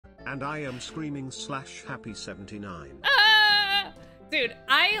And I am screaming / happy 79. Ah! Dude,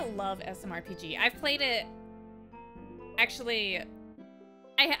 I love SMRPG. I've played it. Actually,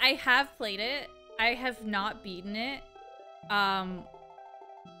 I have played it. I have not beaten it.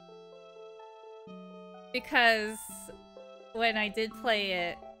 Because when I did play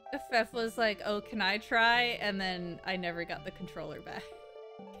it, Fef was like, oh, can I try? And then I never got the controller back.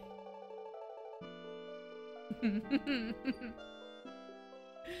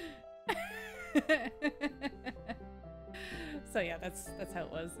 So yeah, that's how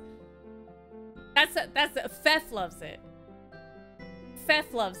it was. That's Fef loves it.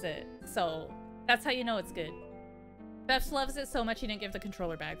 Fef loves it, so that's how you know it's good. Fef loves it so much he didn't give the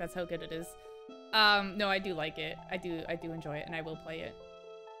controller back. That's how good it is. No, I do like it. I do enjoy it, and I will play it.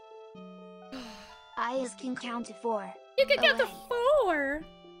 I can count to 4. You can count to 4.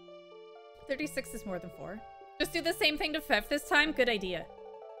 36 is more than 4. Just do the same thing to Fef this time. Good idea.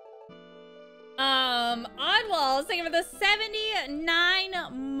 Oddwalls, thank you for the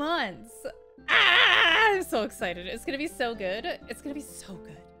 79 months. Ah, I'm so excited. It's gonna be so good. It's gonna be so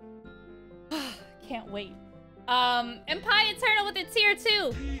good. Can't wait. Empire Eternal with a tier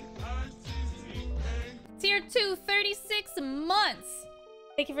 2. Tier 2, 36 months.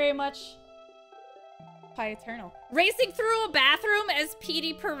 Thank you very much. Empire Eternal. Racing through a bathroom as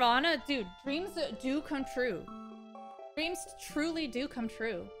PD Piranha. Dude, dreams do come true. Dreams truly do come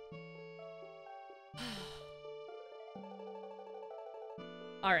true.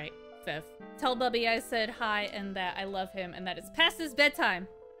 Alright, Fifth. Tell Bubby I said hi and that I love him and that it's past his bedtime.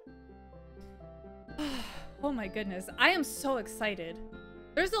 Oh my goodness. I am so excited.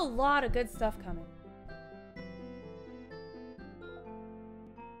 There's a lot of good stuff coming.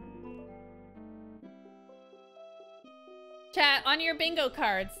 Chat, on your bingo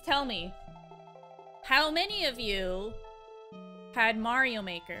cards, tell me. How many of you had Mario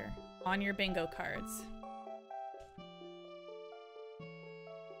Maker on your bingo cards?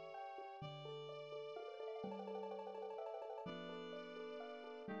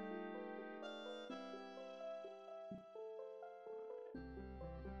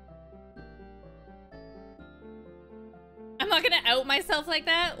 I'm not gonna out myself like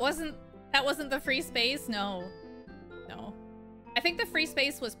that. That wasn't the free space? No. No. I think the free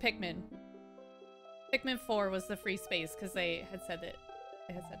space was Pikmin. Pikmin 4 was the free space because they had said it.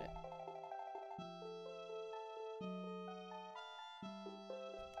 They had said it.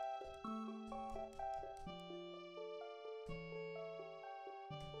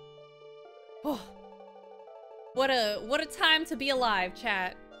 Oh. What a time to be alive,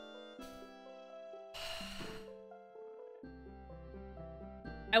 chat.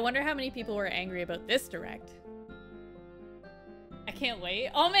 I wonder how many people were angry about this direct. I can't wait.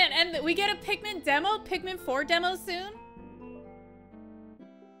 Oh man, and we get a Pikmin demo, Pikmin 4 demo soon.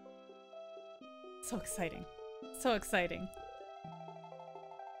 So exciting. So exciting.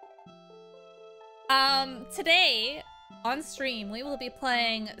 Today on stream we will be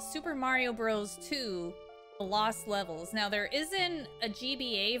playing Super Mario Bros. 2 The Lost Levels. Now there isn't a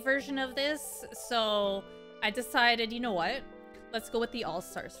GBA version of this, so I decided, you know what? Let's go with the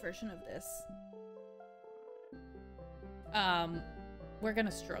All-Stars version of this. We're gonna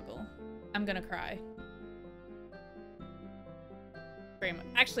struggle. I'm gonna cry. Very much.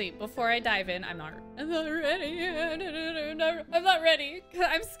 Actually, before I dive in, I'm not ready. I'm not ready.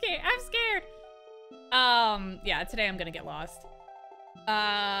 I'm scared. I'm scared. Yeah, today I'm gonna get lost.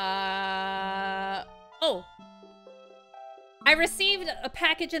 Oh. I received a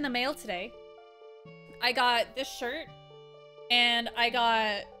package in the mail today. I got this shirt. And I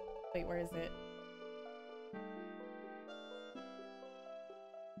got... Wait, where is it?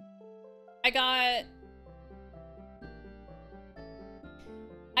 I got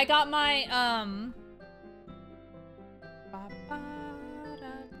my,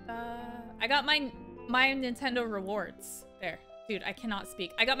 I got my Nintendo rewards. There. Dude, I cannot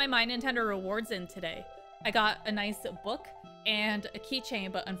speak. I got my Nintendo rewards in today. I got a nice book and a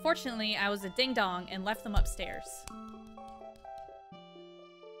keychain, but unfortunately, I was a ding-dong and left them upstairs.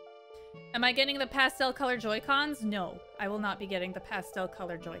 Am I getting the pastel color Joy-Cons? No, I will not be getting the pastel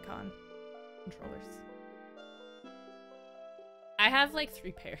color Joy-Con controllers. I have like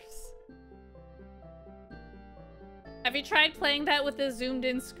 3 pairs. Have you tried playing that with the zoomed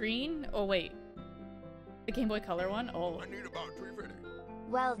in screen? Oh wait, the Game Boy Color one? Oh. I need about 350.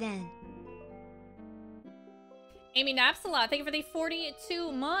 Well then. Amy Napsalot, thank you for the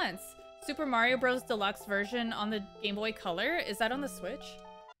 42 months. Super Mario Bros. Deluxe version on the Game Boy Color. Is that on the Switch?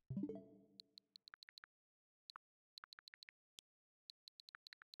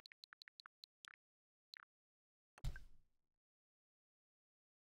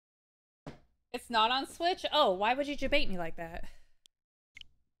 It's not on Switch? Oh, why would you debate me like that?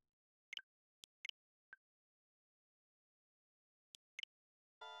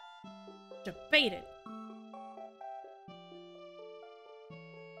 Debated.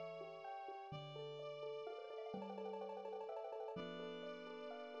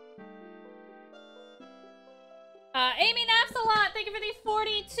 Amy Napsalot, thank you for the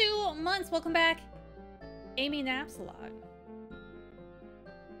 42 months. Welcome back. Amy Napsalot.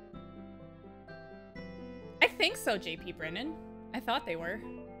 I think so, JP Brennan. I thought they were.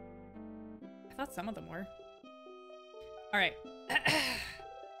 I thought some of them were. All right.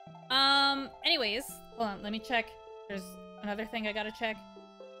 Anyways, hold on, let me check. There's another thing I gotta check.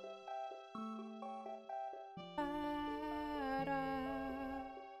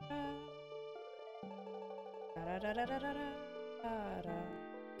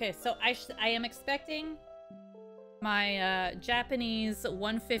 Okay, so I am expecting my Japanese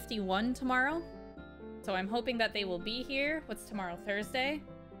 151 tomorrow. So I'm hoping that they will be here. What's tomorrow? Thursday?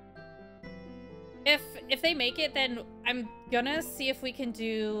 If they make it, then I'm gonna see if we can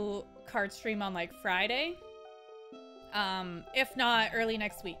do card stream on like Friday. If not, early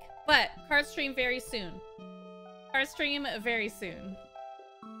next week. But card stream very soon. Card stream very soon.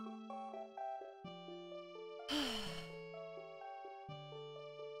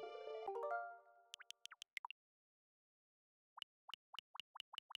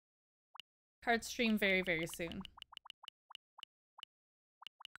 Card stream very, very soon.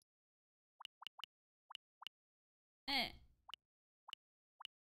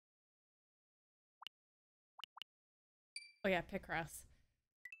 Oh yeah, Picross.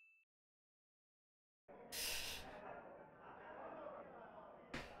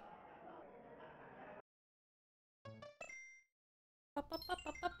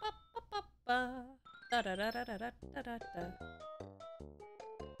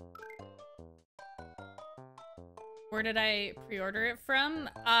 Where did I pre-order it from?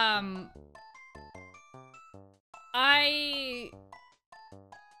 I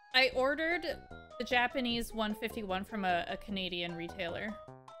ordered the Japanese 151 from a Canadian retailer.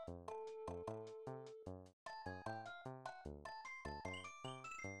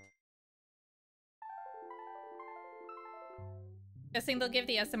 Guessing they'll give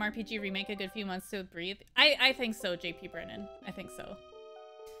the SMRPG remake a good few months to breathe. I think so, JP Brennan. I think so.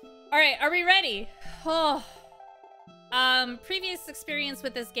 Alright, are we ready? Oh. Previous experience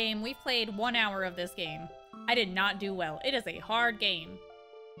with this game, we've played 1 hour of this game. I did not do well. It is a hard game.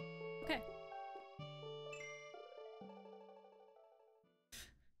 Okay.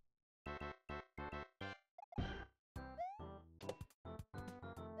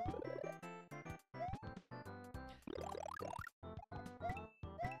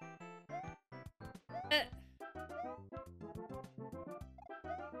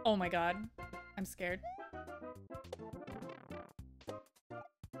 Oh my god. I'm scared.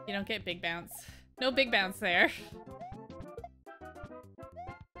 You don't get big bounce. No big bounce there.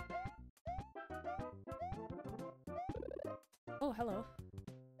 Oh, hello.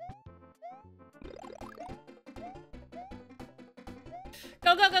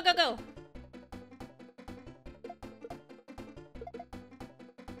 Go, go, go, go, go!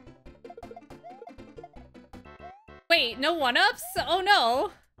 Wait, no one-ups? Oh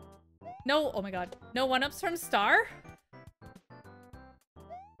no! No, oh my god. No one-ups from Star?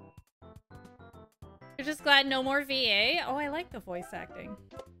 You're just glad no more VA? Oh, I like the voice acting.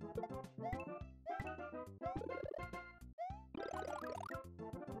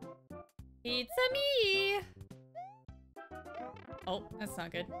 Pizza me! Oh, that's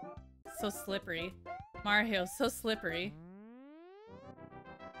not good. So slippery. Mario, so slippery.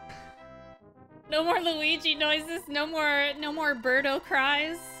 No more Luigi noises, no more Birdo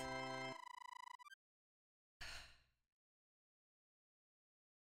cries.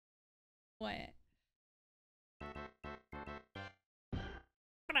 What?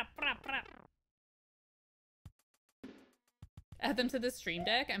 Add them to the stream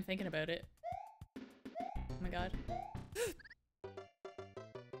deck? I'm thinking about it. Oh my god.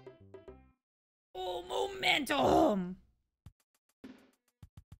 Oh, momentum!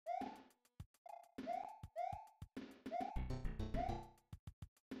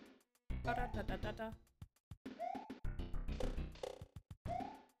 Da-da-da-da-da-da.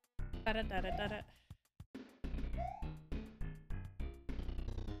 Da-da-da-da-da-da.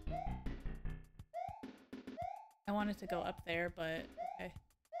 I wanted to go up there, but okay.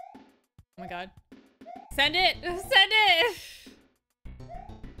 Oh my god. Send it! Send it!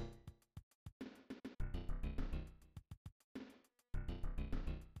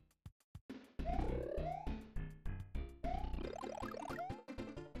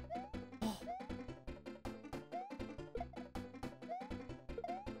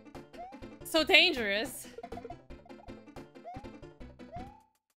 so dangerous.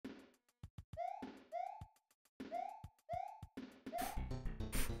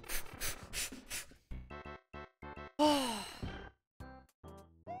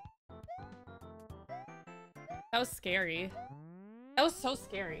 That was scary. That was so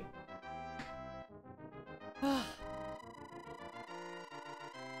scary.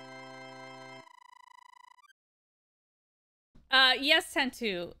 Yes,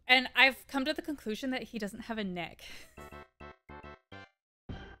 Tentu. And I've come to the conclusion that he doesn't have a neck.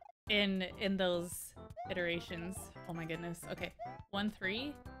 In those iterations. Oh my goodness. Okay.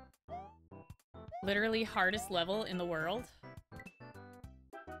 1-3. Literally hardest level in the world.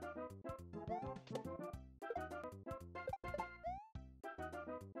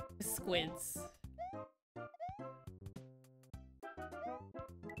 Squids.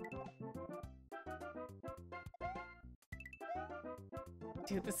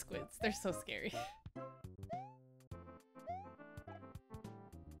 Dude, the squids. They're so scary.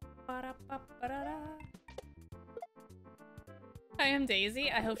 I am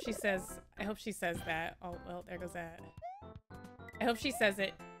Daisy. I hope she says that. Oh, well, there goes that. I hope she says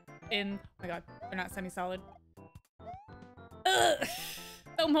it in... Oh my god, they're not semi-solid. Ugh!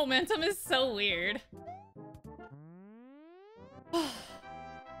 The momentum is so weird.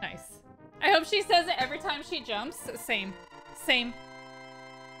 Nice. I hope she says it every time she jumps. Same. Same.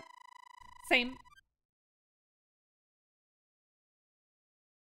 Same.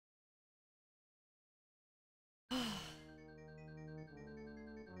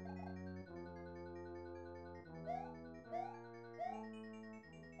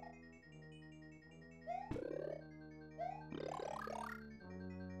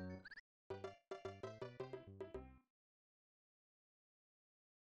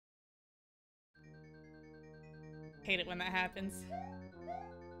 Hate it when that happens.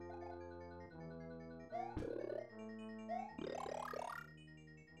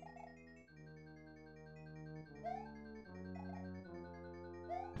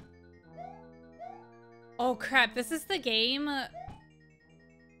 Oh crap, this is the game.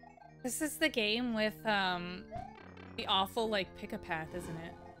 This is the game with the awful like pick a path, isn't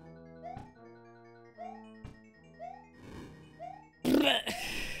it?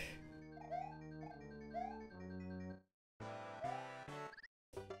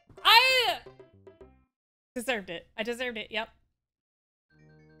 I deserved it. I deserved it. Yep.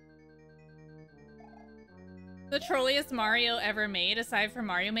 The trolliest Mario ever made, aside from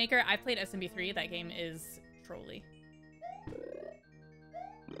Mario Maker. I played SMB3. That game is trolly.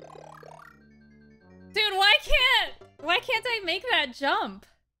 Dude, why can't I make that jump?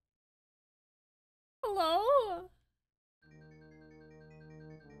 Hello?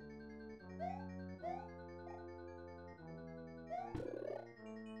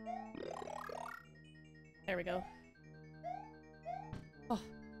 There we go. Oh.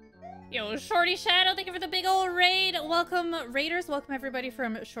 Yo, Shorty Shadow, thank you for the big old raid. Welcome, raiders. Welcome, everybody,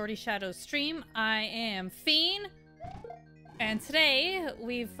 from Shorty Shadow's stream. I am Fiend. And today,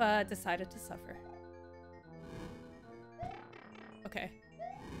 we've decided to suffer. Okay.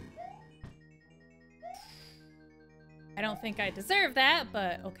 I don't think I deserve that,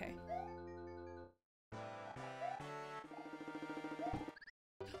 but okay.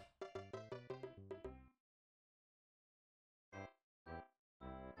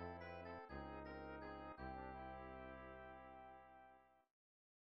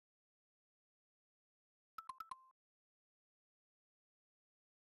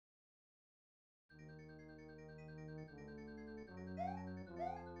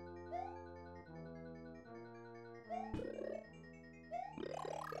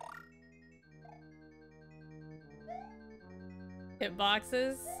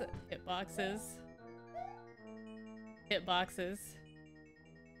 Hitboxes, hitboxes, hitboxes.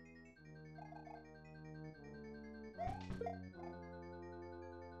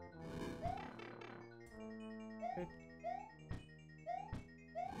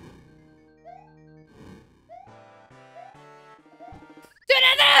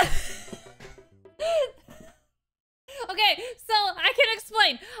 Okay, so I can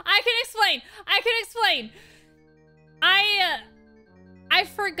explain. I can explain.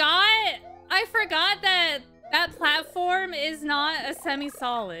 I forgot that that platform is not a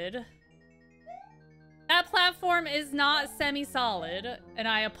semi-solid. That platform is not semi-solid, and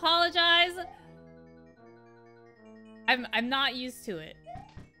I apologize. I'm not used to it.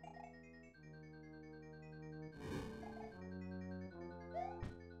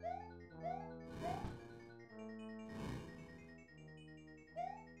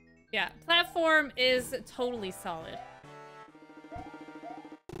 Yeah, platform is totally solid.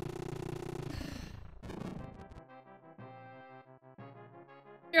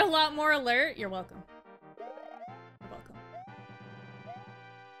 lot more alert. You're welcome. You're welcome.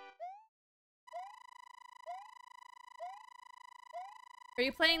 Are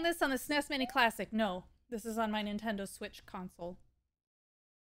you playing this on the SNES Mini Classic? No. This is on my Nintendo Switch console.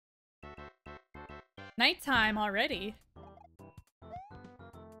 Nighttime already.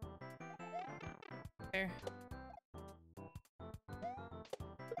 There.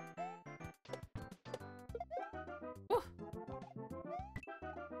 Whew.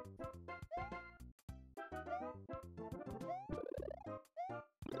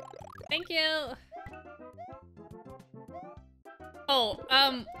 Thank you. Oh,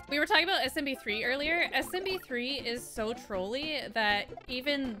 we were talking about SMB3 earlier. SMB3 is so trolly that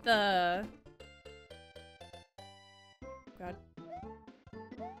even the... God.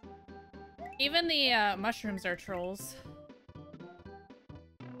 Even the mushrooms are trolls.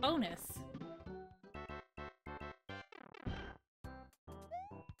 Bonus.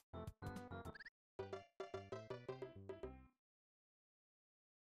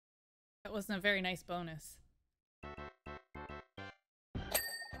 That wasn't a very nice bonus.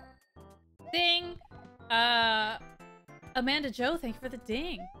 Ding! Amanda Joe, thank you for the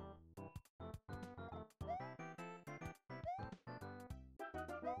ding.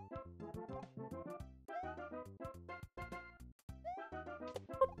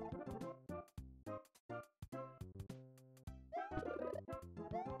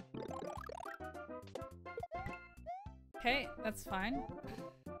 Okay, that's fine.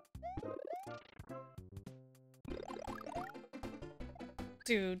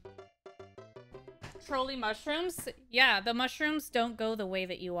 Dude. Trolley mushrooms? Yeah, the mushrooms don't go the way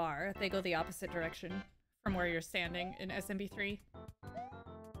that you are. They go the opposite direction from where you're standing in SMB3.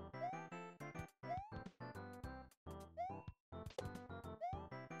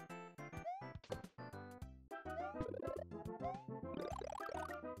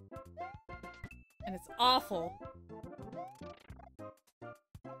 And it's awful.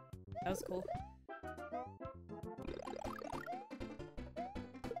 That was cool.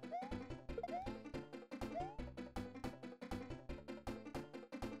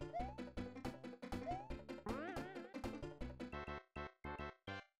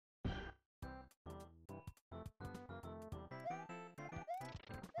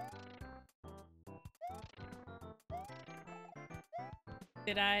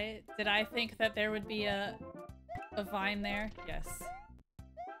 Did I think that there would be a vine there? Yes.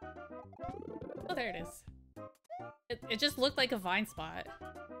 Oh, there it is. It just looked like a vine spot.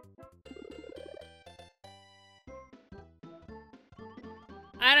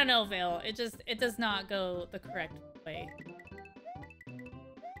 I don't know, Vale. It does not go the correct way.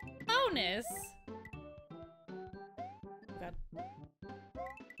 Bonus! God.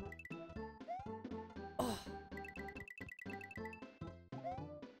 Oh.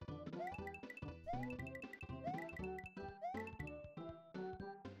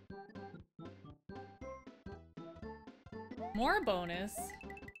 More bonus.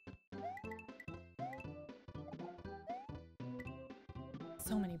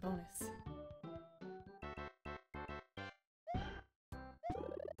 So many bonus.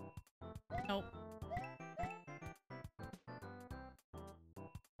 Nope.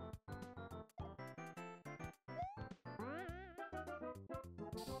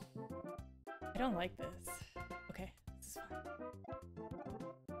 I don't like this. Okay, this is fine.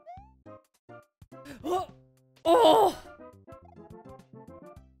 Oh! Oh!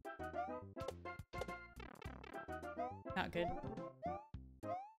 Not good.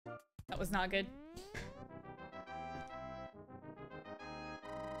 That was not good.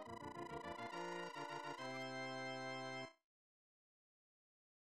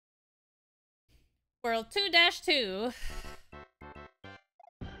 World 2-2.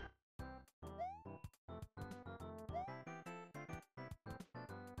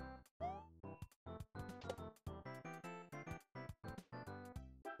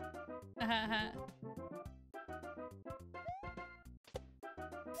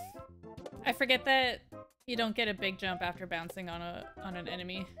 I forget that you don't get a big jump after bouncing on an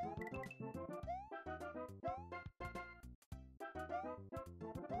enemy.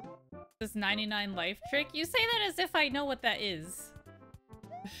 This 99 life trick? You say that as if I know what that is.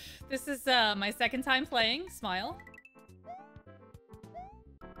 This is my second time playing. Smile.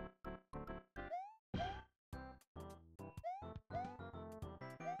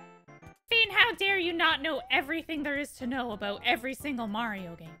 Fiend, how dare you not know everything there is to know about every single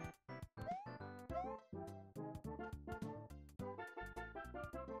Mario game?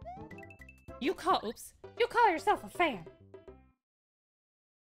 You call yourself a fan.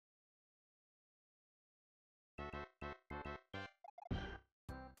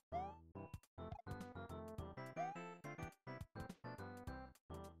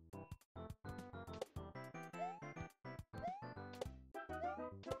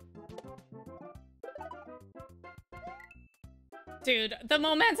 Dude, the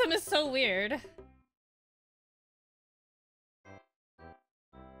momentum is so weird.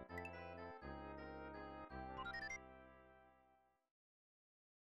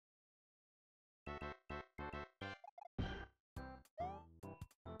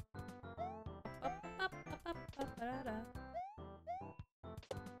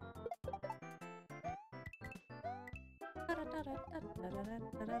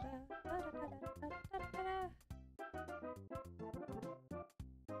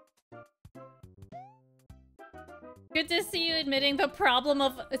 Good to see you admitting the problem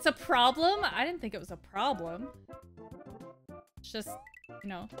of... It's a problem? I didn't think it was a problem. It's just, you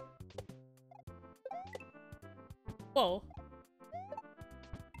know... Whoa.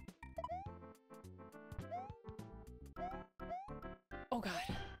 Oh god.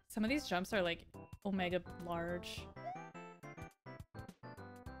 Some of these jumps are like omega large.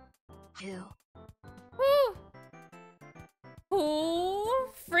 Who? Woo! Ooh!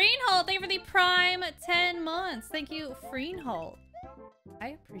 Freenholt, thank you for the prime 10 months. Thank you, Freenholt. I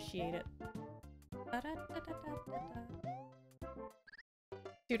appreciate it.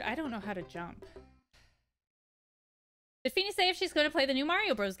 Dude, I don't know how to jump. Did Feeny say if she's going to play the new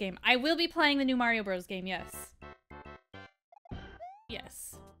Mario Bros. Game? I will be playing the new Mario Bros. Game, yes.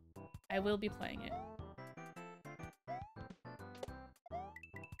 Yes. I will be playing it.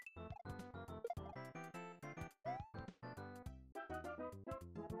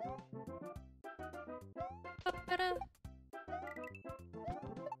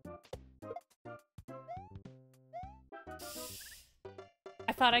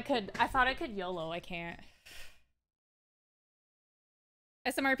 I thought I could YOLO. I can't.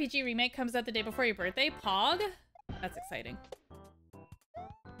 SMRPG remake comes out the day before your birthday. Pog? That's exciting.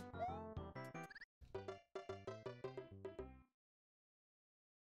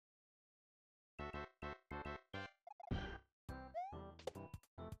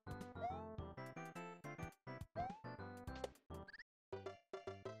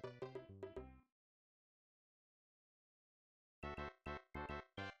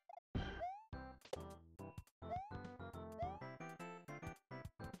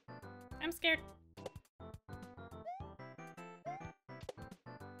 I'm scared.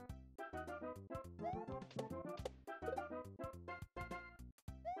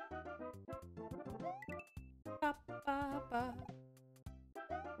 Ba, ba, ba.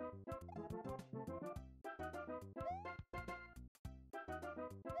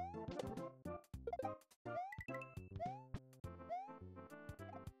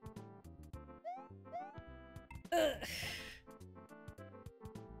 Ugh.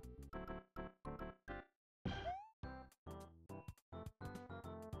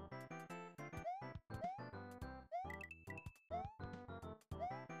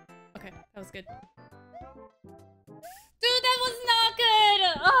 Okay, that was good. Dude, that was not good!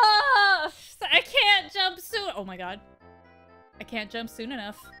 Oh, I can't jump soon. Oh my god. I can't jump soon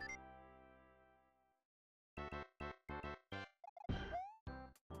enough.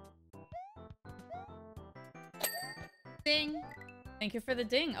 Ding. Thank you for the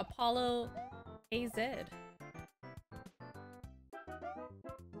ding, Apollo AZ.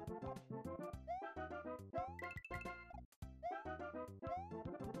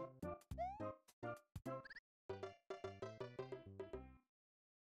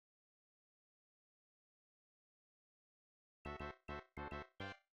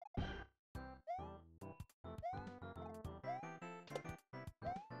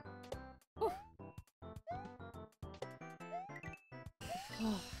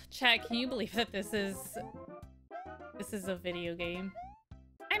 Oh, chat, can you believe that this is a video game?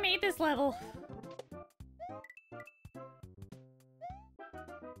 I made this level.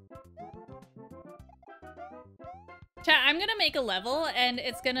 Chat, I'm gonna make a level and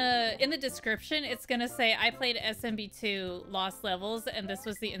it's gonna, in the description, it's gonna say I played SMB2 Lost Levels and this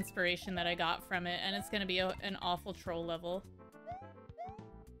was the inspiration that I got from it, and it's gonna be an awful troll level.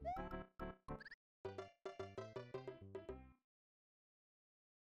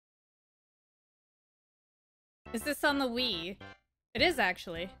 Is this on the Wii? It is,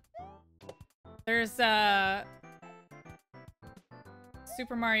 actually. There's, Super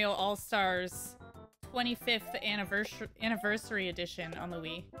Mario All-Stars 25th anniversary edition on the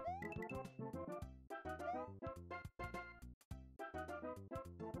Wii.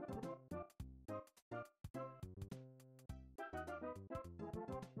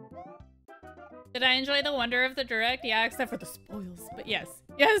 Did I enjoy the wonder of the Direct? Yeah, except for the spoils. But yes.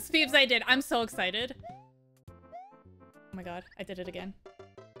 Yes, Peeps, I did. I'm so excited. Oh my god, I did it again.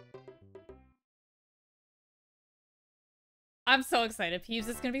 I'm so excited, Peeves.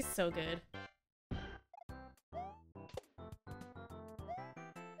 It's gonna be so good.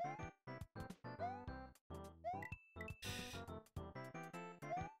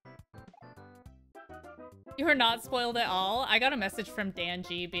 You were not spoiled at all? I got a message from Dan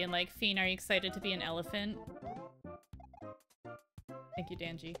G being like, Fiend, are you excited to be an elephant? Thank you,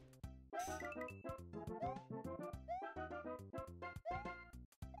 Dan G.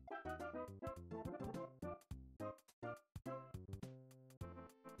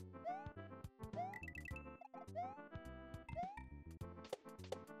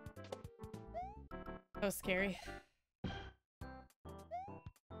 That was scary.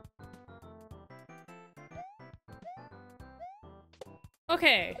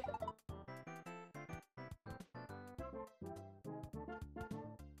 Okay.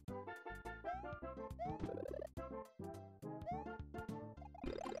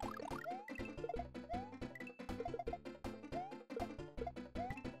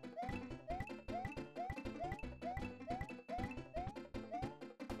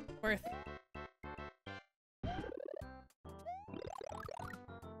 Worth.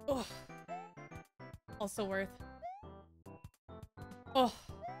 Oh. Also worth. Oh.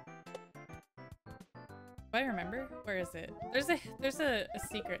 Do I remember? Where is it? There's a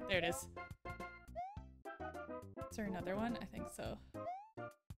secret. There it is. Is there another one? I think so.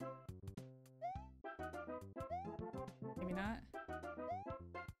 Maybe not.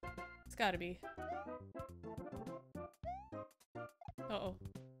 It's gotta be. Uh-oh.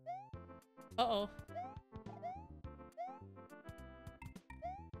 Uh-oh.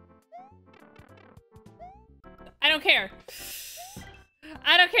 I don't care.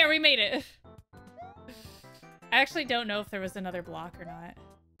 I don't care. We made it. I actually don't know if there was another block or not.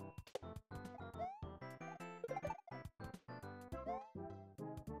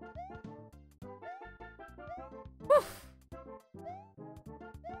 Whew.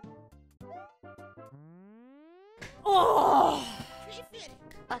 Oh!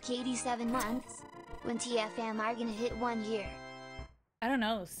 Fuck 87 months. When TFM are gonna hit 1 year? I don't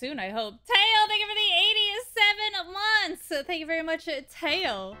know. Soon, I hope. Teo, thank you for the 87 months! Thank you very much,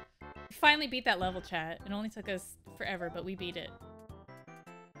 Teo. We finally beat that level, chat. It only took us forever, but we beat it.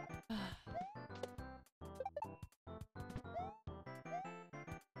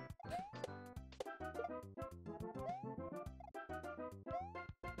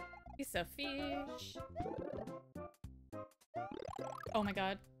 Piece of fish. Oh my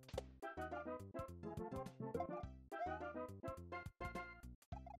god.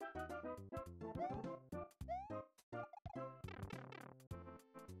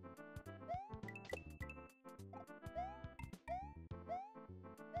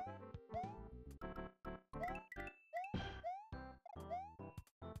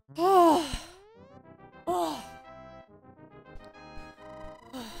 Oh. Oh.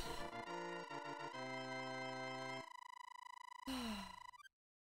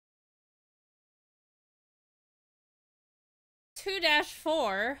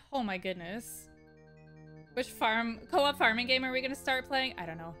 2-4. Oh my goodness. Which co-op farming game are we gonna start playing? I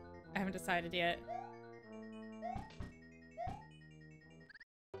don't know. I haven't decided yet.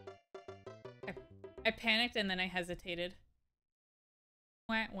 I panicked and then I hesitated.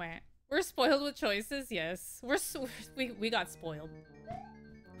 Wah, wah. We're spoiled with choices, yes. We got spoiled.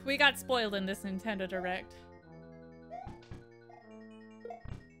 We got spoiled in this Nintendo Direct.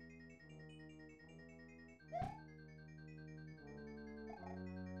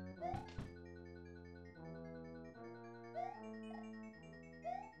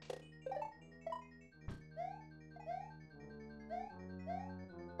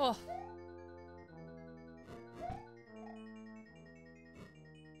 Oh.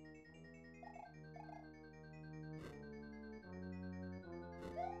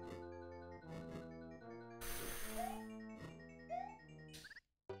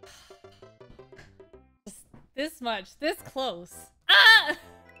 Just this much, this close. Ah!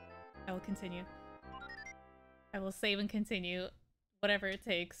 I will continue. I will save and continue, whatever it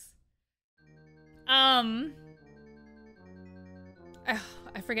takes.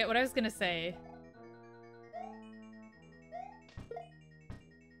 I forget what I was gonna say.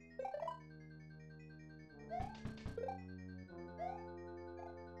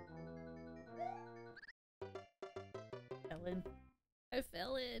 I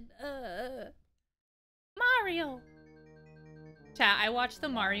fell in. Mario! Chat, I watched the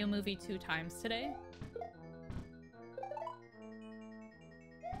Mario movie 2 times today.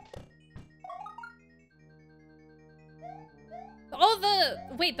 Oh,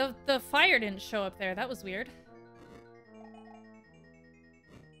 wait, the fire didn't show up there. That was weird.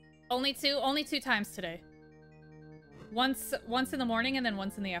 Only two times today. Once in the morning and then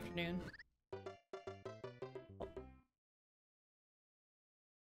once in the afternoon.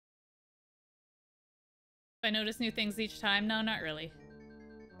 I notice new things each time. No, not really.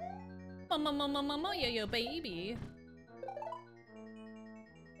 Yo, yo, baby.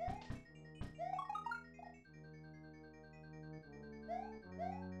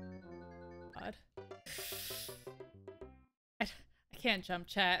 God. I can't jump,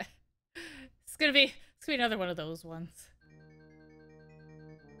 chat. It's gonna be another one of those ones.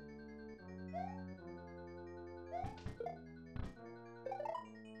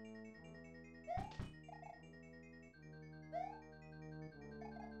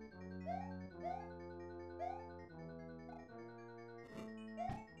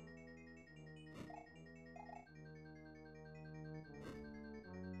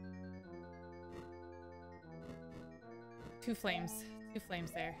 Two flames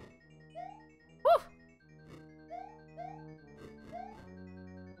there. Woo!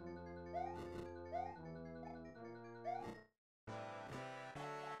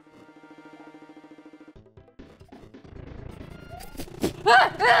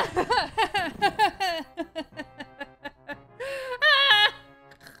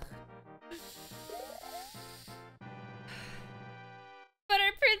 But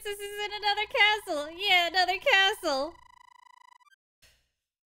our princess is in another castle. Yeah, another castle.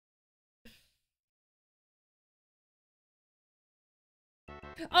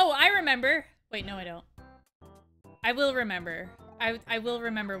 Oh, I remember. Wait, no, I don't. I will remember. I will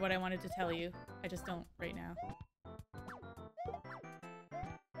remember what I wanted to tell you. I just don't right now.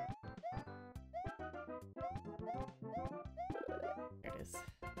 There it is.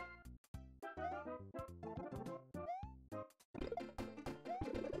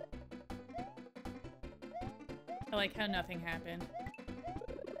 I like how nothing happened.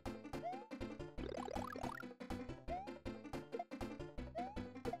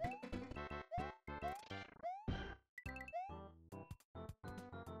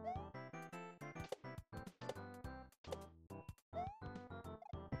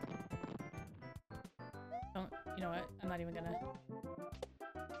 You know what? I'm not even gonna...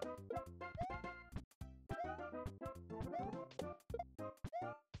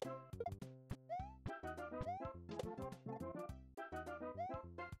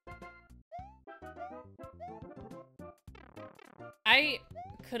 I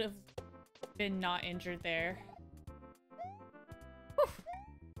could have been not injured there.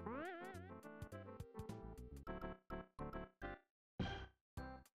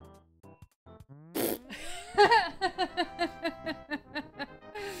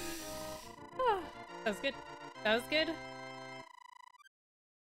 That was good. That was good.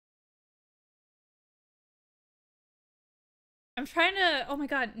 I'm trying to... Oh my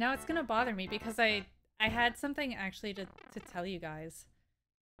god, now it's gonna bother me because I had something actually to tell you guys.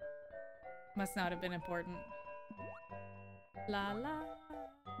 Must not have been important. La la.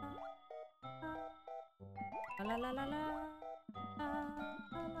 La la la la la.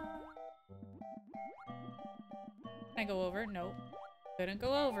 Can I go over? Nope. Couldn't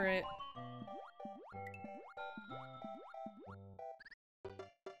go over it.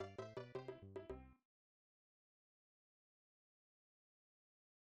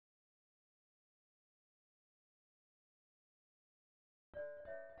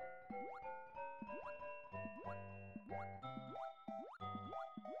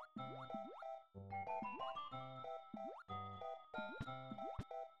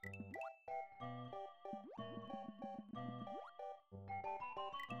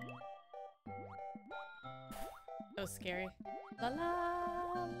 That was scary. La la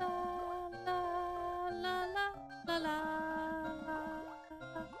la la la la la la.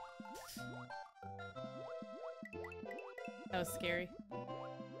 That was scary.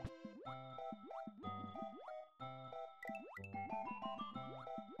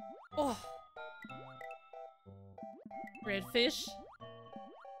 Oh. Redfish.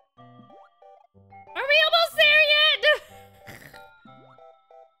 Are we almost there yet?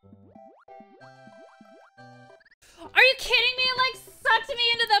 Are you kidding me? It like sucked me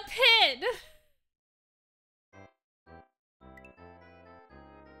into the pit.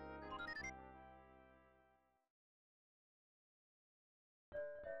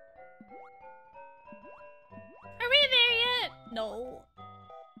 Are we there yet? No.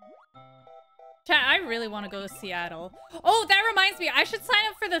 Chat, I really want to go to Seattle. Oh, that reminds me. I should sign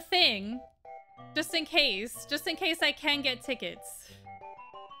up for the thing. Just in case. Just in case I can get tickets.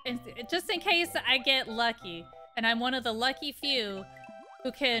 And just in case I get lucky. And I'm one of the lucky few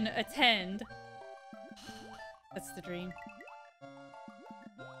who can attend. That's the dream.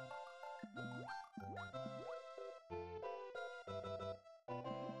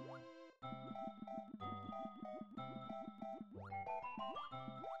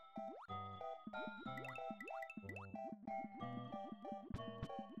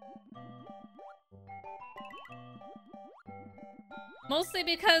 Mostly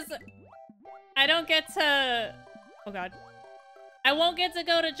because I don't get to... Oh god. I won't get to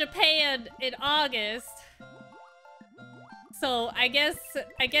go to Japan in August. So I guess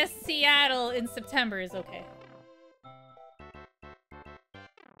Seattle in September is okay.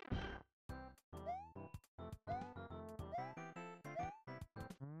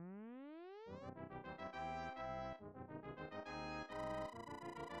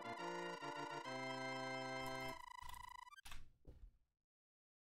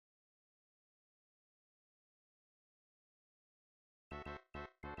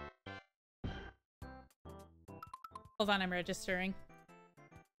 Hold on, I'm registering.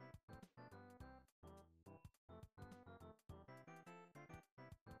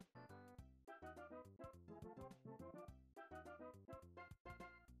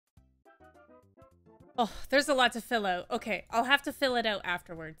 Oh, there's a lot to fill out. Okay, I'll have to fill it out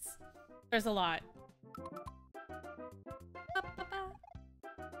afterwards. There's a lot.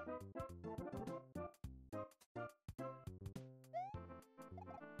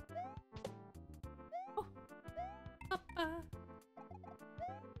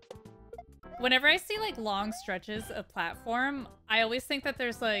 Whenever I see like long stretches of platform, I always think that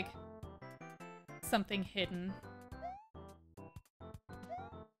there's like something hidden.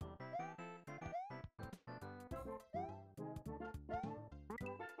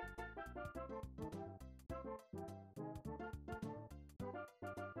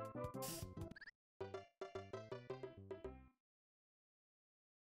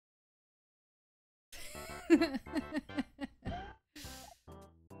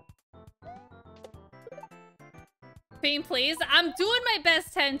 Theme, please. I'm doing my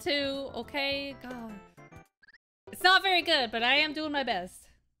best, 10-2. Okay, God. It's not very good, but I am doing my best.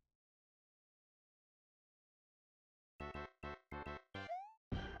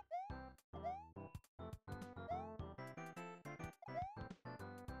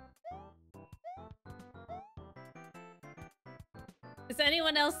 Is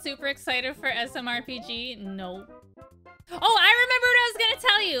anyone else super excited for SMRPG? No. Oh, I remember what I was gonna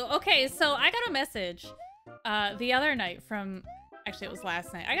tell you. Okay, so I got a message the other night from... Actually, it was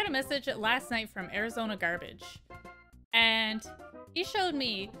last night. I got a message last night from Arizona Garbage. And he showed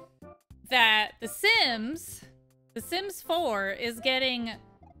me that The Sims 4 is getting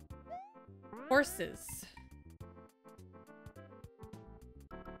horses.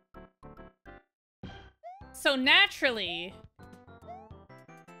 So naturally...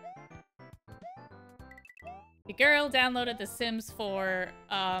 the girl downloaded The Sims 4,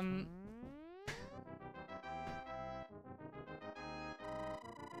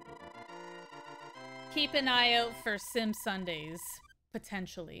 keep an eye out for Sim Sundays,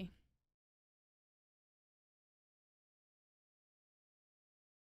 potentially.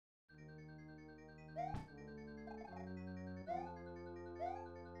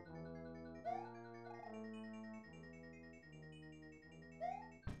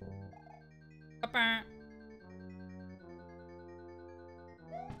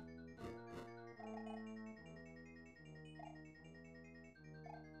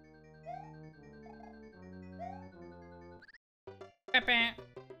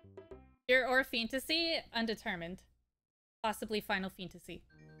 Fear or fantasy? Undetermined. Possibly Final Fantasy.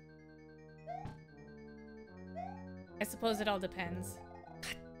 I suppose it all depends.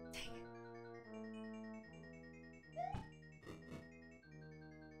 God dang it.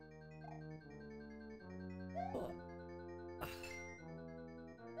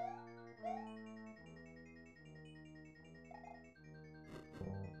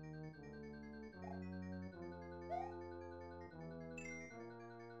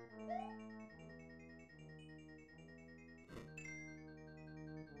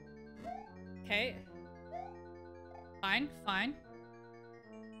 Okay. Fine, fine.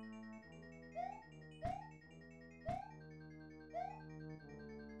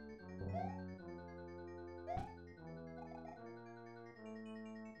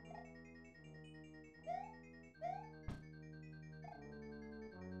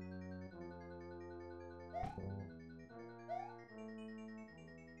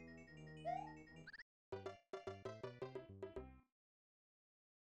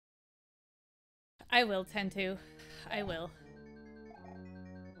 I will tend to. I will.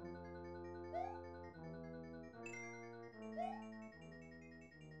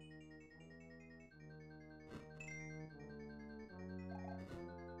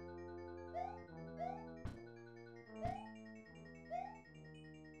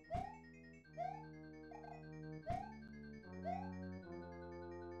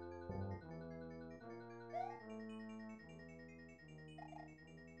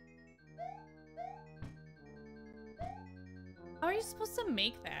 you supposed to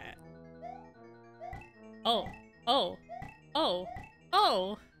make that? Oh. Oh. Oh.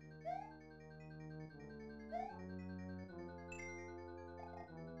 Oh.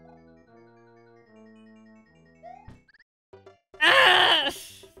 Ah!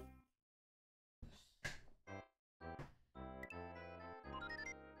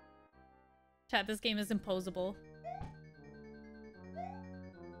 Chat, this game is imposable.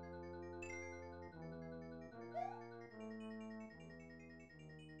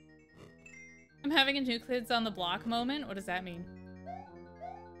 I'm having a new kids on the block moment? What does that mean?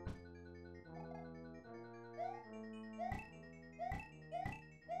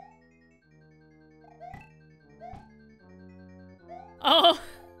 Oh!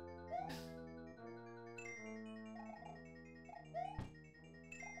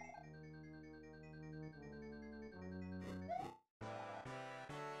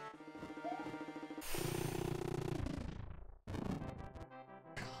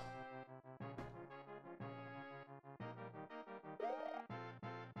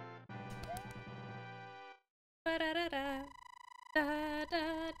 Ba-da-da-da.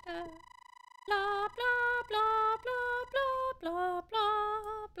 Da-da-da. Blah, blah, blah, blah, blah, blah,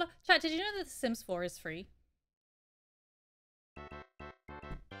 blah, blah. Chat, did you know that The Sims 4 is free?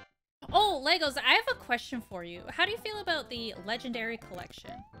 Oh, Legos, I have a question for you. How do you feel about the Legendary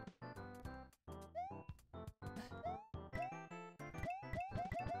Collection?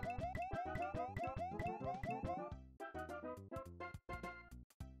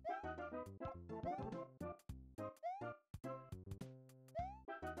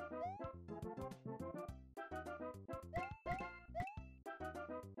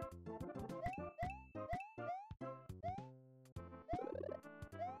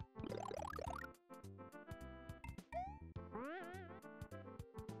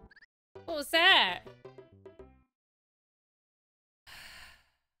 What was that?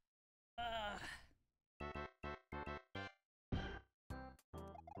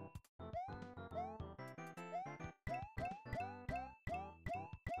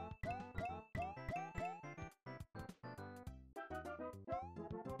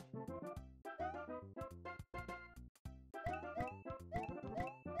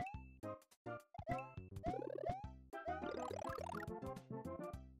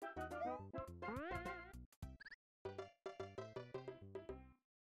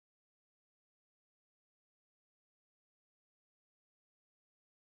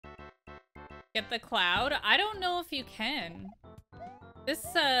 Get the cloud? I don't know if you can. This,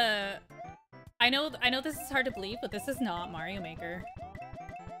 I know this is hard to believe, but this is not Mario Maker.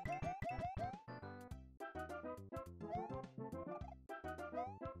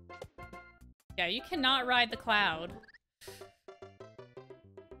 Yeah, you cannot ride the cloud.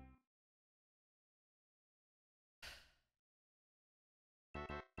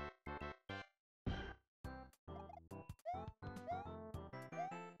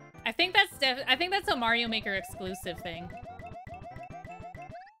 I think that's a Mario Maker exclusive thing.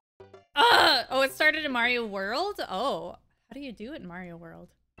 Oh, it started in Mario World? Oh, how do you do it in Mario World?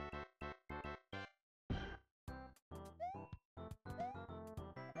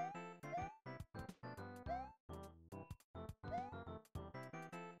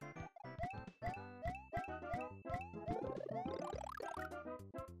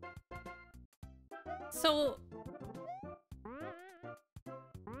 So...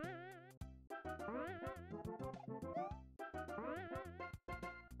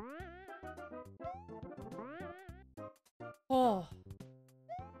 Oh.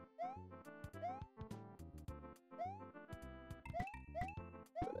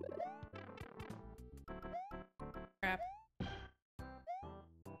 Crap.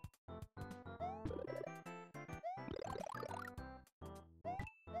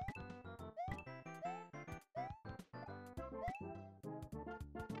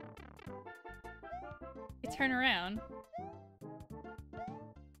 You turn around.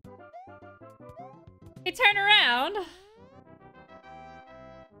 You turn around.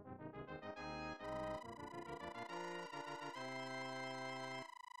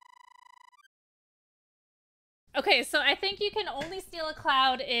 Okay, so I think you can only steal a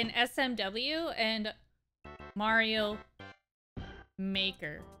cloud in SMW and Mario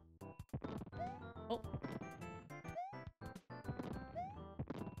Maker. Oh.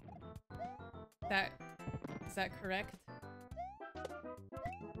 Is that correct?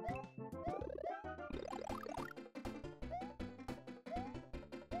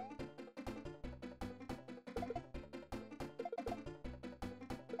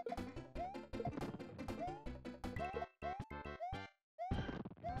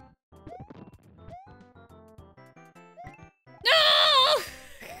 No!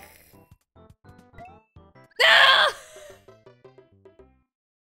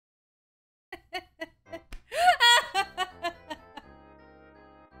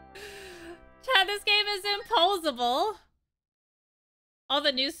 this game is imposable. All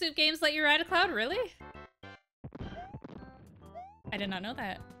the new Soup games let you ride a cloud? Really? I did not know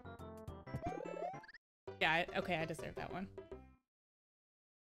that. Yeah, okay, I deserve that one.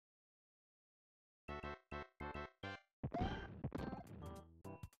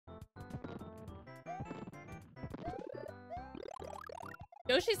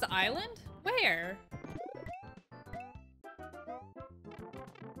 Yoshi's Island? Where?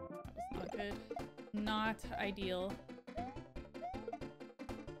 That was not good. Not ideal.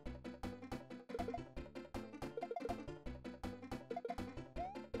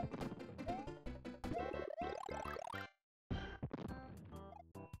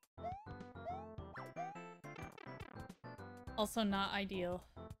 Also not ideal.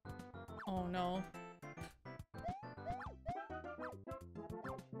 Oh no.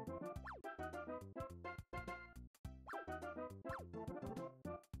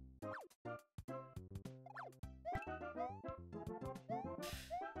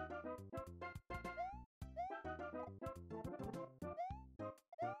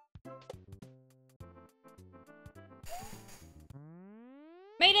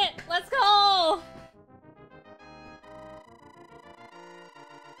 Made it! Let's go!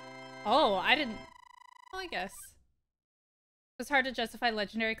 Oh, I didn't... Oh, I guess. It was hard to justify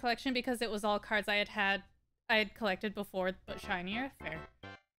Legendary Collection because it was all cards I had collected before, but shinier. Fair.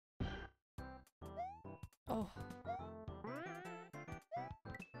 Oh.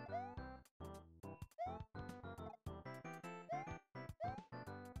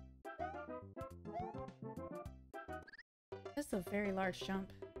 That's a very large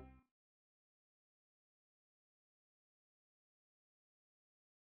jump.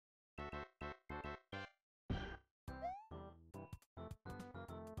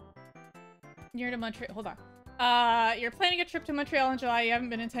 You're to Montreal. Hold on. You're planning a trip to Montreal in July. You haven't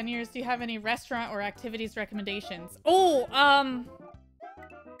been in 10 years. Do you have any restaurant or activities recommendations? Oh, I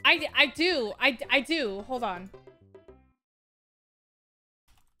do. I do. Hold on.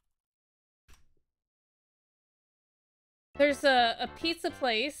 There's a pizza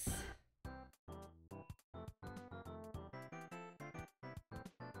place. Oh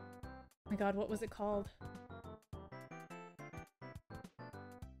my god, what was it called?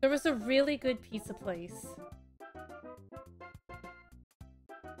 There was a really good pizza place.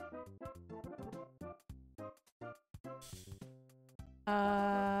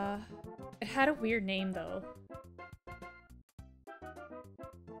 It had a weird name though.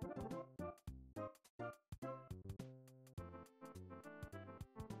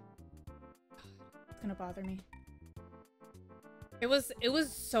 It's gonna bother me. It was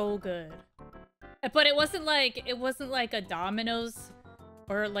so good. But it wasn't like a Domino's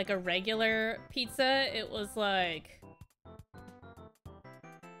or like a regular pizza. It was like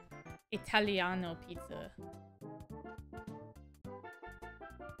Italiano pizza.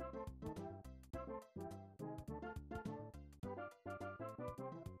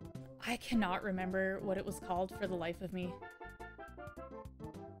 I cannot remember what it was called for the life of me.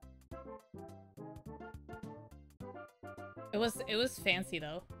 It was fancy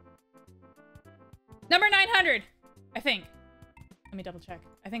though. Number 900, I think. Let me double check.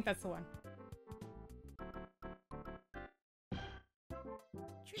 I think that's the one.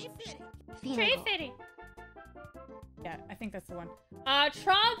 Tree fitting. Yeah, I think that's the one.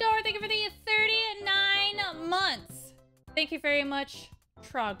 Trogdor, thank you for the 39 months. Thank you very much,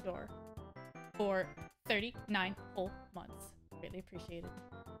 Trogdor, for 39 whole months. Greatly appreciated.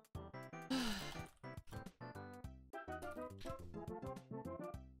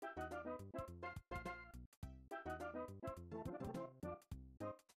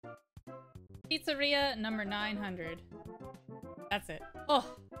 Pizzeria number 900. That's it. Oh,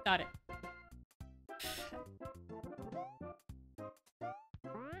 got it.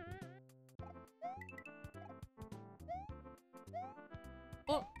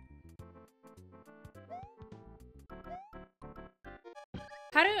 Oh.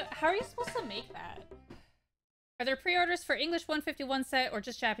 How are you supposed to make that? Are there pre-orders for English 151 set or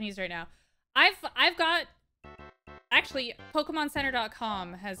just Japanese right now? I've got... Actually,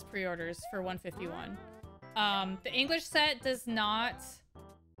 PokemonCenter.com has pre-orders for 151. The English set does not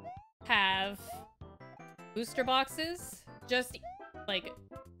have booster boxes, just like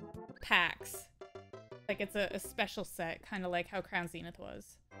packs. Like it's a special set, kind of like how Crown Zenith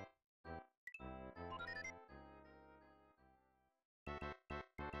was.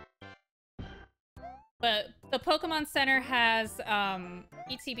 But the Pokemon Center has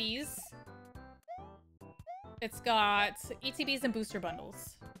ETBs. It's got ETBs and booster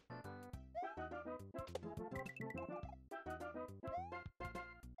bundles.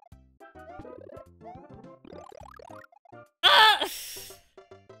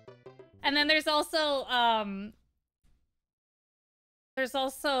 And then there's also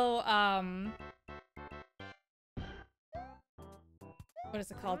what is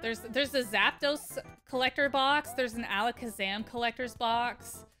it called? There's the Zapdos collector box. There's an Alakazam collector's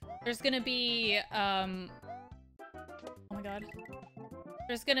box. There's gonna be oh my god.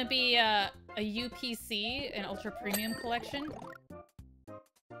 There's gonna be a UPC, an ultra premium collection,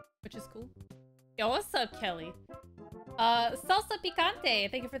 which is cool. Yo, what's up, Kelly? Salsa picante.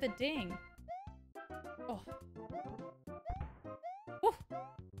 Thank you for the ding. Oh. Woo.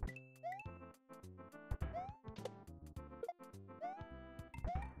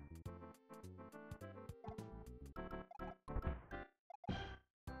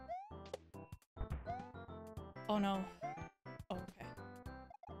 Oh no. Oh, okay.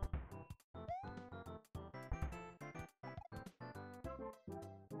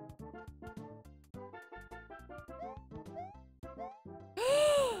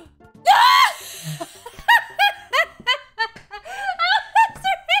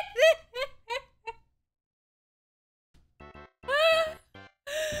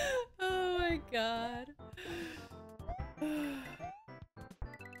 Oh my god.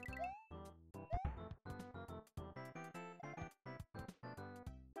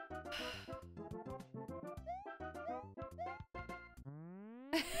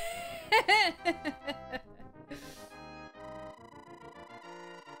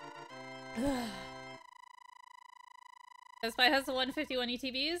 Best Buy has the 151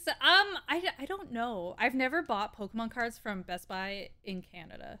 ETBs. I don't know. I've never bought Pokemon cards from Best Buy in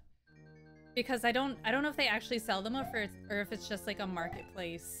Canada because I don't know if they actually sell them or if it's just like a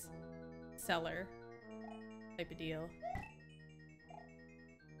marketplace seller type of deal.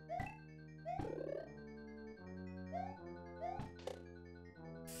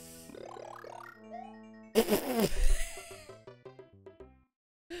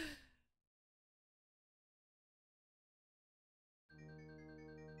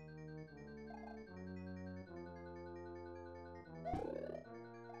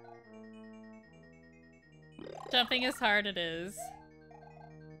 Jumping is hard, it is.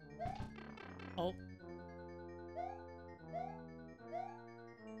 Oh.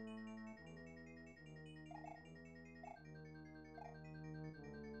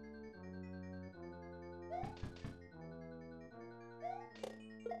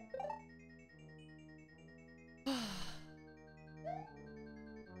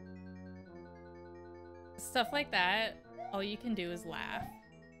 Stuff like that, all you can do is laugh.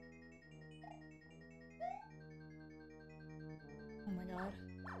 Oh my god.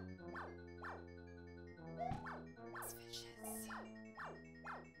 It's vicious.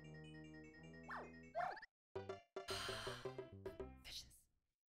 Vicious.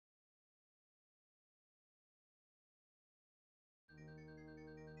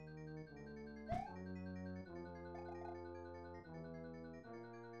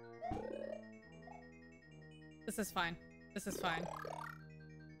 This is fine. This is fine.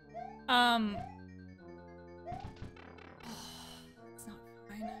 It's not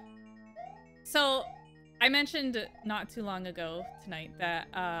fine. So, I mentioned not too long ago tonight that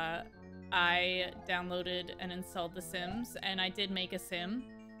I downloaded and installed The Sims, and I did make a sim.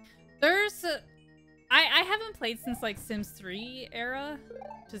 There's I haven't played since like Sims 3 era,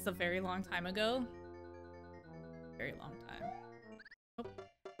 which is a very long time ago. Very long time. Oh.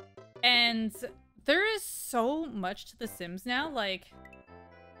 And there is so much to The Sims now, like,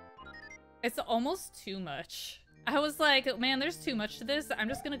 it's almost too much. I was like, man, there's too much to this. I'm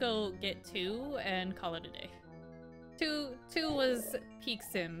just gonna go get 2 and call it a day. 2 was peak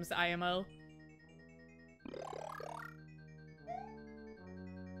Sims IMO.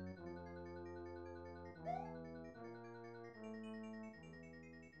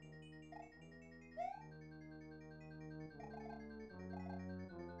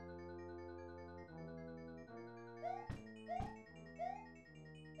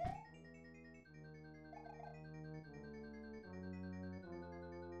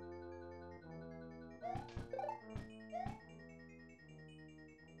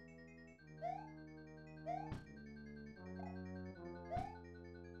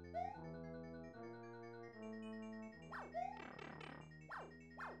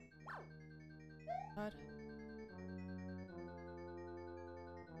 God.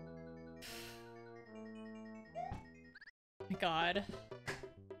 My god.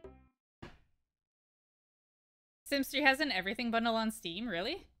 Sims 3 has an everything bundle on Steam,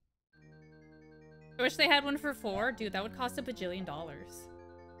 really? I wish they had one for 4. Dude, that would cost a bajillion dollars.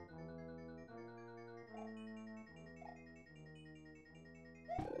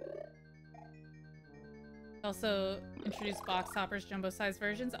 Also introduced box toppers, jumbo size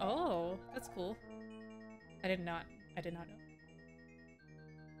versions. Oh, that's cool. I did not know.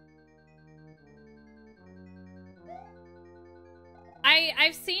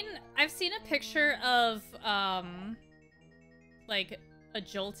 I've seen a picture of like a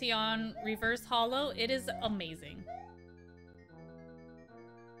Jolteon reverse holo. It is amazing.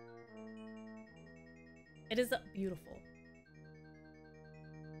 It is beautiful.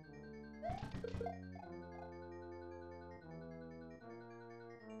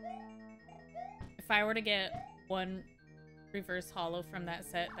 If I were to get one reverse holo from that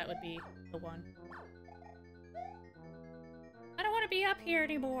set, that would be the one. I don't want to be up here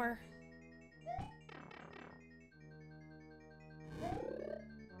anymore.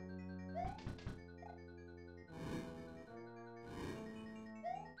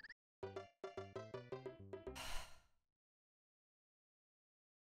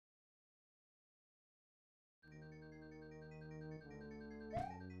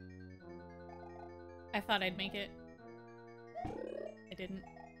 I thought I'd make it. I didn't.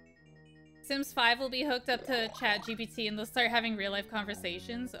 Sims 5 will be hooked up to ChatGPT and they'll start having real-life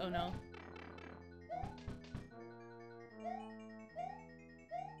conversations. Oh no.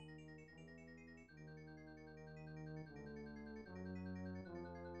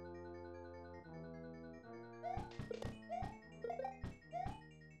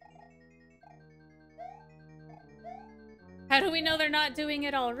 How do we know they're not doing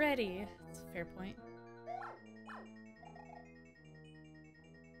it already? That's a fair point.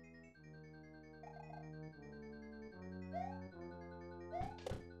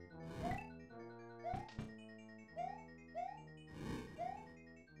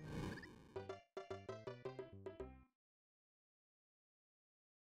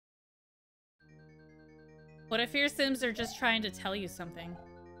 What if your Sims are just trying to tell you something?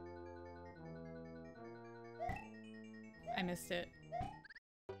 I missed it.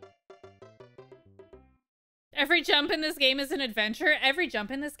 Every jump in this game is an adventure. Every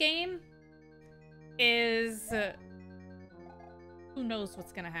jump in this game is... who knows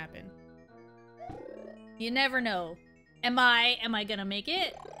what's gonna happen? You never know. Am I gonna make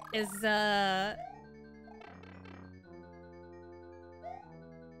it?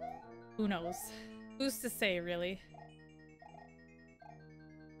 Who knows? Who's to say, really?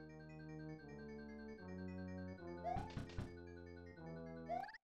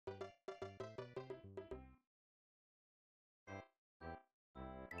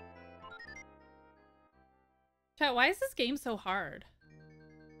 Chat, why is this game so hard?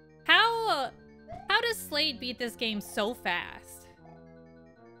 How does Slade beat this game so fast?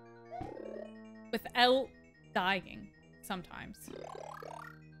 Without dying, sometimes.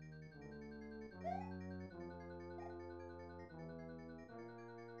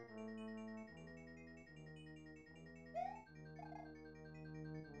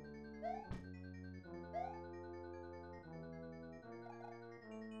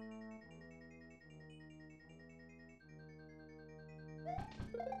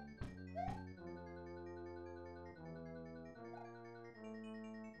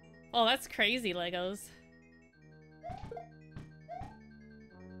 Oh, that's crazy, Legos.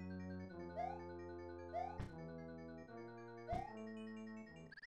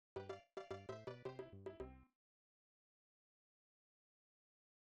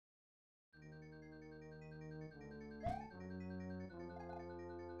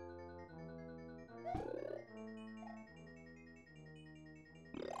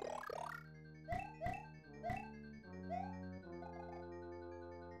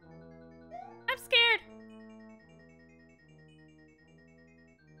 I'm scared.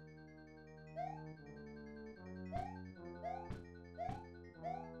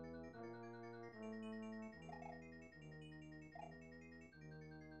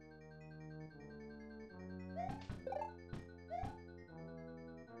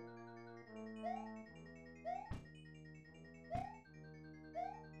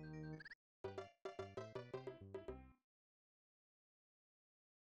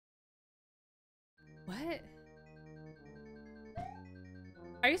 What?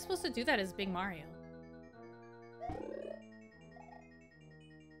 Are you supposed to do that as Big Mario?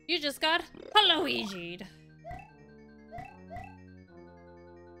 You just got Luigi'd.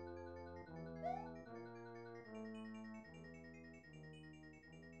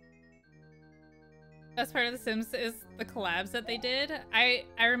 Best part of The Sims is the collabs that they did. I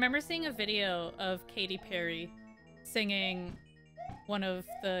remember seeing a video of Katy Perry singing one of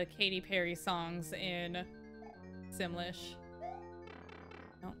the Katy Perry songs in Simlish.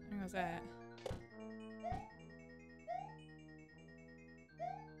 Oh, where was that?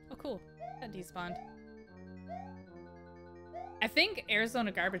 Oh, cool. That despawned. I think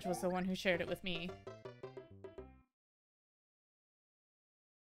Arizona Garbage was the one who shared it with me.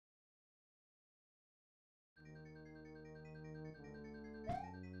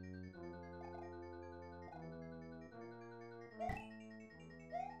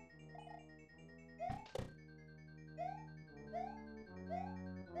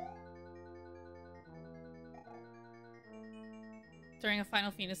 During a Final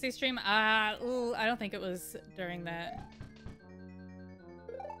Fantasy stream? Ooh, I don't think it was during that.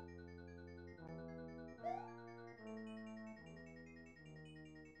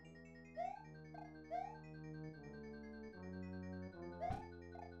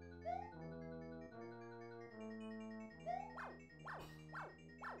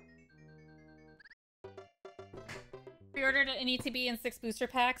 Pre-ordered an ETB and 6 booster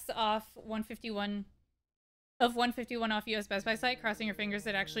packs off 151 of 151 off US Best Buy site. Crossing your fingers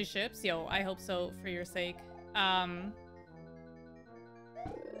it actually ships. Yo, I hope so for your sake.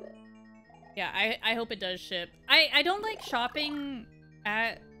 Yeah, I hope it does ship. I don't like shopping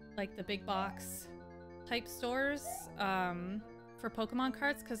at like the big box type stores for Pokemon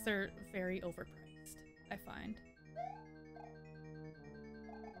cards because they're very overpriced, I find.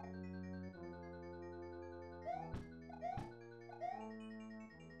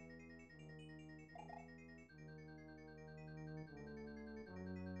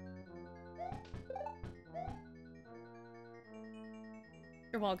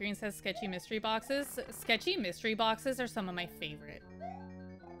 Your Walgreens has sketchy mystery boxes. Sketchy mystery boxes are some of my favorite.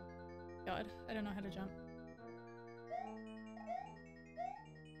 God, I don't know how to jump.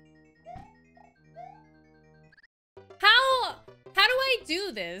 How do I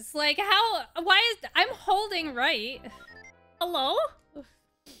do this? Like, why is, I'm holding right. Hello?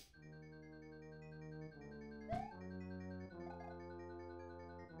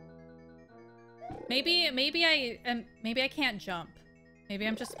 Maybe I can't jump. Maybe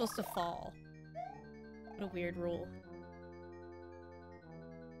I'm just supposed to fall. What a weird rule.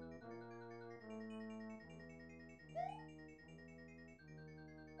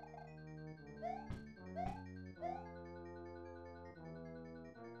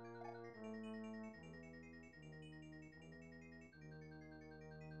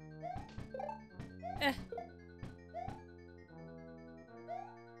 Eh.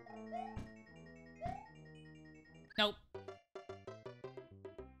 Nope.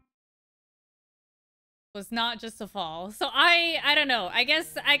 Was not just a fall. So I don't know. I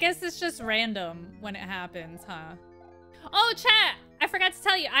guess it's just random when it happens, huh? Oh, chat! I forgot to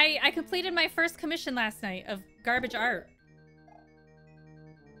tell you. I completed my first commission last night of garbage art.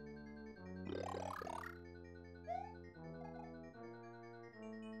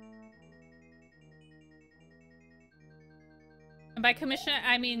 And by commission,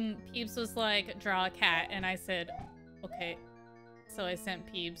 I mean Peebs was like, draw a cat, and I said, okay. So I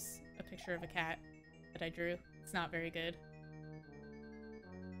sent Peebs a picture of a cat that I drew. It's not very good.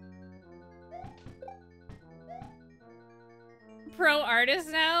 Pro artist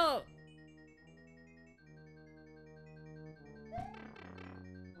now?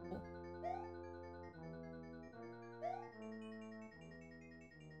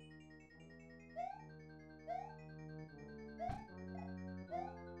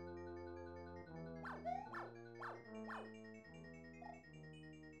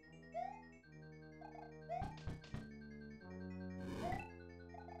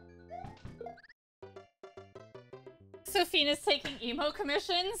 Sophia's taking emo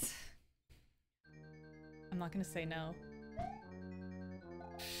commissions? I'm not gonna say no.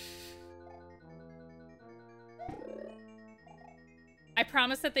 I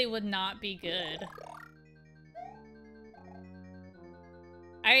promised that they would not be good.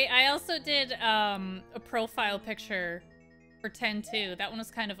 I also did a profile picture for 10-2. That one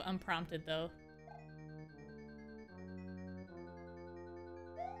was kind of unprompted though.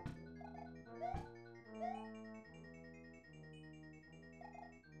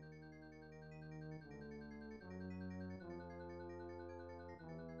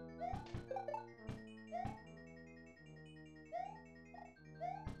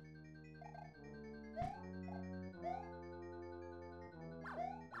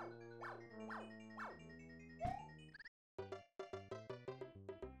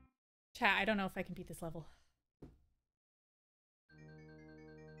 Chat, I don't know if I can beat this level.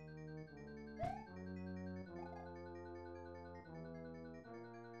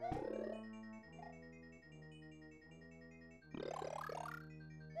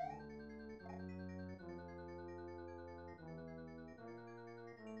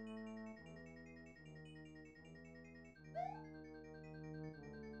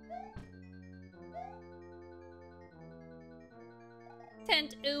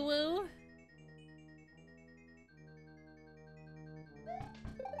 content, uwu.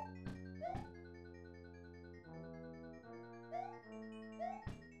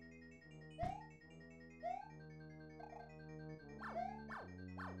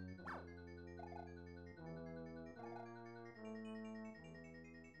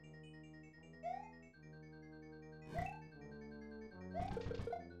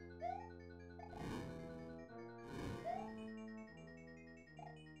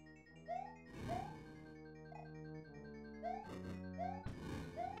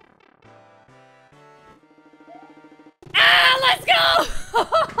 Ah, let's go!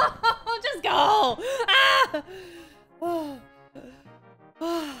 Just go! Ah!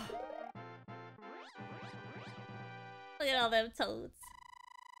 Look at all them toads.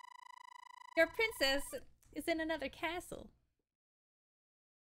 Your princess is in another castle.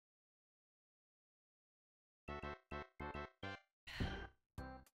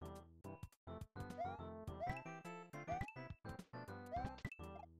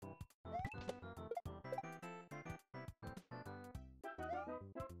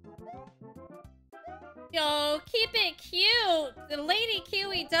 Yo, keep it cute! The Lady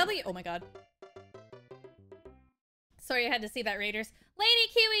QEW. Oh my god. Sorry I had to see that, Raiders. Lady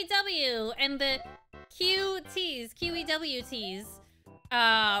QEW and the QTs, QEWTs.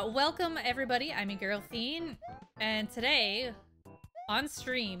 Welcome everybody. I'm your girl Fiend. And today, on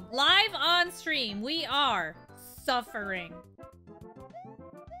stream, live on stream, we are suffering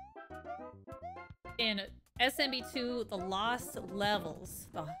in SMB2, the Lost Levels.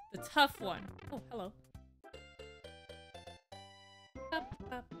 The tough one. Oh, hello.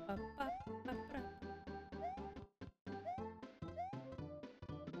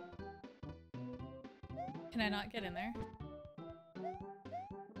 Can I not get in there?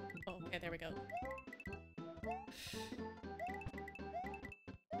 Oh, okay, there we go.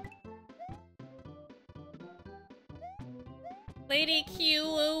 Lady Q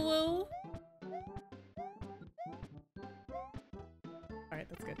woo woo. Alright,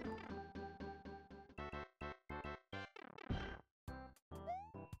 that's good.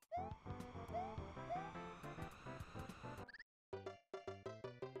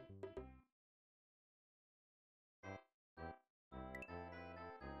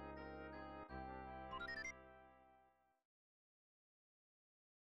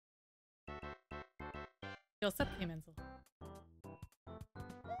 Yo, sup, K-Menzel.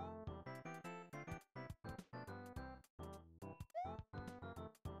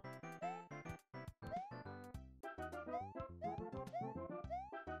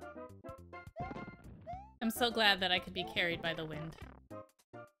 I'm so glad that I could be carried by the wind.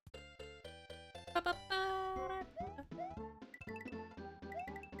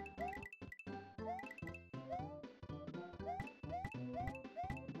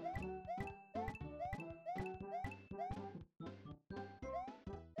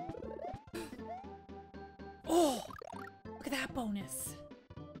 Oh, look at that bonus.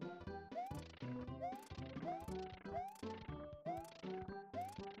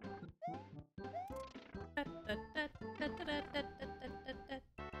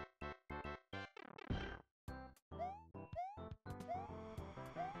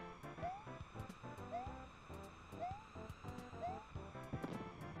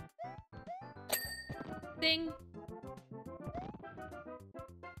 Ding.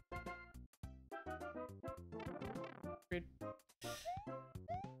 Rude.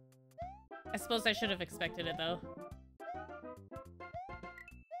 I suppose I should have expected it though.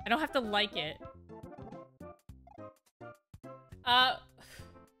 I don't have to like it.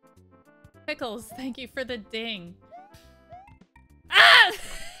 Pickles, thank you for the ding. Ah!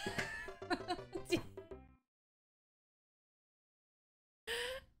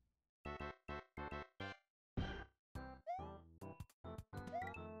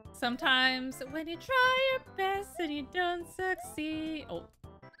 Sometimes when you try your best and you don't succeed. Oh,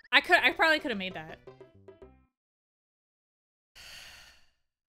 I probably could have made that.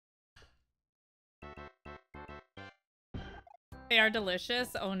 They are delicious.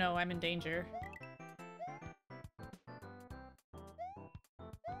 Oh no, I'm in danger.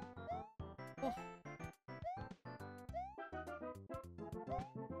 Oh.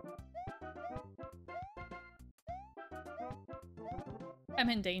 I'm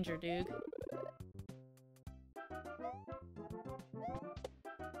in danger, dude.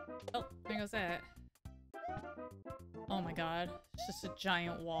 Oh, there goes that. Oh my god. It's just a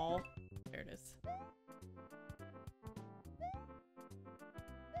giant wall. There it is.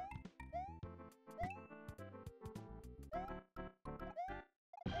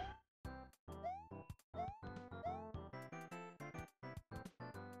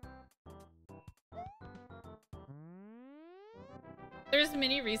 There's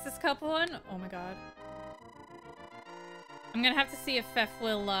mini Reese's Cup one? Oh my god. I'm gonna have to see if Fef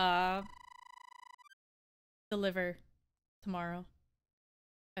will, deliver tomorrow.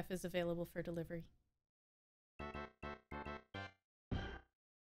 Fef is available for delivery.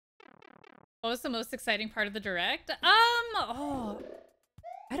 What was the most exciting part of the direct? Oh,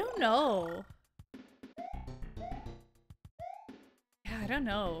 I don't know. Yeah, I don't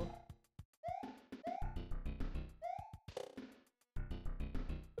know.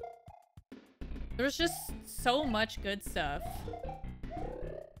 There was just so much good stuff.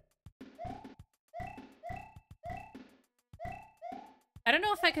 I don't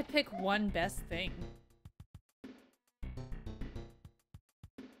know if I could pick one best thing.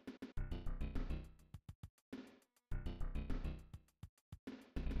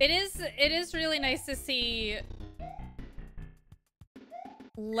 It is really nice to see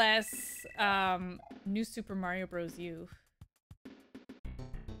less New Super Mario Bros. U.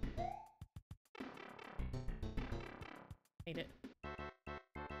 Hate it.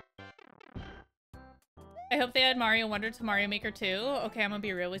 I hope they add Mario Wonder to Mario Maker 2. Okay, I'm gonna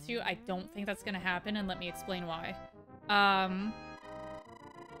be real with you. I don't think that's gonna happen, and let me explain why.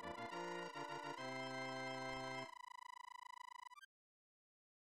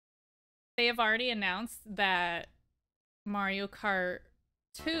 They have already announced that Mario Kart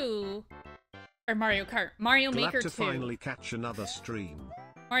 2... Or Mario Maker 2. To finally catch another stream.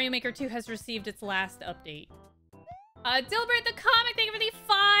 Mario Maker 2 has received its last update. Dilbert the Comic, thank you for the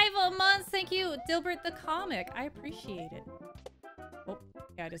 5 months. Thank you, Dilbert the Comic. I appreciate it. Oh,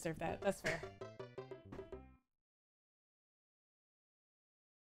 yeah, I deserve that. That's fair.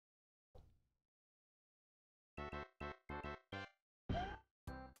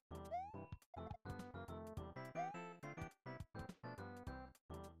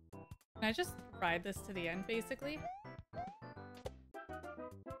 Can I just ride this to the end, basically?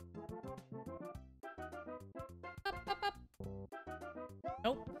 Up, up, up.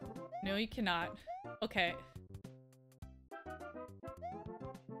 Nope. No, you cannot. Okay.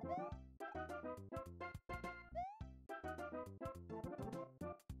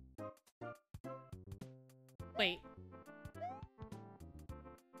 Wait.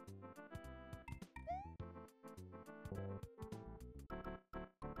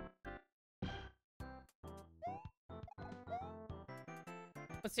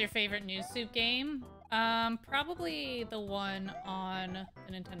 What's your favorite News Soup game? Probably the one on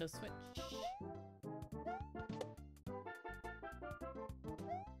the Nintendo Switch.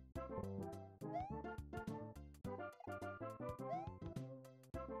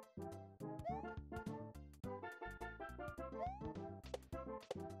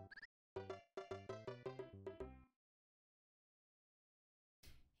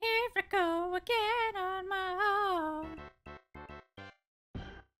 Here I go again on my own.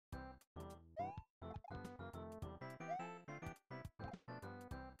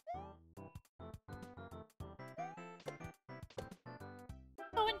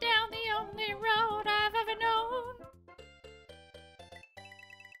 Going down the only road I've ever known.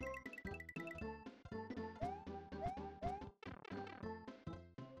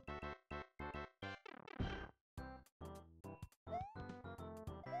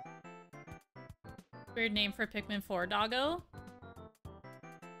 Weird name for Pikmin 4, doggo.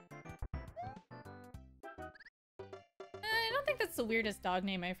 I don't think that's the weirdest dog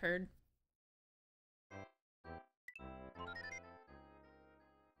name I've heard.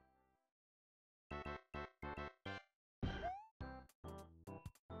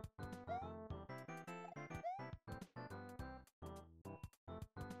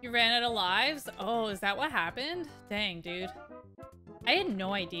 You ran out of lives? Oh, is that what happened? Dang, dude. I had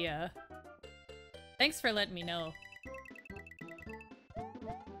no idea. Thanks for letting me know.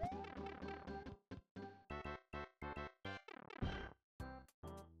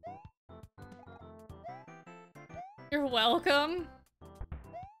 You're welcome.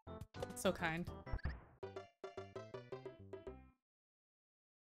 So kind.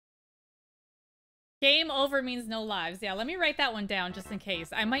 Game over means no lives. Yeah, let me write that one down just in case.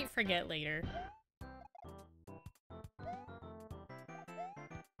 I might forget later.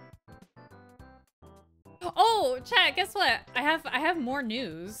 Oh, chat, guess what? I have more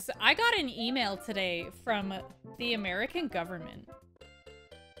news. I got an email today from the American government.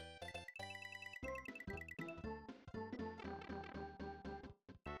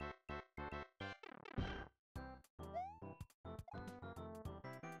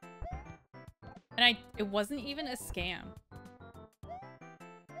 And it wasn't even a scam.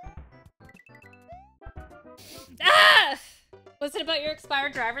 Ah! Was it about your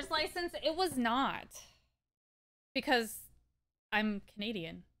expired driver's license? It was not. Because I'm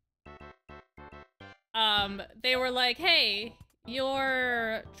Canadian. They were like, hey,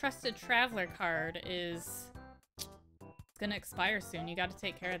 your trusted traveler card is gonna expire soon. You gotta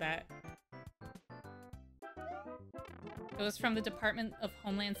take care of that. It was from the Department of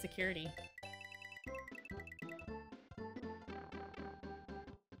Homeland Security.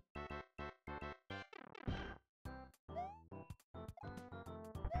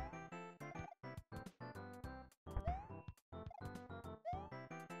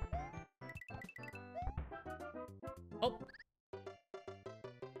 Oh.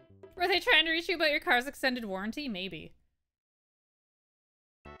 Were they trying to reach you about your car's extended warranty? Maybe.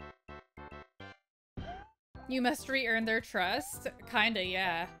 You must re-earn their trust? Kinda,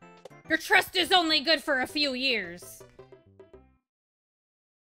 yeah. Your trust is only good for a few years.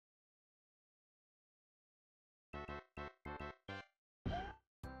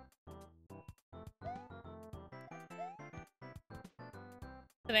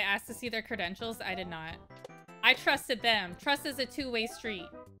 Did I ask to see their credentials? I did not. I trusted them. Trust is a two-way street.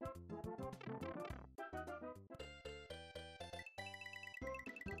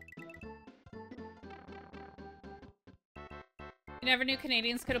 You never knew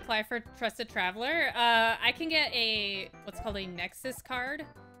Canadians could apply for Trusted Traveler. I can get what's called a Nexus card,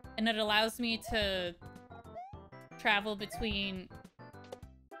 and it allows me to travel between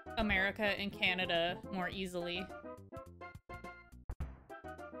America and Canada more easily.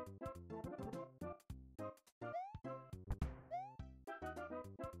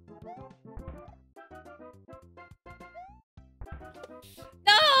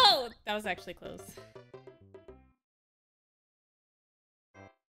 No! That was actually close.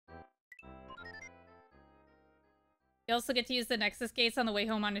 You also get to use the Nexus gates on the way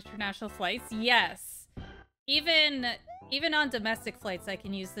home on international flights? Yes. Even on domestic flights, I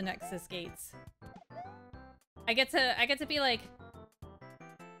can use the Nexus gates. I get to be like...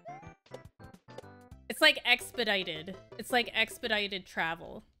 It's like expedited. It's like expedited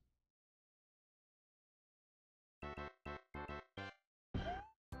travel.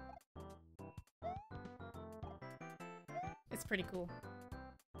 It's pretty cool.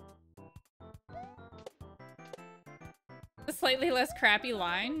 A slightly less crappy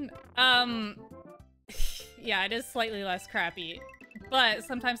line? Yeah, it is slightly less crappy. But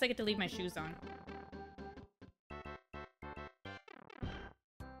sometimes I get to leave my shoes on.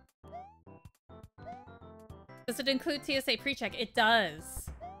 Does it include TSA PreCheck? It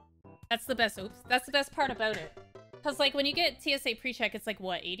does. That's the best. Oops. That's the best part about it. Because, like, when you get TSA PreCheck, it's like,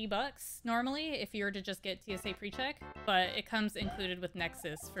 what, 80 bucks normally if you were to just get TSA PreCheck? But it comes included with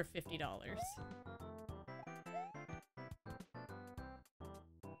Nexus for $50.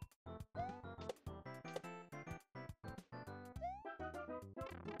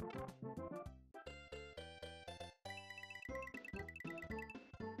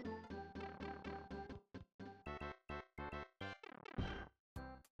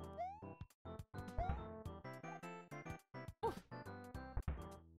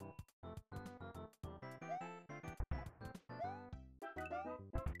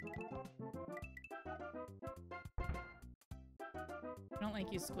 I don't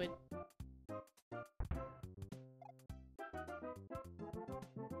like you, squid. I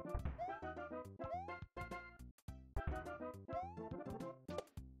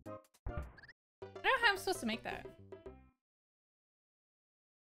don't know how I'm supposed to make that.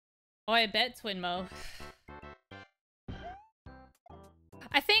 Oh, I bet Twinmo.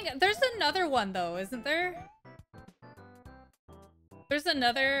 I think there's another one though, isn't there? There's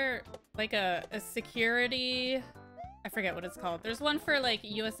another, like a security... I forget what it's called. There's one for, like,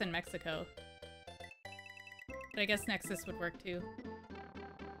 US and Mexico. But I guess Nexus would work, too.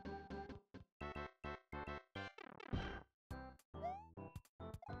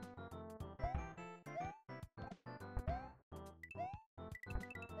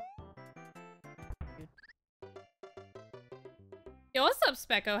 Yo, what's up,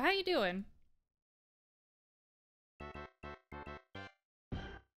 Specco? How you doing?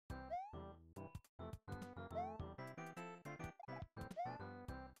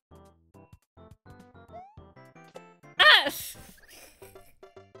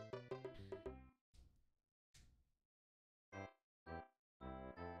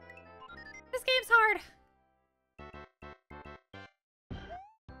 This game's hard.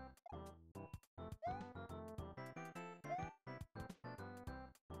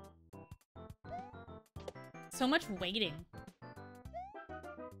 So much waiting.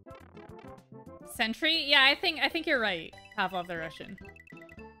 Sentry? Yeah, I think you're right, Pavlov the Russian.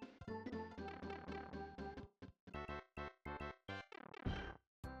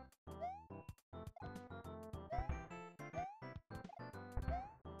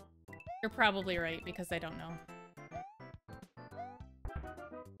 You're probably right, because I don't know.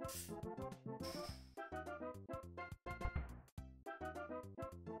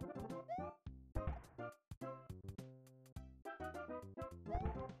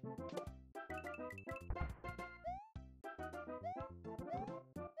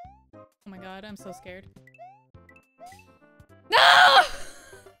 Oh my god, I'm so scared. No!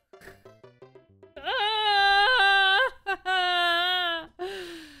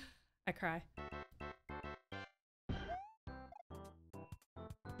 I cry.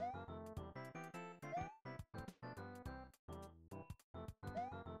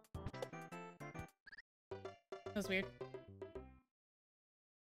 That was weird.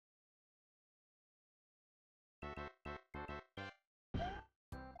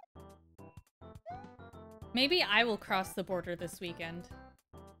 Maybe I will cross the border this weekend.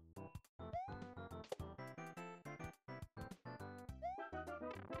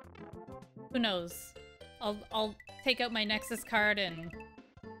 Who knows? I'll take out my Nexus card and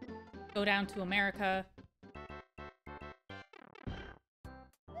go down to America.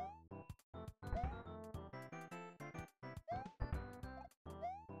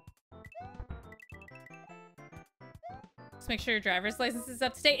 Just make sure your driver's license is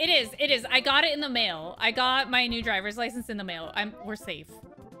up to date. It is. It is. I got it in the mail. I got my new driver's license in the mail. We're safe.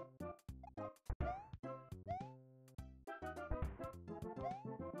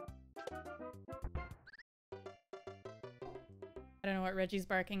 I don't know what Reggie's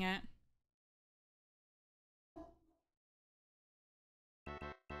barking at.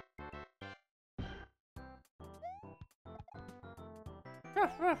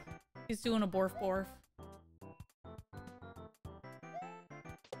 Ruff, ruff. He's doing a borf borf.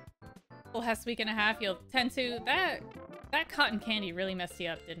 Well, last week and a half, you'll tend to... That cotton candy really messed you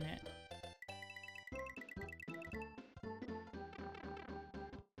up, didn't it?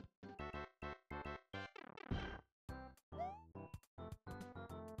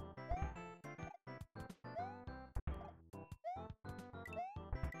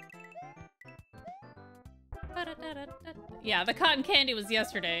 Yeah, the cotton candy was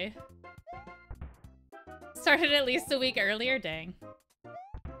yesterday. Started at least a week earlier, dang.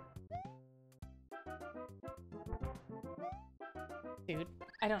 Dude,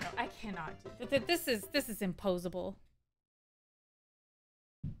 I don't know. I cannot. This is imposable.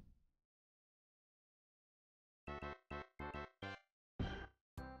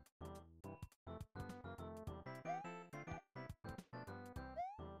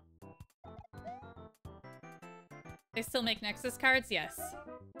 They still make Nexus cards? Yes.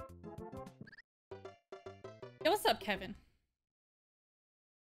 Hey, what's up, Kevin?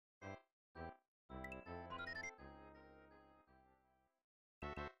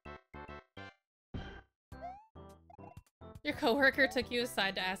 Your coworker took you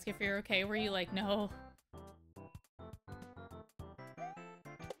aside to ask if you're okay. Were you like, no?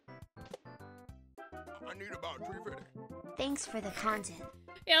 I need about 350. Thanks for the content.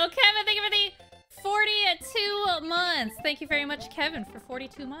 Yo, Kevin, thank you for the 42 months. Thank you very much, Kevin, for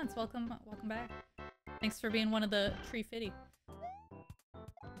 42 months. Welcome back. Thanks for being one of the Tree Fitty.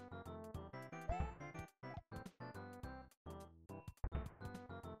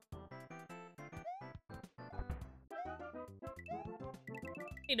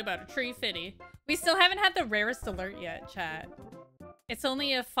 About a Tree Fitty. We still haven't had the rarest alert yet, chat. It's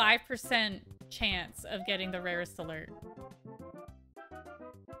only a 5% chance of getting the rarest alert.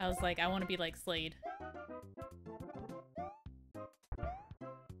 I was like, I want to be like Slade.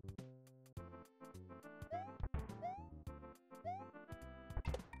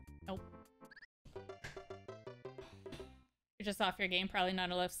 Nope. You're just off your game, probably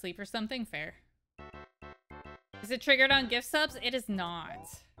not enough sleep or something. Fair. Is it triggered on gift subs? It is not.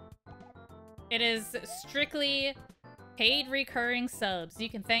 It is strictly paid recurring subs. You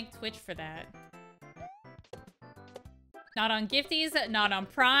can thank Twitch for that. Not on gifties, not on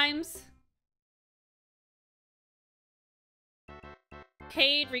primes.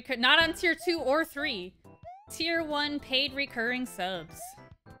 Paid not on tier 2 or 3. Tier 1 paid recurring subs.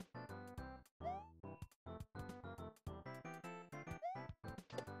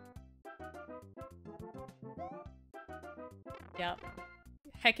 Yep.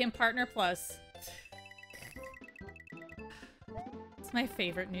 Heckin' Partner Plus. It's my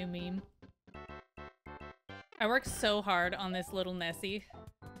favorite new meme. I worked so hard on this little Nessie.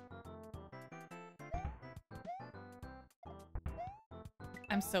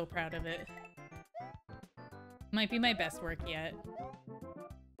 I'm so proud of it. Might be my best work yet.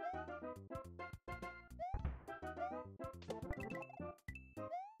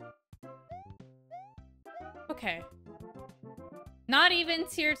 Okay. Not even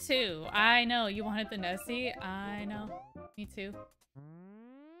tier 2. I know, you wanted the Nessie. I know. Me too.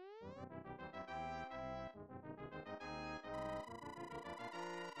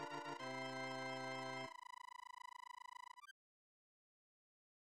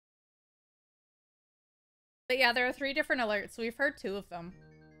 But yeah, there are 3 different alerts. We've heard 2 of them.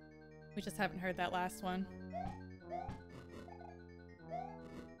 We just haven't heard that last one.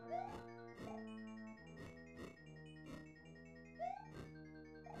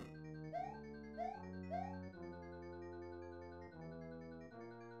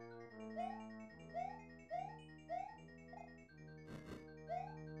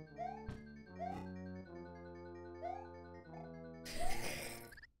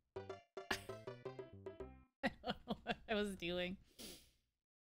 I don't know what I was doing.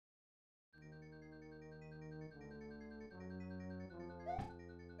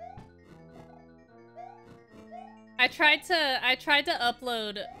 I tried to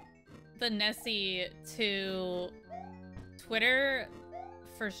upload the Nessie to Twitter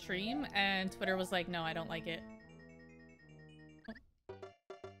for stream, and Twitter was like, no, I don't like it.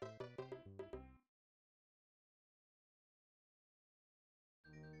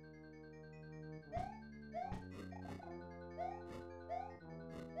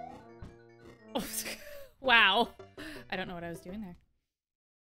 Oh. Wow. I don't know what I was doing there.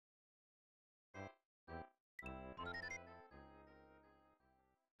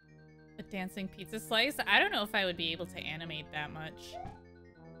 A dancing pizza slice? I don't know if I would be able to animate that much.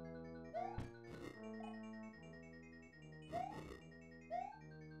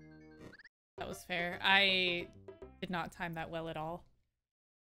 That was fair. I did not time that well at all.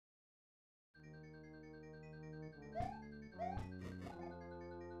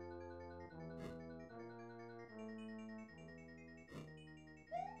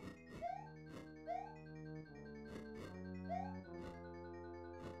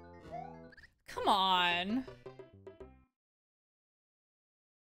 Come on.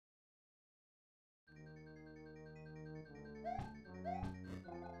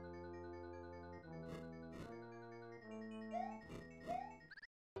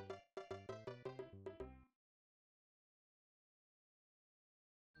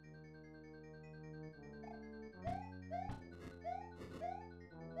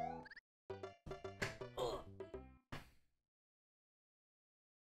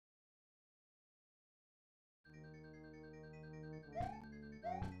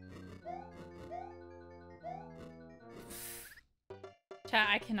 Chat,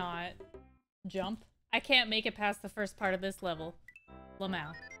 I cannot jump. I can't make it past the first part of this level.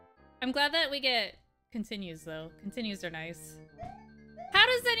 Lamau. I'm glad that we get continues, though. Continues are nice. How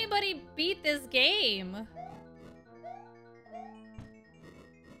does anybody beat this game?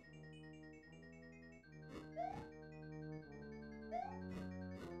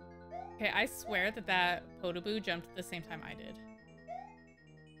 Okay, I swear that that Podoboo jumped at the same time I did.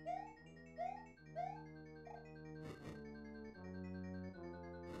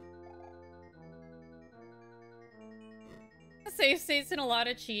 Safe states and a lot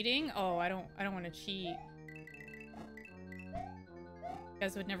of cheating. Oh, I don't want to cheat. You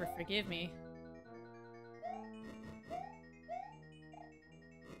guys would never forgive me.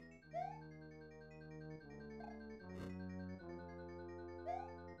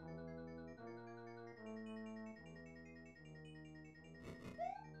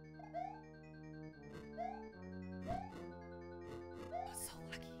 So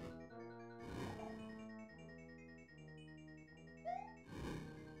lucky.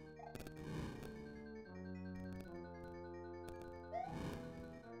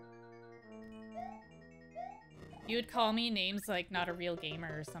 You would call me names like not a real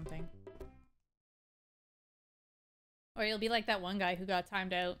gamer or something. Or you'll be like that one guy who got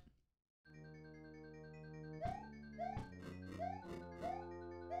timed out.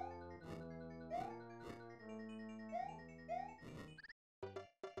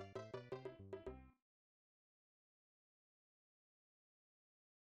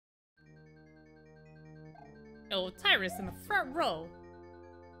 Oh, Tyrus in the front row.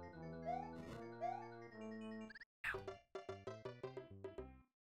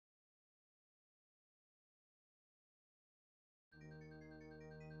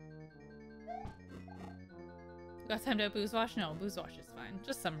 Got time to booze wash? No, booze wash is fine.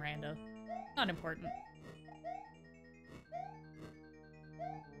 Just some rando. Not important.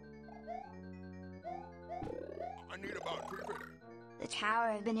 I need about 350. The Tower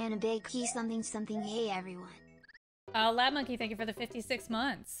of Banana Big Key something something. Hey everyone. Lab Monkey, thank you for the 56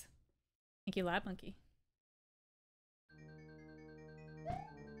 months. Thank you, Lab Monkey.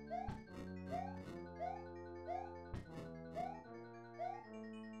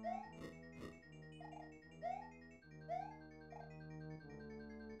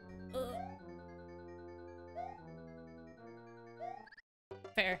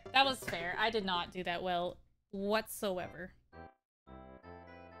 fair. That was fair. I did not do that well whatsoever.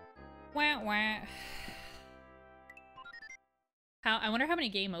 Wah wah. I wonder how many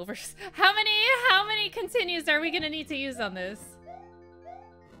game overs. How many continues are we gonna need to use on this?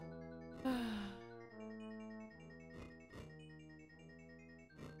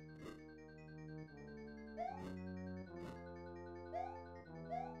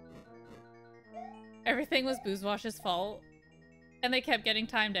 Everything was Boozewash's fault. And they kept getting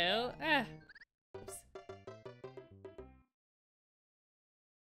timed out. Oops.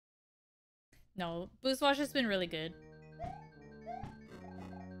 No, Boozewash has been really good.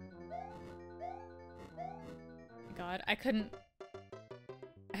 God, I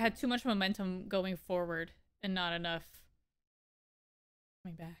had too much momentum going forward and not enough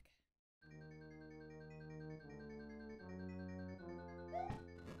coming back.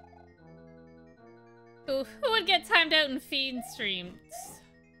 Who would get timed out in Fiend stream?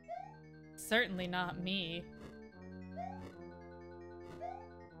 Certainly not me.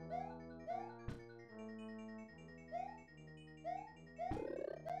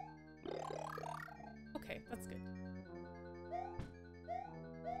 Okay, that's good.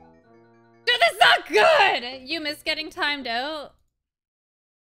 Dude, that's not good! You miss getting timed out?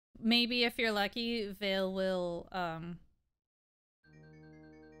 Maybe if you're lucky, Vale will,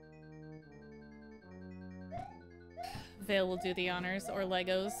 Vale will do the honors, or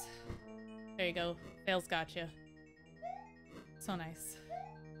Legos. There you go. Vale's got you. So nice.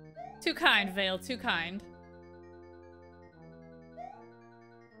 Too kind, Vale. Too kind.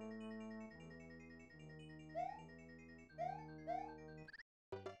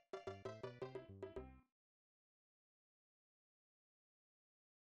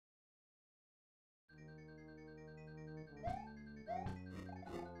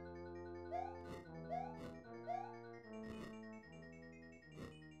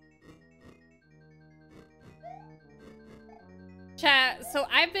 Chat, so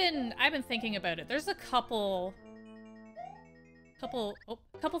I've been thinking about it. There's a couple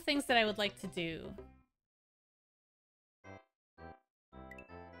things that I would like to do.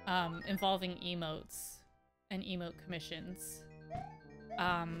 Involving emotes and emote commissions.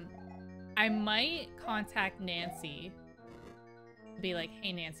 I might contact Nancy. Be like,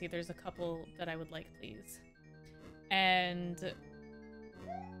 hey Nancy, there's a couple that I would like, please. And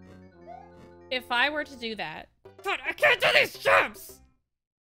if I were to do that, God, I can't do these jumps!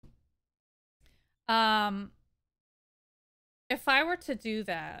 If I were to do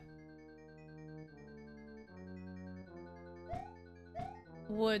that,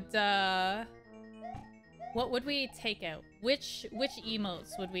 what would we take out? Which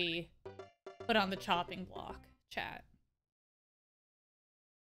emotes would we put on the chopping block, chat?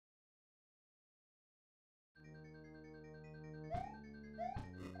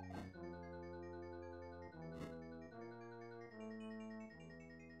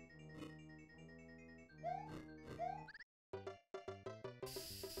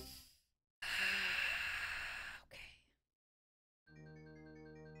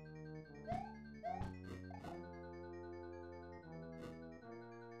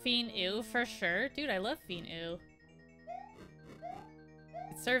 Fiend Ew for sure. Dude, I love Fiend Ew.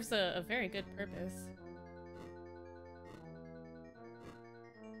 It serves a very good purpose.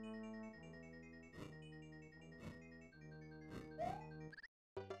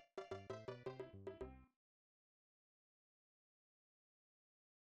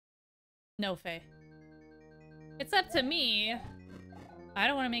 No, Faye. It's up to me. I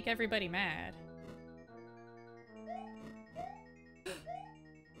don't want to make everybody mad.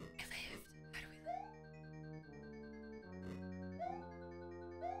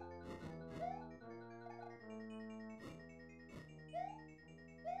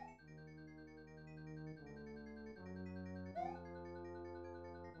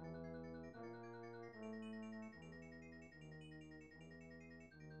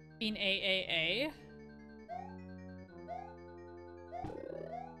 AAA.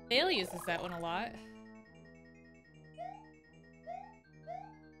 Dale uses that one a lot.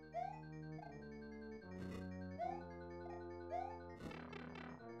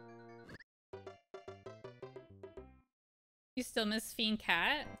 You still miss Fiend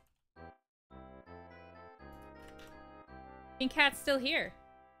Cat? Fiend Cat's still here.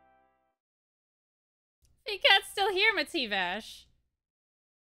 Fiend Cat's still here, Mativash.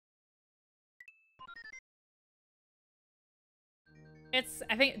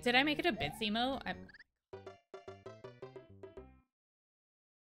 I think, did I make it a bits emote?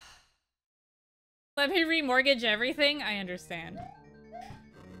 Let me remortgage everything? I understand.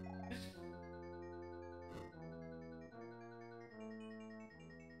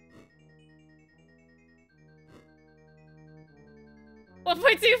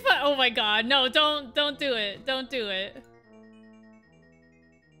 1.25. Oh my god. No, don't do it. Don't do it.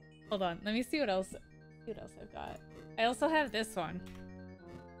 Hold on. Let me see what else I've got. I also have this one.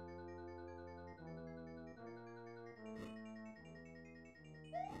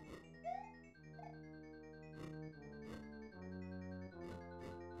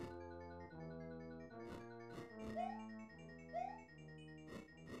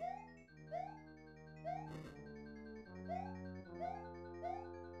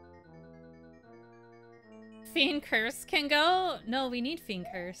 Fiend Curse can go? No, we need Fiend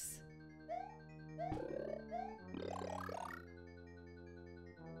Curse.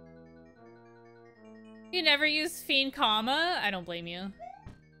 You never use Fiend Comma? I don't blame you.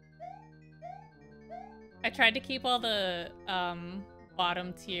 I tried to keep all the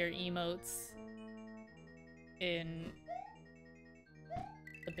bottom tier emotes in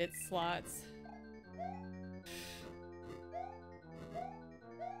the bit slots.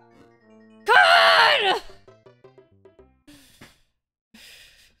 God!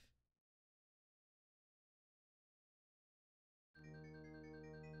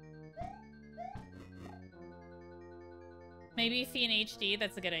 Maybe Fiend HD,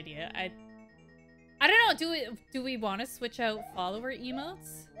 that's a good idea. I don't know, do we want to switch out follower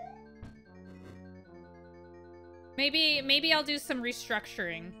emotes? Maybe I'll do some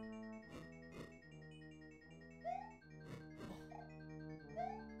restructuring.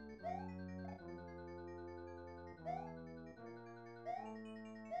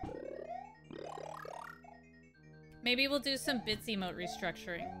 Maybe we'll do some bits emote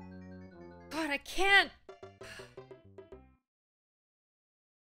restructuring. God, I can't.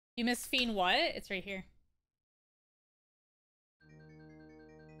 You miss Fiend what? It's right here.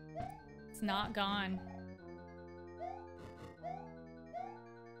 It's not gone.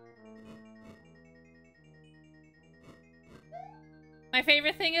 My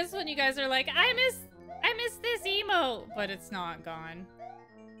favorite thing is when you guys are like, I miss this emote, but it's not gone.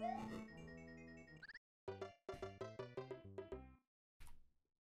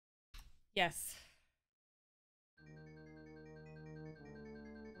 Yes.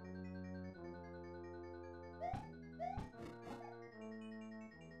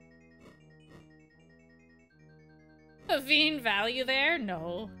 A Fiend value there?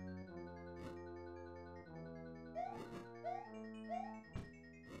 No.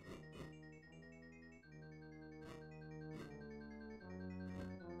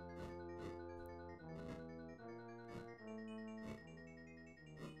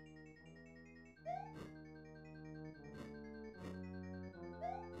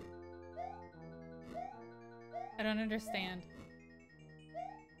 I don't understand.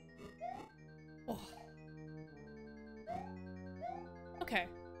 Oh. Okay.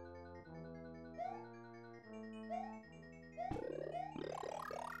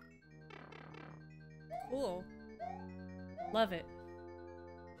 Cool. Love it.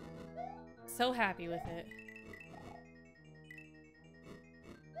 So happy with it.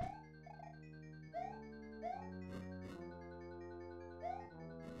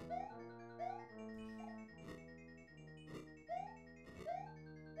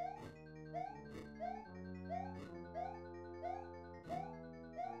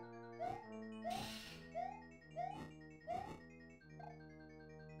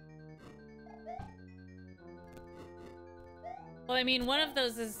 Well, I mean, one of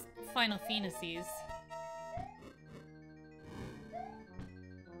those is Final Fantasies.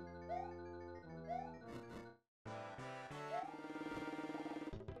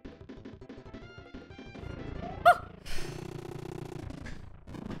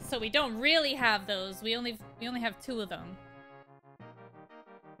 So we don't really have those. We only have 2 of them.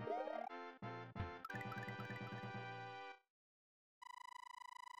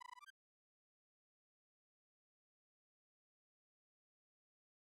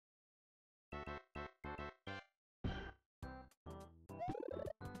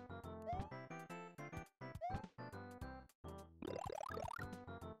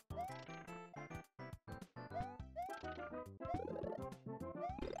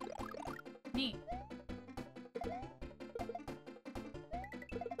 Neat.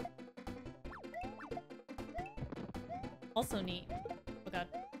 Also neat. Oh god.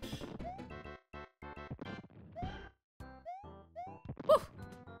 Whew.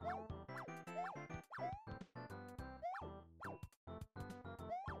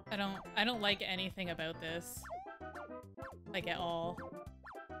 I don't like anything about this. Like at all.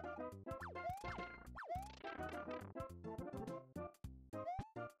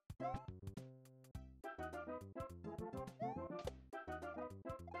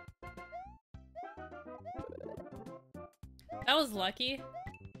 That was lucky.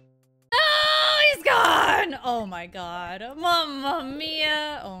 Oh, he's gone! Oh my god. Mamma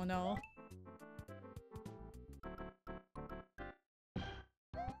mia! Oh no.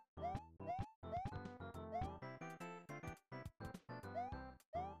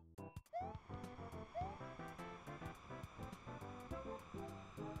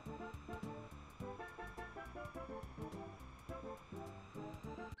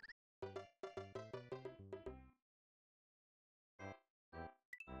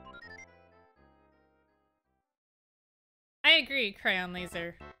 I agree, Crayon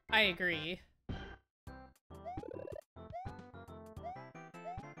Laser. I agree.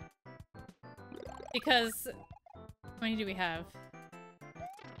 Because... how many do we have?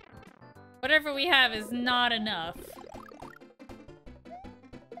 Whatever we have is not enough.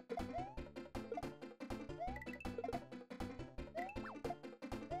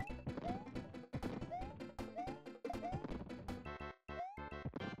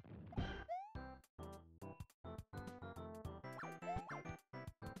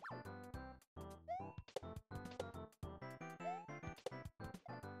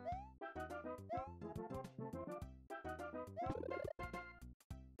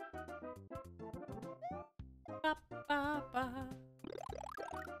 Ba, ba, ba.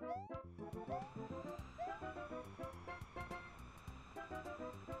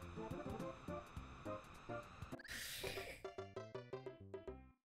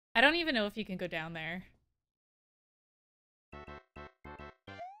 I don't even know if you can go down there.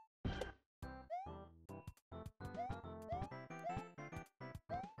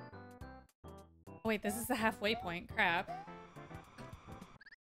 Oh, wait, this is the halfway point. Crap.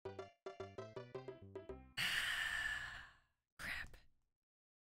 Crap.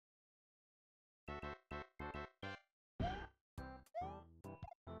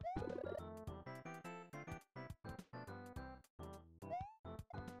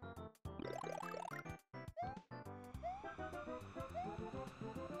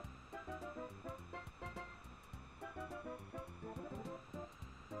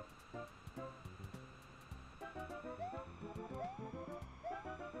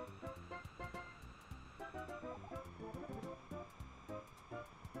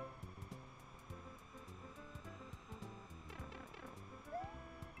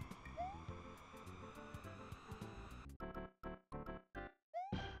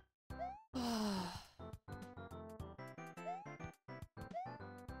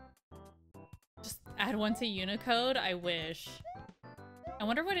 Just add one to Unicode? I wish. I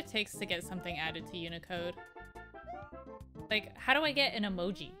wonder what it takes to get something added to Unicode. Like, how do I get an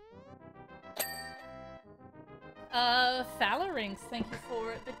emoji? Phalanx, thank you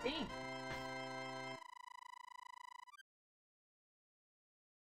for the ding.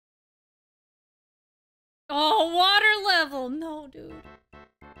 Oh, water level! No, dude.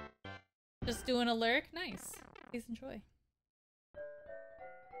 Just doing a lyric? Nice. Please enjoy.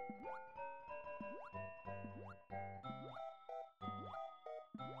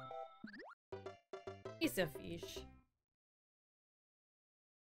 He's a fish.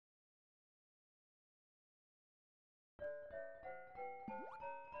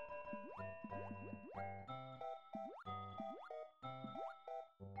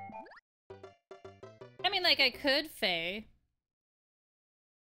 I mean, like, I could Fae.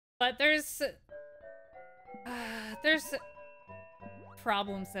 But there's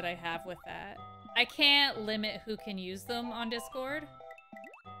problems that I have with that. I can't limit who can use them on Discord.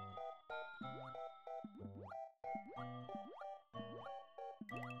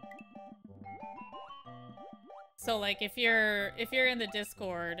 So like if you're in the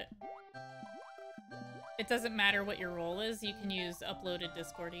Discord, it doesn't matter what your role is, you can use uploaded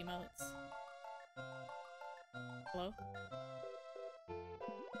Discord emotes. Hello?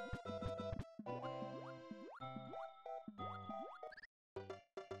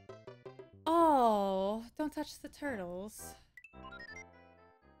 Oh, don't touch the turtles.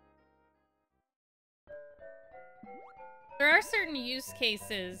 There are certain use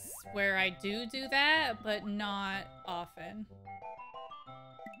cases where I do that, but not often.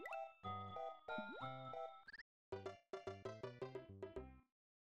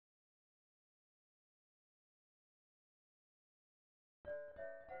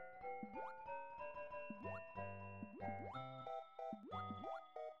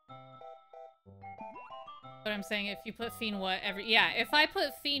 But I'm saying if you put Fiend What if I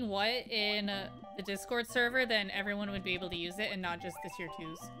put Fiend What in the Discord server, then everyone would be able to use it and not just the tier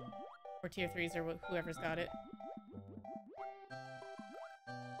 2s. Or tier 3s or whoever's got it.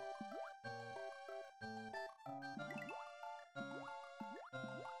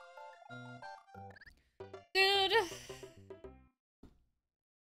 Dude!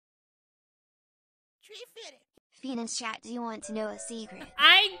 Phoenix chat, do you want to know a secret?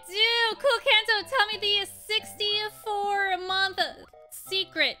 I do! Cool Kanto, tell me the 64-month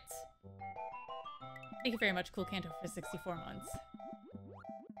secret. Thank you very much, Cool Kanto, for 64 months.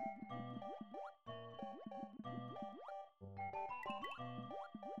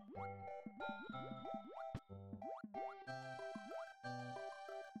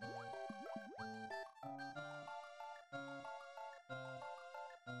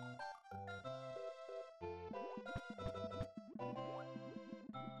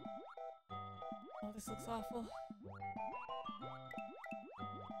 Oh, this looks awful.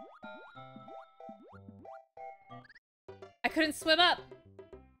 I couldn't swim up.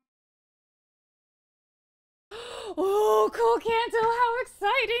 Oh, Cool Kanto, how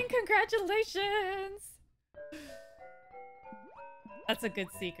exciting! Congratulations! That's a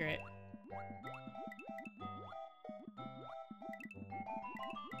good secret.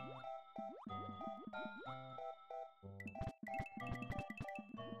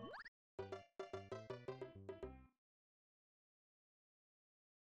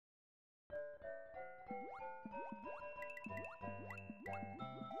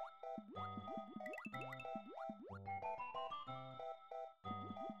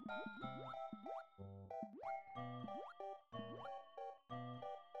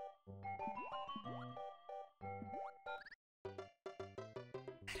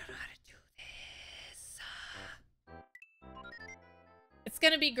 I don't know how to do this. It's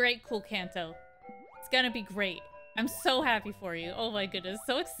gonna be great, Cool Kanto. It's gonna be great. I'm so happy for you. Oh my goodness,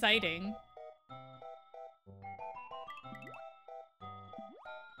 so exciting.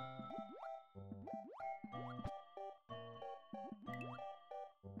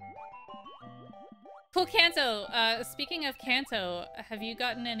 Cool Kanto, speaking of Kanto, have you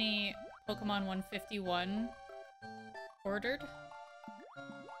gotten any Pokemon 151 ordered?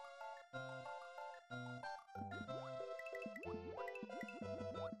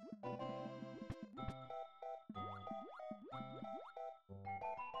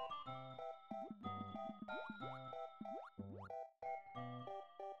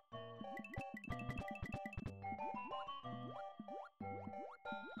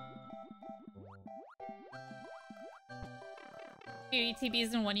 Two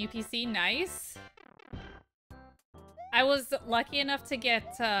ETBs and one UPC, nice. I was lucky enough to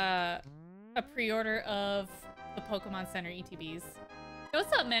get a pre-order of the Pokemon Center ETBs. What's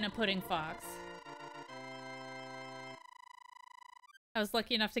up, Mana Pudding Fox? I was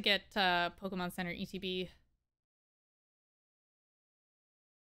lucky enough to get Pokemon Center ETB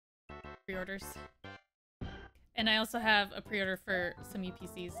pre-orders. And I also have a pre-order for some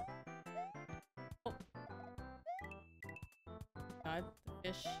UPCs. Oh. God, the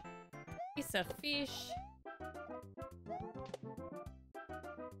fish. Piece of fish.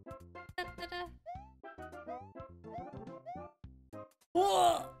 Da-da-da.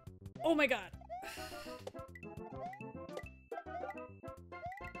 Whoa! Oh my god.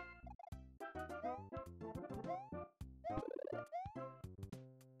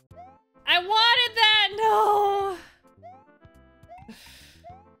 I wanted that! No!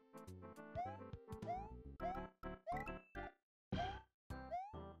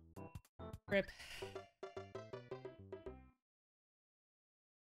 Rip.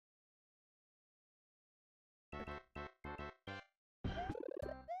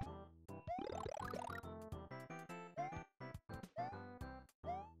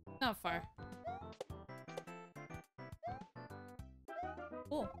 Not far.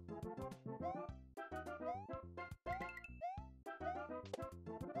 Cool.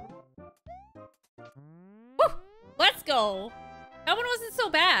 Woo! Let's go! That one wasn't so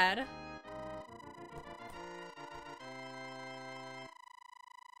bad.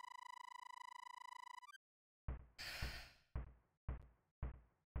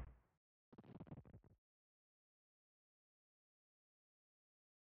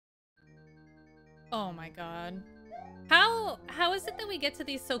 Oh my god. How is it that we get to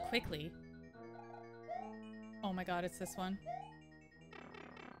these so quickly? Oh my god, it's this one.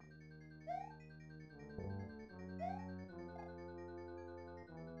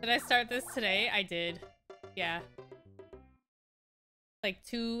 Did I start this today? I did. Yeah. Like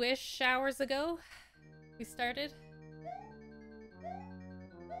 2-ish hours ago, we started.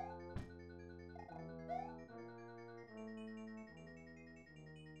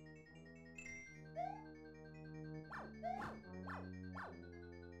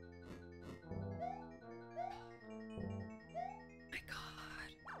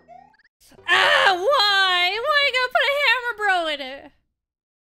 Ah, why? Why you gotta put a hammer bro in it?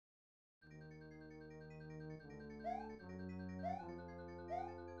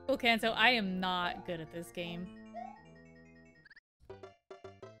 Cool Kanto, I am not good at this game.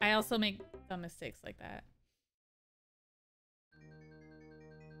 I also make dumb mistakes like that.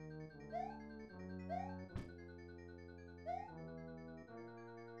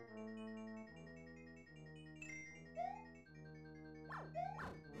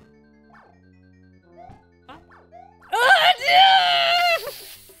 Oh,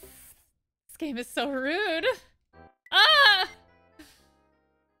 this game is so rude. Ah!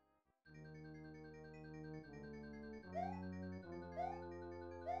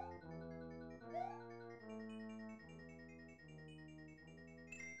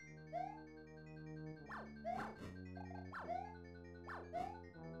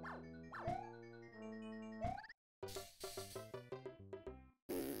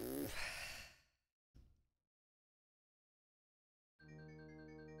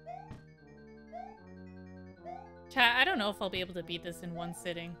 Chat, I don't know if I'll be able to beat this in one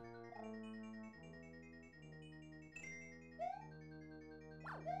sitting.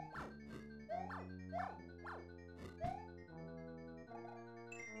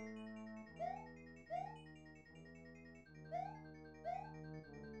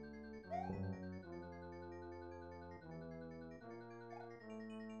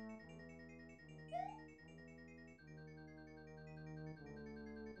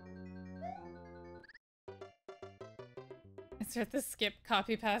 Insert the skip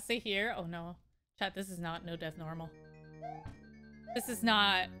copy pasta here. Oh no. Chat, this is not no death normal. This is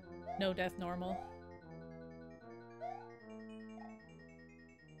not no death normal.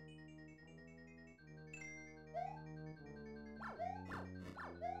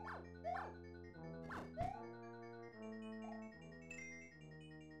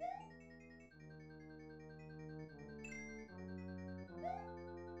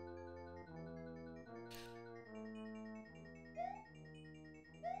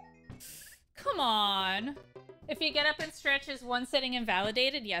 Come on. If you get up and stretch, is one sitting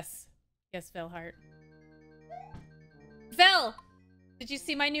invalidated? Yes. Yes, Velhart. Vel! Did you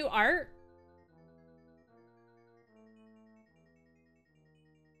see my new art?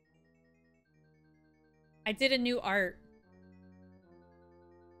 I did a new art.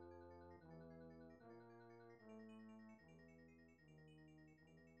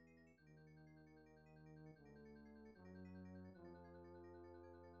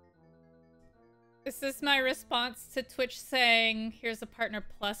 This is my response to Twitch saying, here's a Partner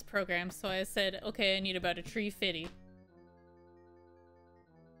Plus program. So I said, okay, I need about a tree fitty.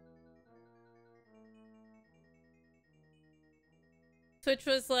 Twitch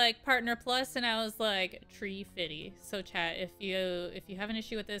was like Partner Plus, and I was like tree fitty. So chat, if you have an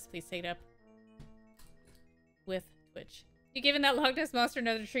issue with this, please take it up with Twitch. You giving that Loch Ness monster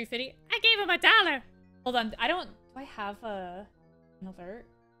another tree fitty? I gave him $1. Hold on, I don't. Do I have an alert?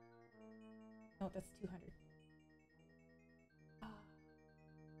 No, that's 200.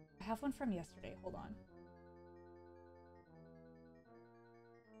 I have one from yesterday. Hold on.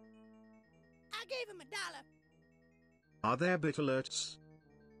 I gave him $1. Are there bit alerts?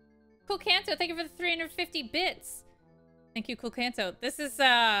 Cool Kanto, thank you for the 350 bits. Thank you, Cool Kanto. This is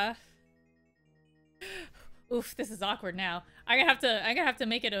oof, this is awkward now. I'm gonna have to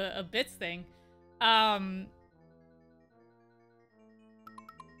make it a bits thing.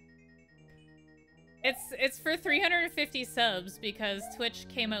 It's for 350 subs because Twitch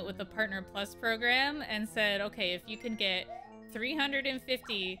came out with the Partner Plus program and said, okay, if you can get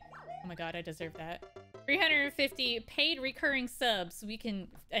 350, oh my god, I deserve that. 350 paid recurring subs, we can,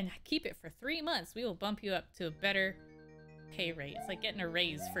 and keep it for 3 months, we will bump you up to a better pay rate. It's like getting a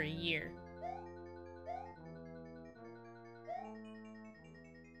raise for a year.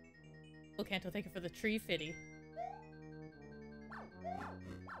 Oh, Kanto, thank you for the tree fitty.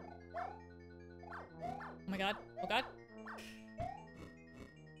 Oh my god. Oh god.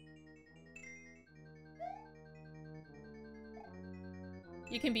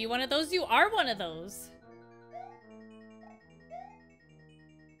 You can be one of those. You are one of those.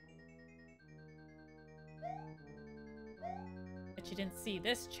 But you didn't see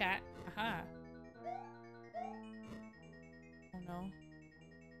this, chat. Aha. Oh no.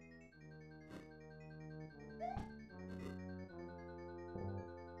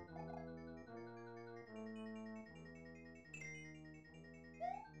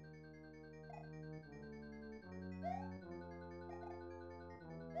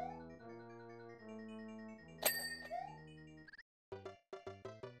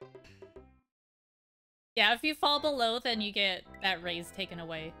 Yeah, if you fall below, then you get that raise taken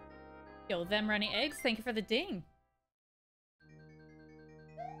away. Yo, them running eggs, thank you for the ding.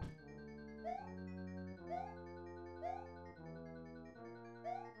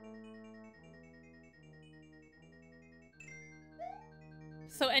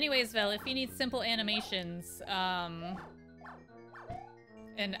 So anyways, Vel, if you need simple animations, and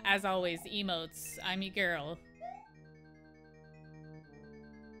as always, emotes, I'm your girl.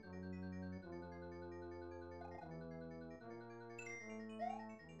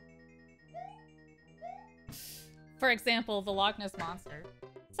 For example, the Loch Ness Monster.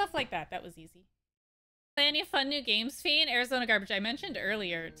 Stuff like that, that was easy. Play any fun new games, Fiend? Arizona Garbage, I mentioned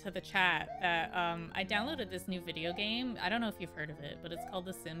earlier to the chat that I downloaded this new video game. I don't know if you've heard of it, but it's called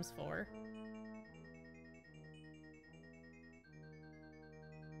The Sims 4.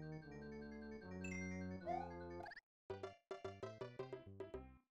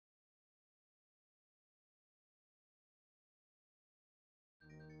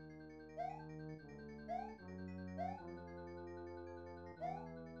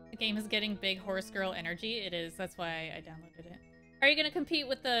 The game is getting big horse girl energy. It is. That's why I downloaded it. Are you going to compete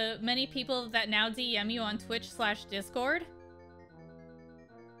with the many people that now DM you on Twitch/Discord?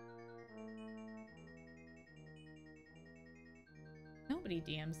 Nobody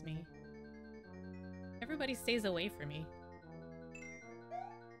DMs me. Everybody stays away from me.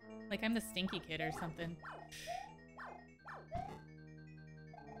 Like I'm the stinky kid or something.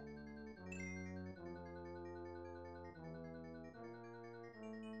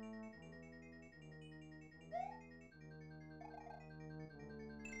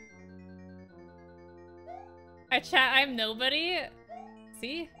 I chat, I'm nobody.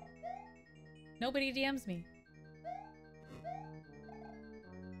 See? Nobody DMs me.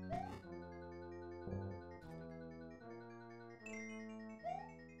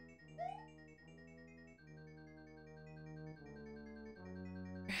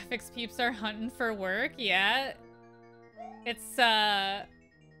 Graphics peeps are hunting for work, yeah. It's a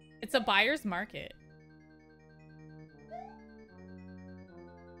buyer's market.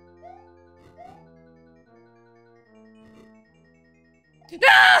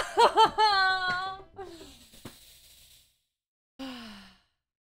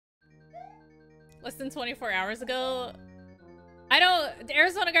 Less than 24 hours ago.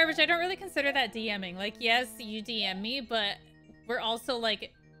 Arizona Garbage, I don't really consider that DMing. Like, yes, you DM me, but we're also,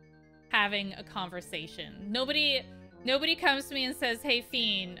 like, having a conversation. Nobody comes to me and says, hey,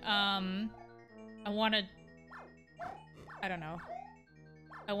 Fiend, I want to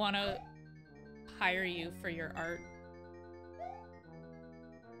hire you for your art.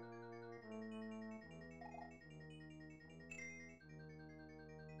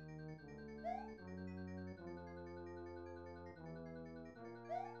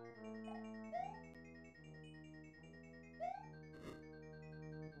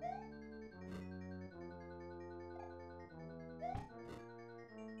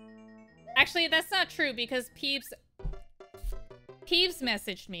 Actually, that's not true because Peeps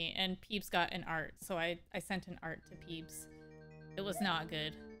messaged me and Peeps got an art, so I sent an art to Peeps. It was not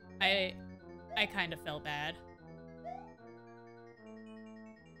good. I kind of felt bad.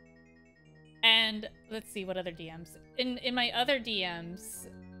 And let's see what other DMs. In my other DMs,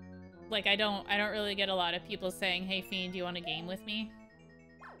 like I don't really get a lot of people saying, "Hey Fiend, do you want a game with me?"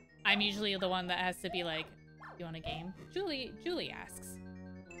 I'm usually the one that has to be like, "Do you want a game?" Julie asks.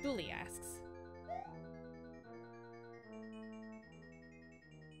 Julie asks.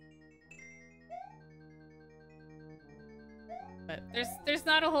 But there's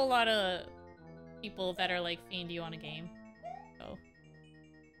not a whole lot of people that are like, Fiend, do you want a game? So,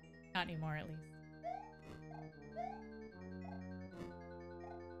 not anymore at least.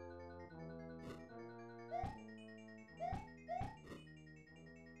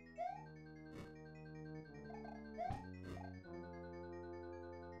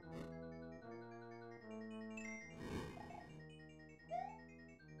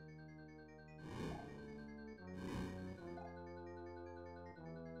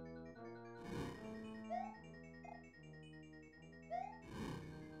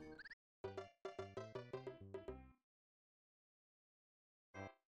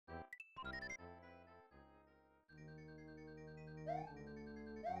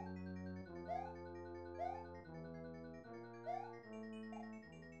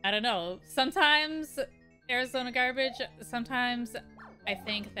 I don't know. Sometimes, Arizona Garbage, sometimes I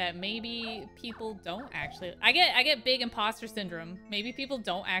think that maybe people don't actually... I get big imposter syndrome. Maybe people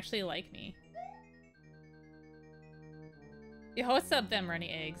don't actually like me. Yo, what's up, them runny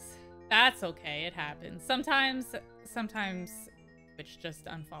eggs? That's okay, it happens. Sometimes Twitch just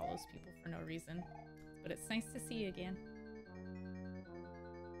unfollows people for no reason. But it's nice to see you again.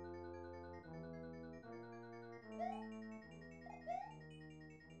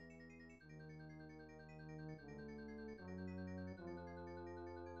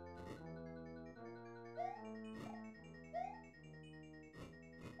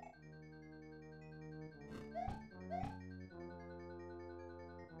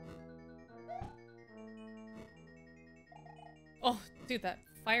 Dude, that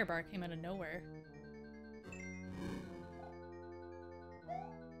fire bar came out of nowhere.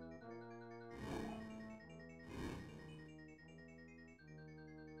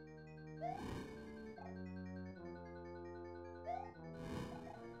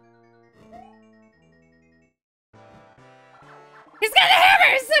 He's got the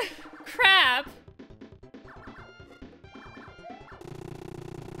hammers! Crap.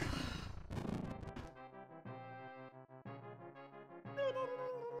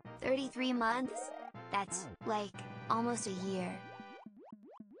 33 months? That's, like, almost a year.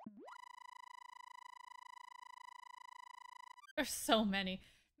 There's so many.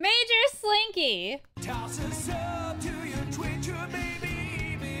 Major Slinky! Toss us up to your Twitcher,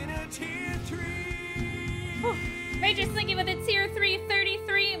 baby, even a tier 3. Whew. Major Slinky with a tier 3,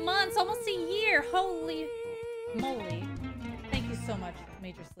 33 months, almost a year. Holy moly. Thank you so much,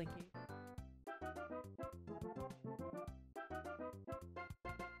 Major Slinky.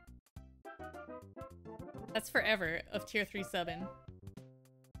 That's forever of tier 3 subbing.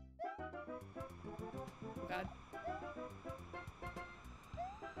 Oh god.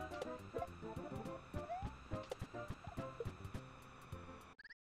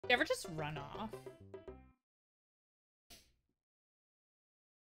 You ever just run off?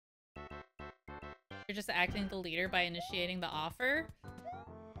 You're just acting the leader by initiating the offer?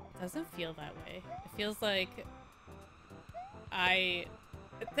 It doesn't feel that way. It feels like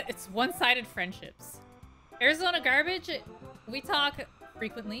it's one-sided friendships. Arizona Garbage, we talk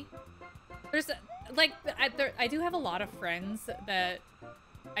frequently. There's, like, I do have a lot of friends that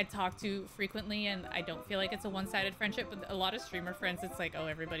I talk to frequently, and I don't feel like it's a one-sided friendship, but a lot of streamer friends, it's like, oh,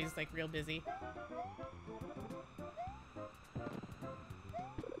 everybody's, like, real busy.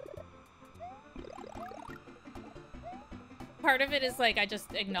 Part of it is, like, I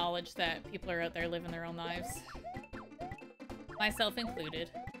just acknowledge that people are out there living their own lives. Myself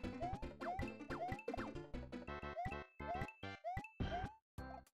included.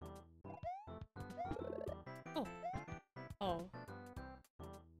 Oh.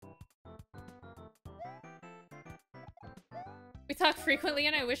 We talk frequently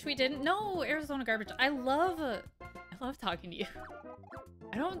and I wish we didn't. No, Arizona Garbage. I love talking to you.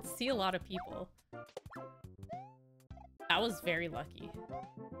 I don't see a lot of people. That was very lucky.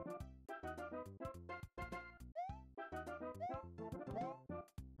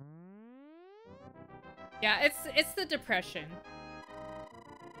 Yeah, it's the depression.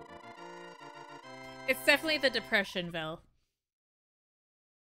 It's definitely the depression, Vel.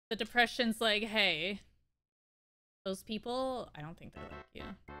 The depression's like, hey, those people, I don't think they're like you.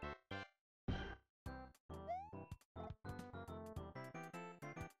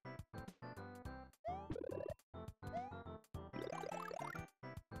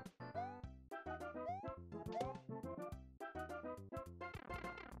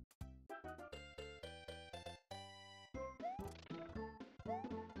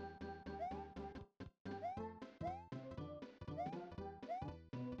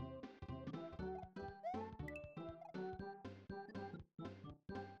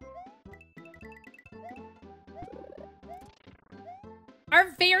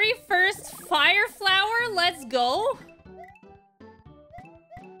 Our very first fire flower, let's go.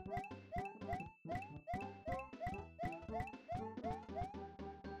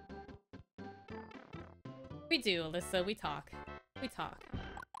 We do, Alyssa, we talk. We talk.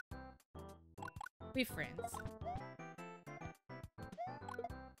 We friends.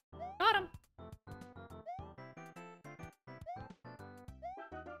 Got him.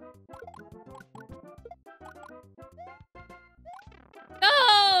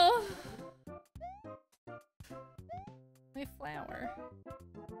 No! My flower.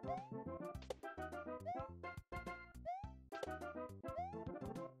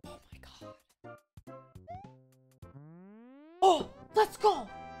 Oh my god. Oh, let's go!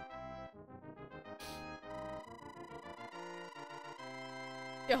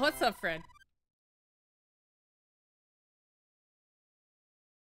 Yo, what's up, Fred?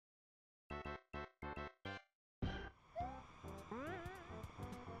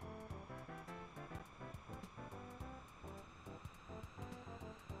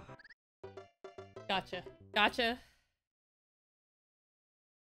 Gotcha. Gotcha.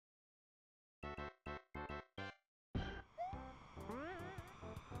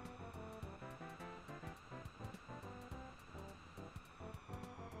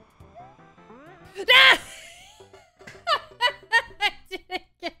 Ah! I didn't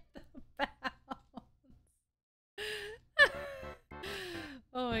get the bounce.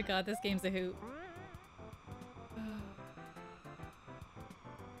 Oh my god, this game's a hoot.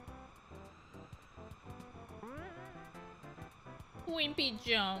 wimpy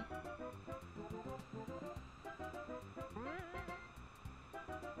jump.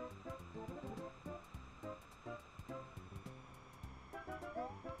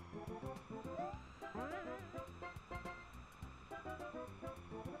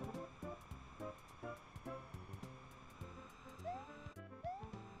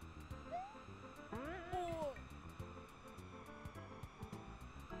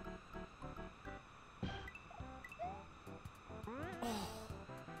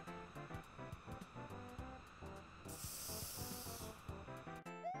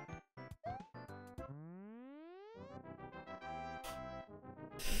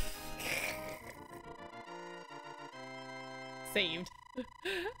 Saved.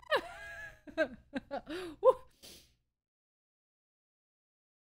 Woo.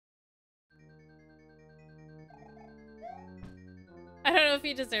 I don't know if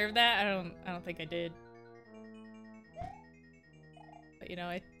you deserve that. I don't think I did. But you know,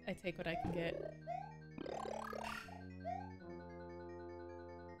 I take what I can get.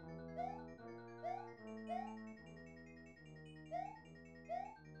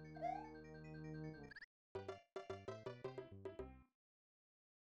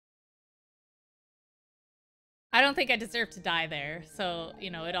 I don't think I deserve to die there, so, you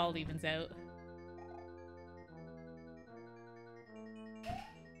know, it all evens out.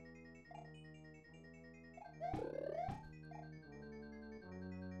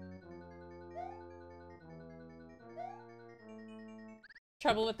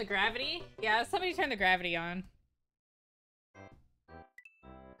 Trouble with the gravity? Yeah, somebody turn the gravity on.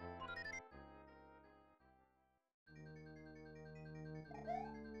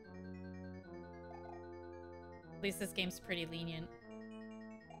 At least this game's pretty lenient.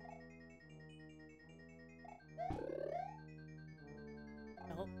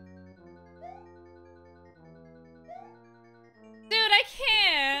 Oh. Dude, I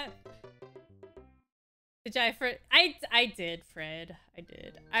can't! Did I did, Fred. I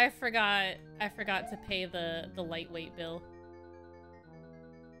did. I forgot to pay the lightweight bill.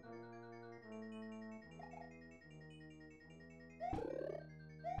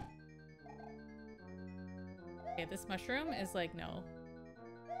 Okay, this mushroom is like, no.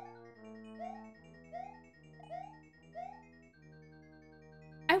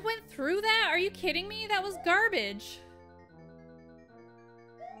 I went through that? Are you kidding me? That was garbage.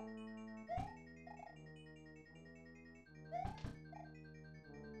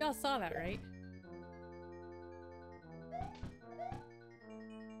 Y'all saw that, right?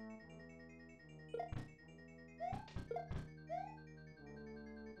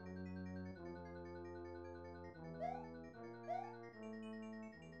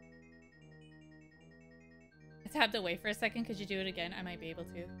 I tapped away for a second. Could you do it again? I might be able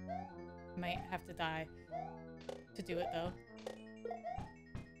to. I might have to die to do it, though.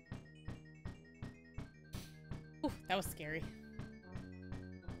 Ooh, that was scary.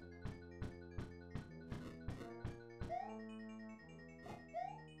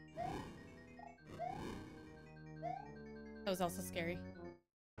 That was also scary.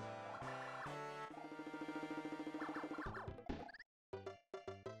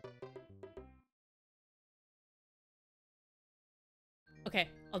 Okay,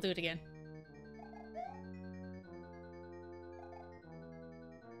 I'll do it again.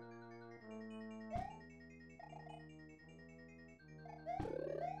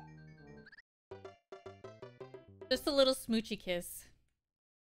 Just a little smoochy kiss.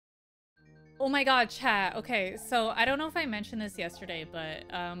 Oh my god, chat. Okay, so I don't know if I mentioned this yesterday, but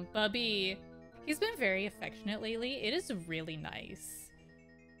Bubby, he's been very affectionate lately. It is really nice.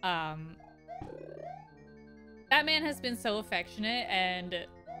 That man has been so affectionate, and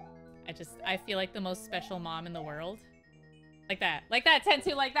I feel like the most special mom in the world. Like that,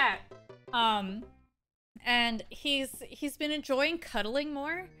 Tentu, like that. And he's been enjoying cuddling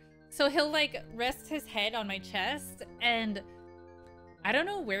more. So he'll like rest his head on my chest, and I don't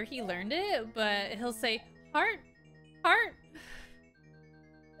know where he learned it, but he'll say, heart, heart.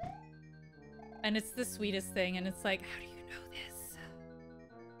 And it's the sweetest thing, and it's like, how do you know this?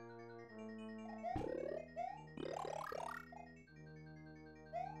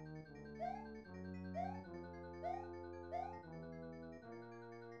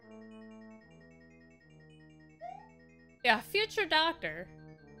 Yeah, future doctor.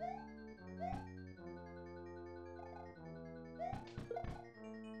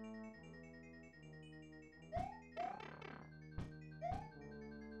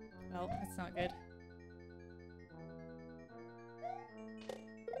 Well, that's not good.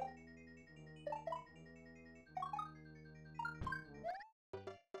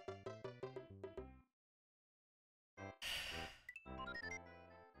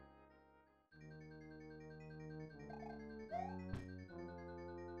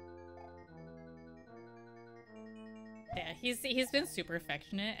 he's been super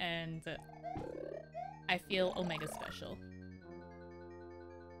affectionate, and I feel omega special.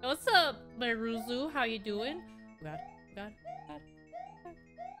 What's up, Maruzu? How you doing? Oh god, oh god, oh god.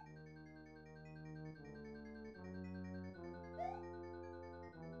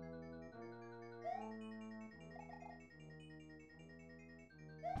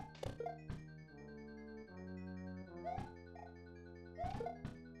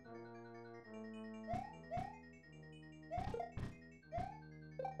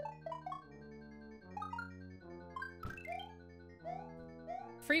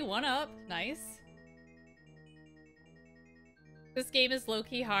 Free 1-up. Nice. This game is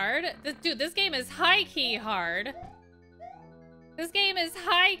low-key hard. Dude, this game is high-key hard. This game is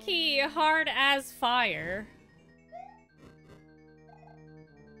high-key hard as fire.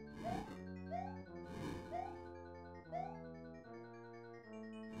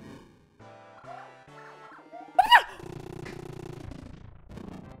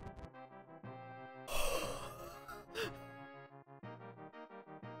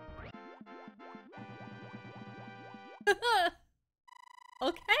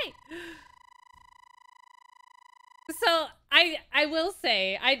 Okay. So I will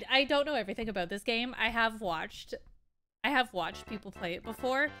say I don't know everything about this game. I have watched people play it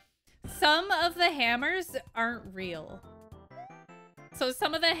before. Some of the hammers aren't real. So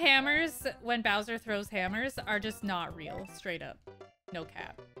some of the hammers when Bowser throws hammers are just not real, straight up. No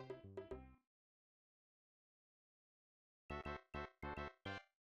cap.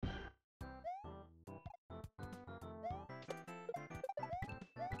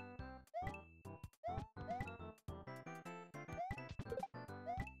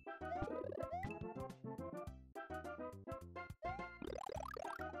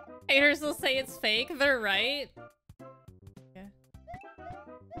 Haters will say it's fake. They're right. Yeah.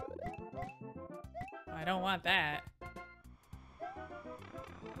 I don't want that.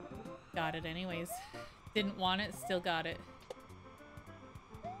 Got it anyways. Didn't want it, still got it.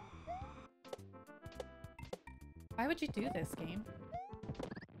 Why would you do this, game?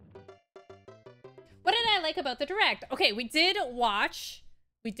 What did I like about the Direct? Okay, we did watch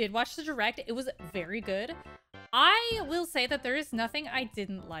the Direct. It was very good. I will say that there is nothing I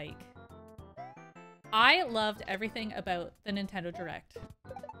didn't like. I loved everything about the Nintendo Direct.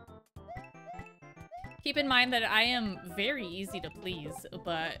 Keep in mind that I am very easy to please,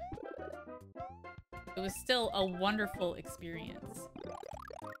 but it was still a wonderful experience.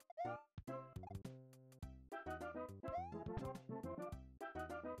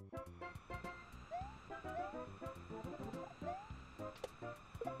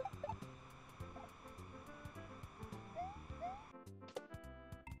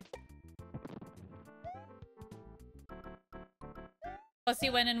 Plus,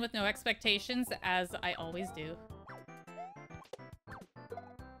 you went in with no expectations, as I always do.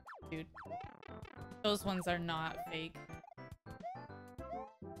 Dude. Those ones are not fake.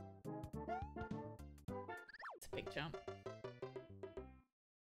 It's a big jump.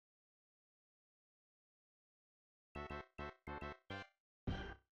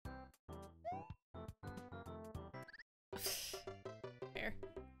 Fair.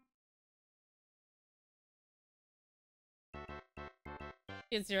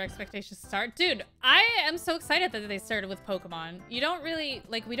 Is your expectations start? Dude, I am so excited that they started with Pokemon. You don't really,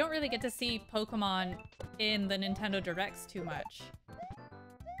 like, we don't really get to see Pokemon in the Nintendo Directs too much.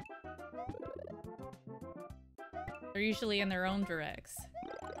 They're usually in their own Directs.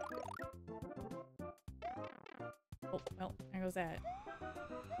 Oh, well, there goes that.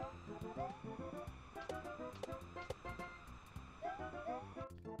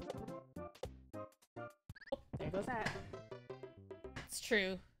 Oh, there goes that. It's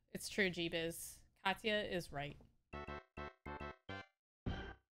true. It's true, G-Biz. Katya is right.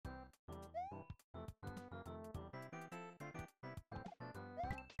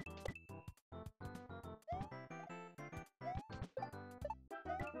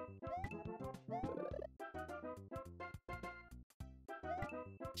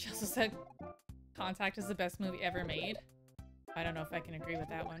 She also said Contact is the best movie ever made. I don't know if I can agree with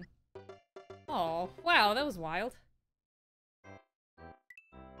that one. Oh, wow, that was wild.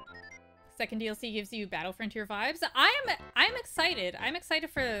 Second DLC gives you Battle Frontier vibes. I'm excited. I'm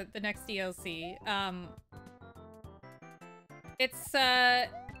excited for the next DLC. It's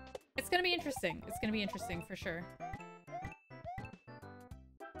gonna be interesting. It's gonna be interesting for sure.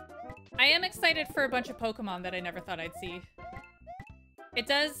 I am excited for a bunch of Pokemon that I never thought I'd see. It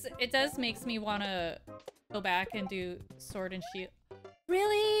does makes me wanna go back and do Sword and Shield.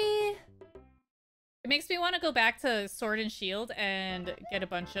 Really? It makes me want to go back to Sword and Shield and get a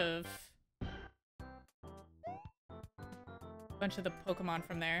bunch of bunch of the Pokemon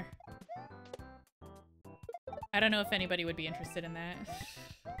from there. I don't know if anybody would be interested in that.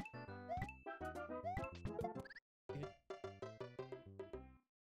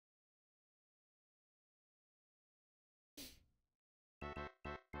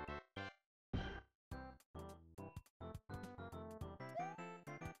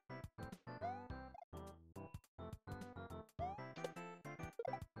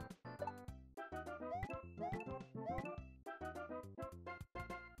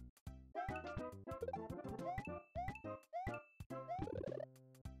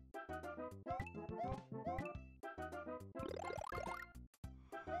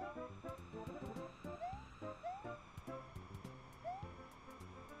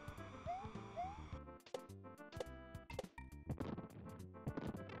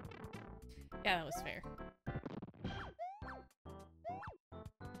 Yeah, that was fair.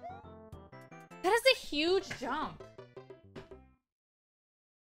 That is a huge jump.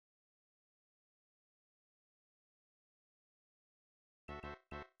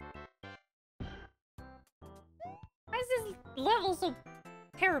 Why is this level so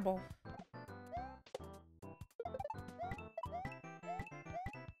terrible?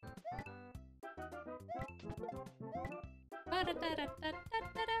 Ba-da-da-da-da-da-da.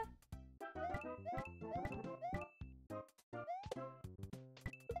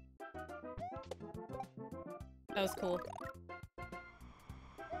 That was cool.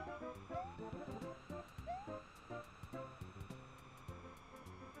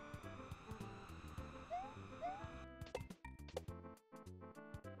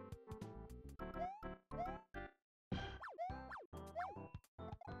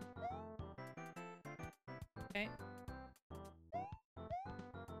 Okay.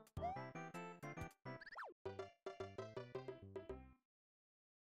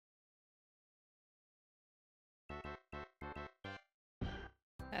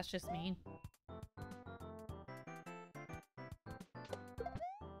 That's just mean.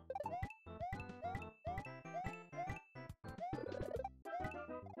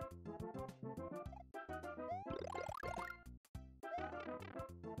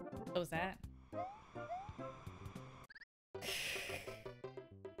 What was that?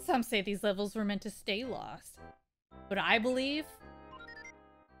 Some say these levels were meant to stay lost, but I believe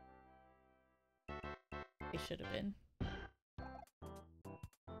they should have been.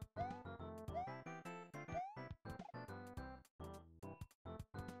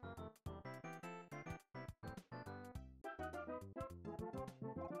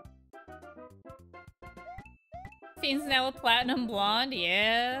 Fiend's now a platinum blonde,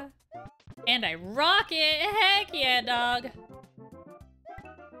 yeah. And I rock it! Heck yeah, dog!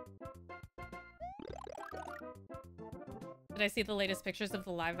 Did I see the latest pictures of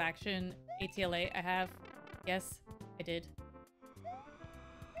the live action ATLA I have? Yes, I did.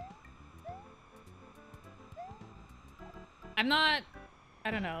 I'm not...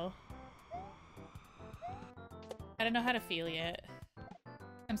 I don't know. I don't know how to feel yet.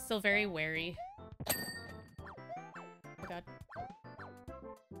 I'm still very wary. Oh god.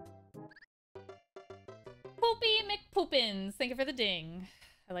 Poopy McPoopins! Thank you for the ding.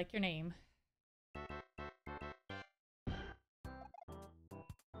 I like your name.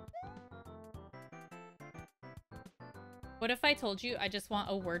 What if I told you I just want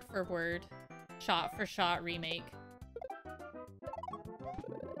a word-for-word, shot-for-shot remake?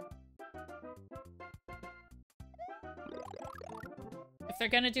 If they're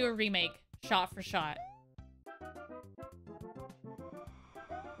gonna do a remake, shot-for-shot.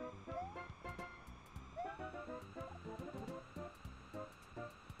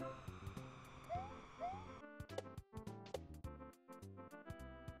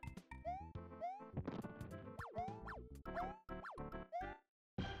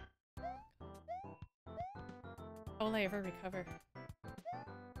 How will I ever recover?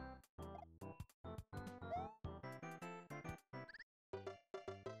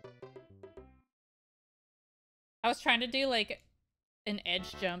 I was trying to do like an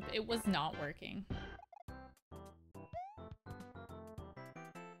edge jump. It was not working.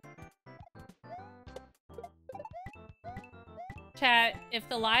 Chat, if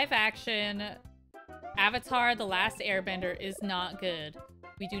the live action Avatar: The Last Airbender is not good,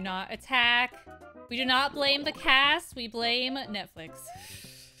 we do not attack. We do not blame the cast, we blame Netflix.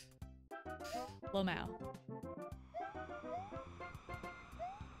 Lomao. Oh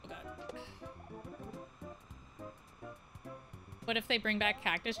god. What if they bring back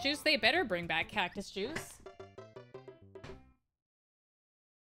cactus juice? They better bring back cactus juice.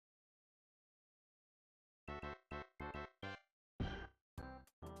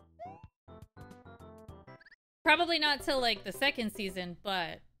 Probably not till like the second season,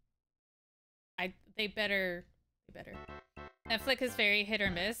 but they better. Netflix is very hit or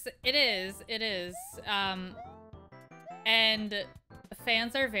miss. It is. And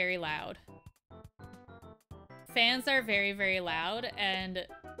fans are very loud. Fans are very, very loud, and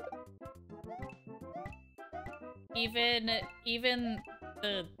even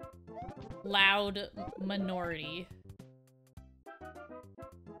the loud minority,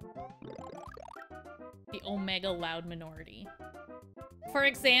 the omega loud minority. For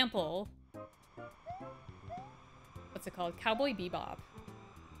example, what's it called? Cowboy Bebop.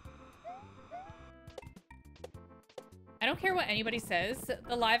 I don't care what anybody says.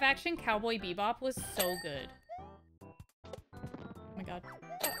 The live action Cowboy Bebop was so good. Oh my god.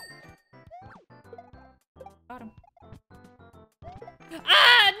 Got him.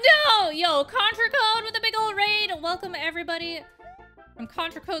 Ah, no! Yo, Contra Code with a big old raid. Welcome everybody from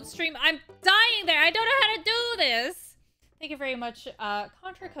Contra Code stream. I'm dying there. I don't know how to do this. Thank you very much,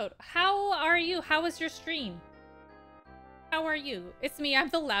 Contra Code. How are you? How was your stream? How are you? It's me. I'm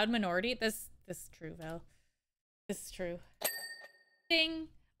the loud minority. This is true, Val. This is true. Ding.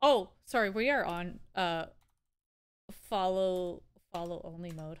 Oh, sorry. We are on follow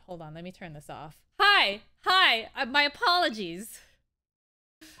only mode. Hold on. Let me turn this off. Hi. My apologies.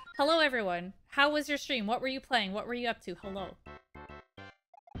 Hello, everyone. How was your stream? What were you playing? What were you up to? Hello.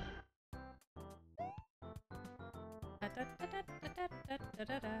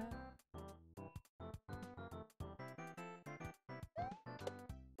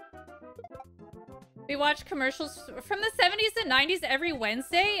 We watch commercials from the 70s and 90s every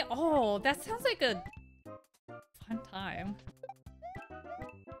Wednesday? Oh, that sounds like a fun time.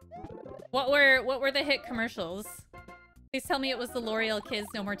 What were the hit commercials? Please tell me it was the L'Oreal Kids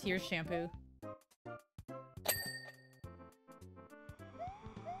No More Tears shampoo.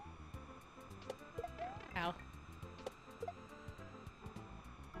 Ow.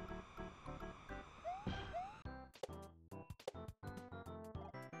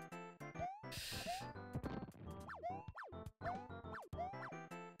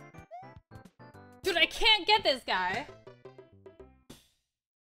 Dude, I can't get this guy.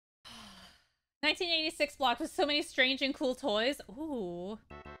 1986 block with so many strange and cool toys. Ooh.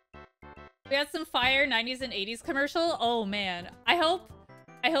 We had some fire 90s and 80s commercial. Oh man. I hope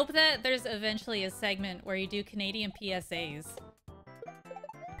that there's eventually a segment where you do Canadian PSAs.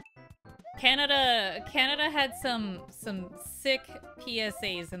 Canada had some sick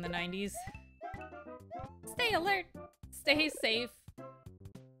PSAs in the 90s. Stay alert. Stay safe.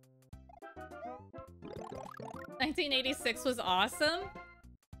 1986 was awesome.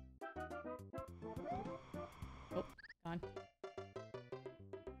 Oh, gone.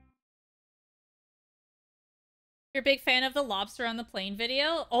 You're a big fan of the lobster on the plane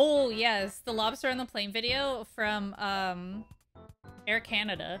video? Oh, yes. The lobster on the plane video from Air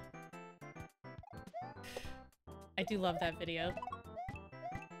Canada. I do love that video.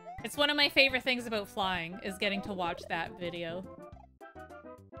 It's one of my favorite things about flying, is getting to watch that video.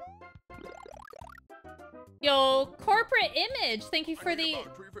 Yo, Corporate Image! Thank you for the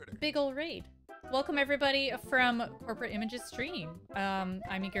big ol' raid. Welcome everybody from Corporate Image's stream. I'm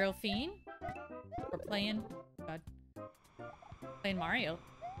your girl Fiend. We're playing... God. Playing Mario.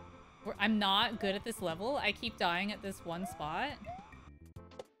 I'm not good at this level. I keep dying at this one spot.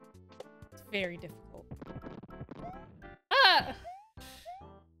 It's very difficult. Ah!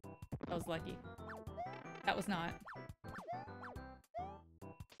 That was lucky. That was not.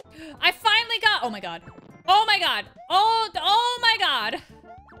 I finally got... Oh my god. Oh my god! Oh my god!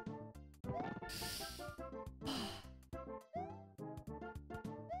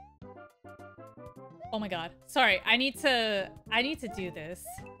 Oh my god. Sorry, I need to do this.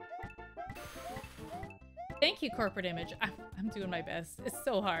 Thank you, Corporate Image. I'm doing my best. It's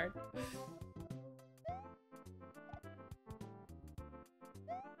so hard.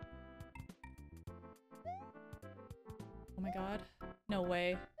 Oh my god. No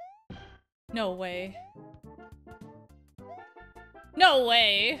way. No way. No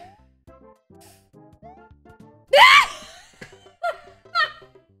way!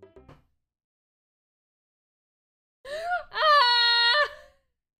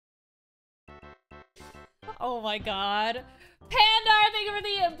 Oh my god. Pandar, thank you for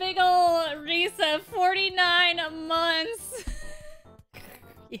the big ol' Risa. 49 months.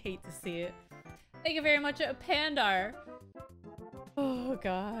 You hate to see it. Thank you very much, Pandar. Oh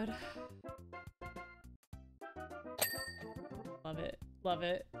god. Love it. Love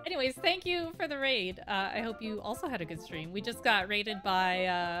it. Anyways, thank you for the raid. I hope you also had a good stream. We just got raided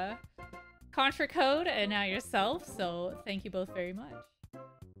by Contra Code and now yourself, so thank you both very much.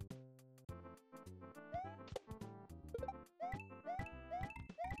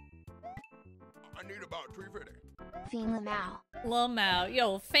 need about 350. Fiend Lamau. Lamau.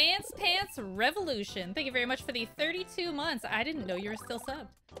 Yo, Fans Pants Revolution. Thank you very much for the 32 months. I didn't know you were still subbed.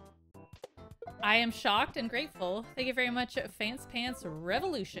 I am shocked and grateful. Thank you very much, Fans Pants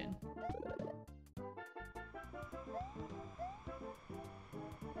Revolution.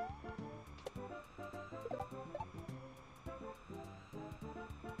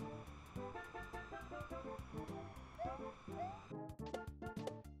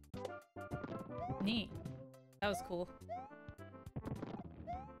 Neat. That was cool.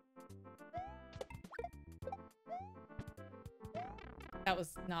 That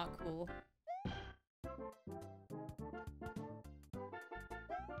was not cool.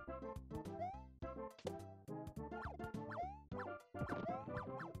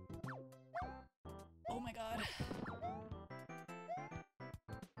 Oh my god.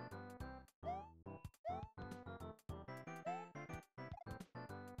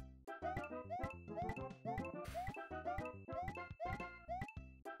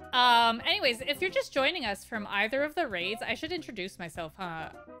 Anyways, if you're just joining us from either of the raids, I should introduce myself, huh?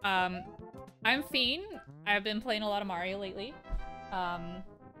 I'm Fiend. I've been playing a lot of Mario lately. And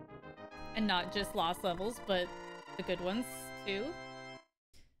not just Lost levels, but the good ones, too.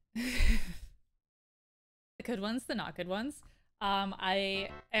 The good ones, the not good ones. I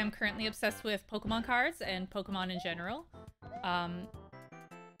am currently obsessed with Pokemon cards and Pokemon in general.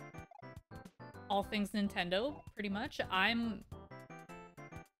 All things Nintendo, pretty much. I'm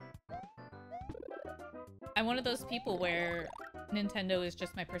one of those people where Nintendo is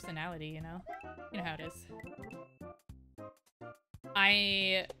just my personality, you know? You know how it is.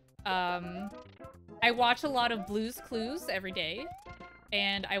 I watch a lot of Blue's Clues every day,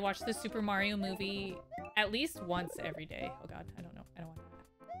 and I watch the Super Mario movie at least once every day. Oh god, I don't know. I don't want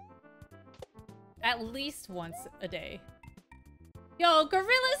that. At least once a day. Yo,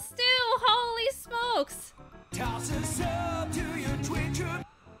 Gorilla Stew! Holy smokes! Toss us up to your Twitcher.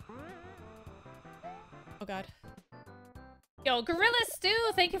 Oh god. Yo, Gorilla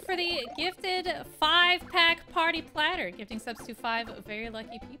Stew, thank you for the gifted 5-pack party platter. Gifting subs to 5 very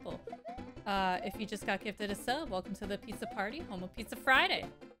lucky people. If you just got gifted a sub, welcome to the pizza party, home of Pizza Friday.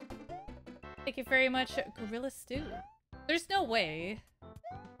 Thank you very much, Gorilla Stew. There's no way.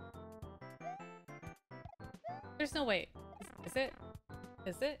 There's no way. Is it?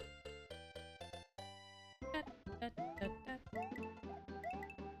 Is it?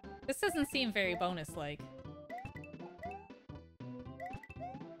 This doesn't seem very bonus-like.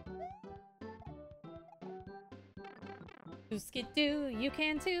 Do skid do, you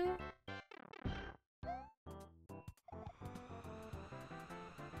can too.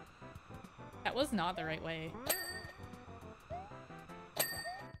 That was not the right way.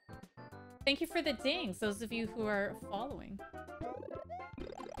 Thank you for the dings, those of you who are following.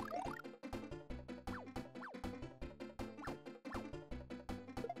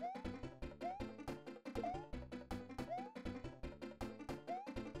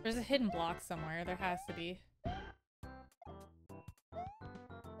 There's a hidden block somewhere, there has to be.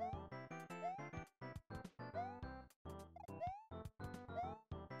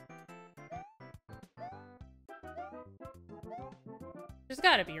 There's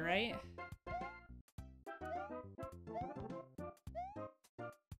gotta be, right?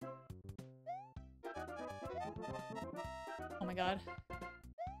 Oh my god.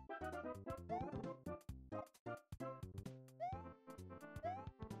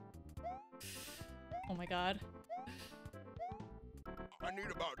 Oh my god. I need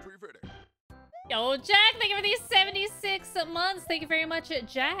about 350. Yo, Jack, thank you for these 76 months. Thank you very much,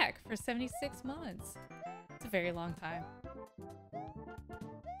 Jack, for 76 months. It's a very long time.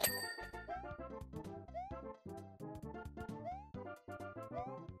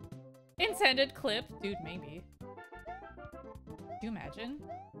 Intended clip? Dude, maybe. Could you imagine?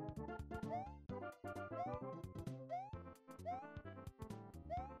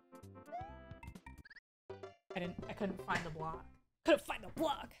 I couldn't find the block. Couldn't find the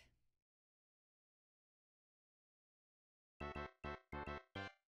block!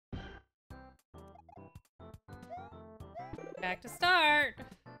 Back to start!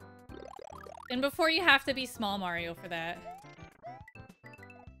 And before you have to be small Mario for that.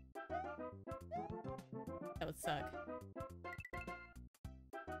 That would suck.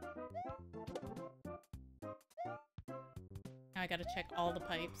 Now I gotta check all the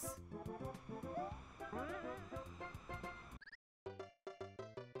pipes.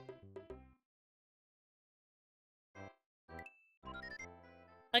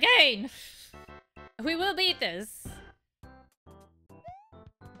 Again! We will beat this!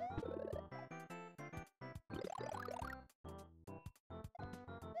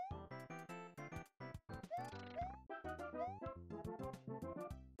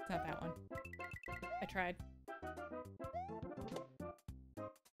 not that one. I tried.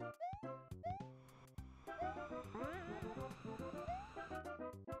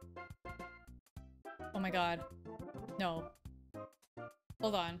 Oh my god. No.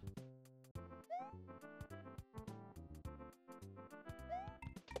 Hold on.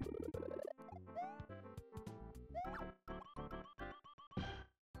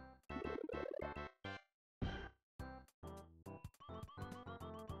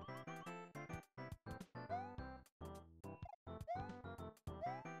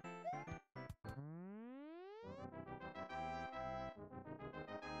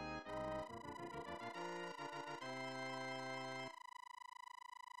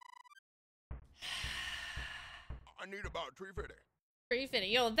 I need about 350. 350.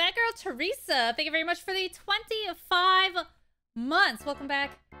 Yo, that girl Teresa, thank you very much for the 25 months. Welcome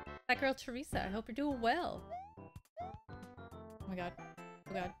back. That girl Teresa, I hope you're doing well. Oh my god.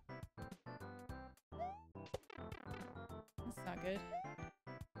 Oh god. That's not good.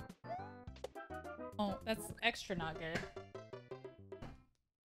 Oh, that's extra not good.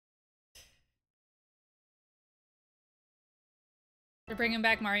 They're bringing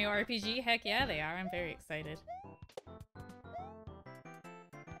back Mario RPG? Heck yeah, they are. I'm very excited.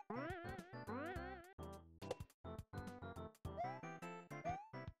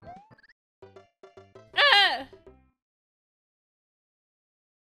 Ah!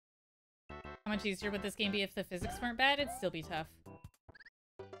 How much easier would this game be if the physics weren't bad? It'd still be tough.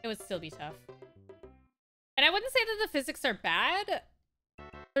 It would still be tough. And I wouldn't say that the physics are bad.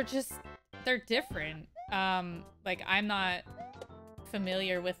 They're different. Like, I'm not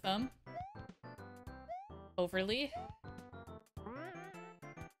familiar with them overly.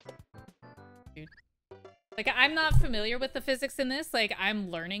 Dude. Like, I'm not familiar with the physics in this. Like,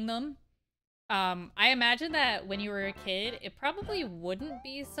 I'm learning them. I imagine that when you were a kid, it probably wouldn't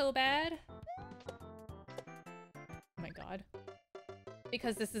be so bad. Oh my god.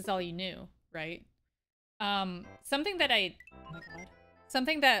 Because this is all you knew, right? Something that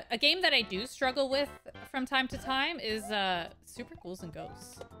a game that I do struggle with from time to time is, Super Ghouls and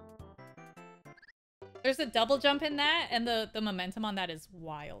Ghosts. There's a double jump in that, and the momentum on that is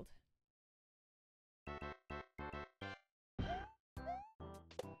wild.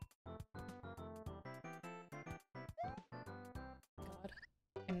 God,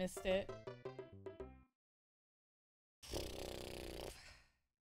 I missed it.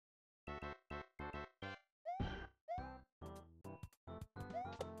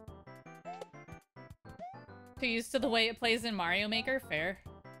 Too used to the way it plays in Mario Maker? Fair.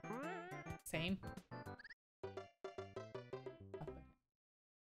 Same.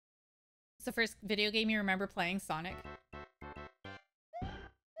 What's the first video game you remember playing? Sonic.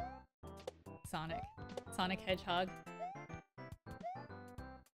 Sonic. Sonic Hedgehog.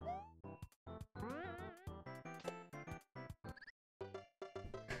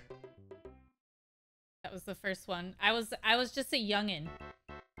 That was the first one. I was just a youngin'.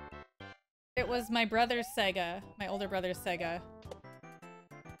 It was my brother's Sega, my older brother's Sega.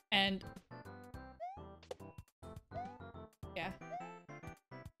 And yeah.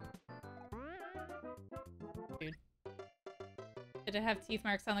 Dude. Did it have teeth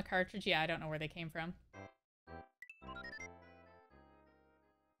marks on the cartridge? Yeah, I don't know where they came from.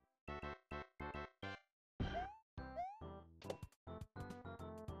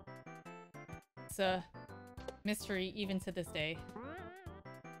 It's a mystery even to this day.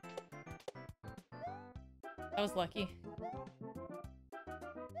 I was lucky.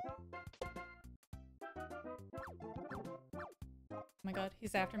 Oh my god,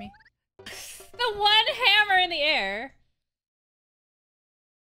 he's after me. The one hammer in the air!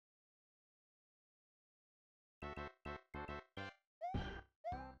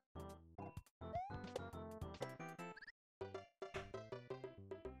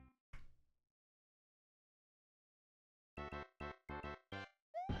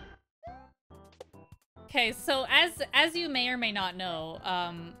 Okay, so as you may or may not know,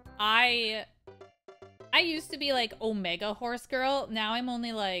 I used to be like Omega Horse Girl. Now I'm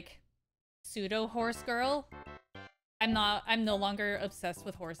only like Pseudo Horse Girl. I'm no longer obsessed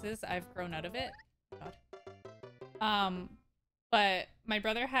with horses. I've grown out of it. God. But my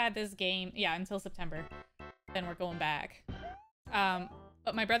brother had this game, yeah, until September. Then we're going back.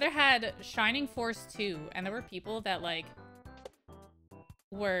 But my brother had Shining Force 2, and there were people that like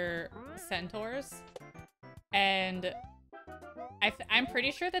were centaurs. And I'm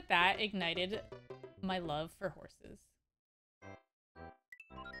pretty sure that that ignited my love for horses.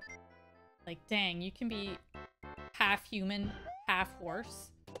 Like, dang, you can be half human, half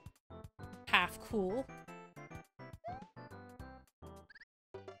horse, half cool.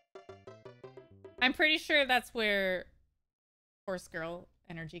 I'm pretty sure that's where horse girl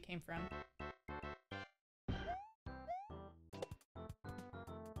energy came from.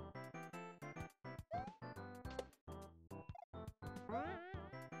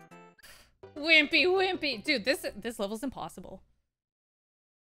 Wimpy, wimpy. Dude, this level's impossible.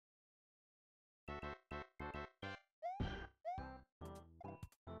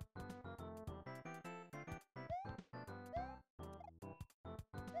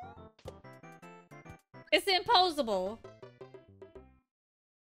 It's impossible.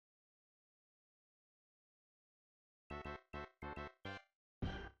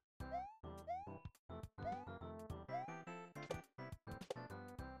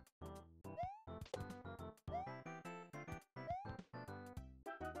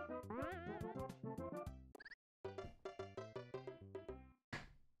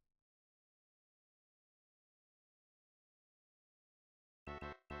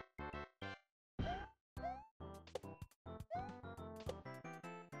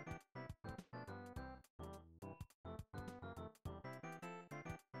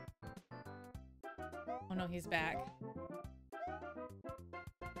 Oh no, he's back.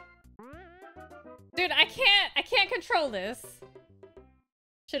 Dude, I can't control this.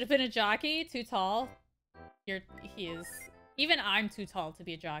 Should have been a jockey, too tall. He is. Even I'm too tall to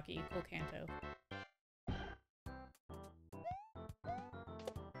be a jockey. Cool Kanto.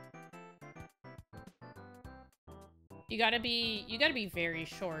 You gotta be very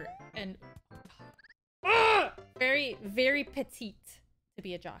short and very, very petite to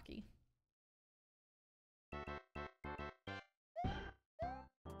be a jockey.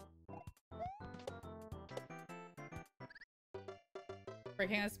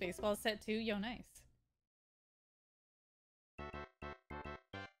 Breaking out Spaceball set 2, yo, nice.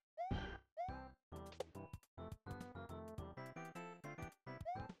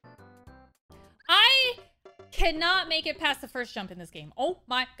 I cannot make it past the first jump in this game. Oh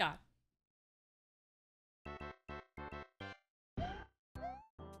my god.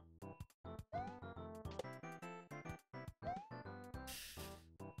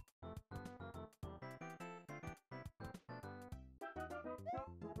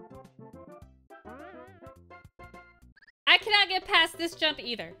 I cannot get past this jump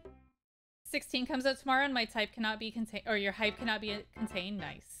either. 16 comes out tomorrow and my type cannot be contained, or your hype cannot be contained.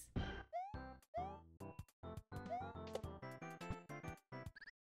 Nice.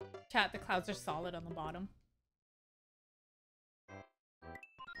 Chat, the clouds are solid on the bottom.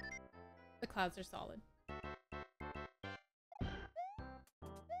 The clouds are solid.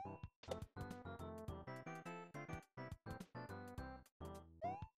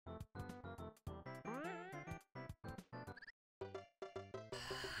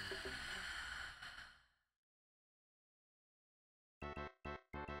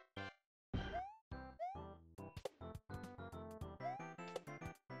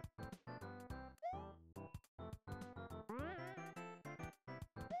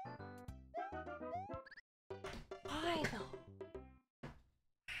 Why though?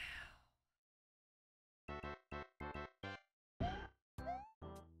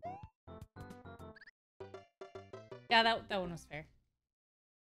 Yeah, that one was fair.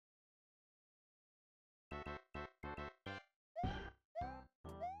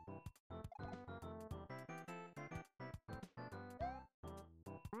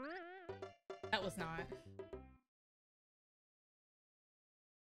 That was not.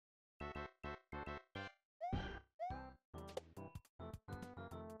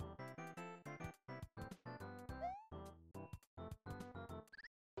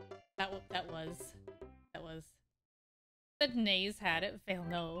 That was. The nays had it. Fail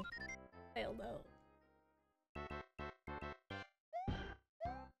no. Fail no.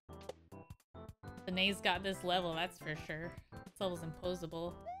 The nays got this level, that's for sure. This level's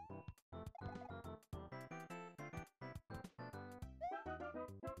imposable.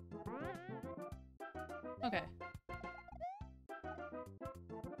 Okay.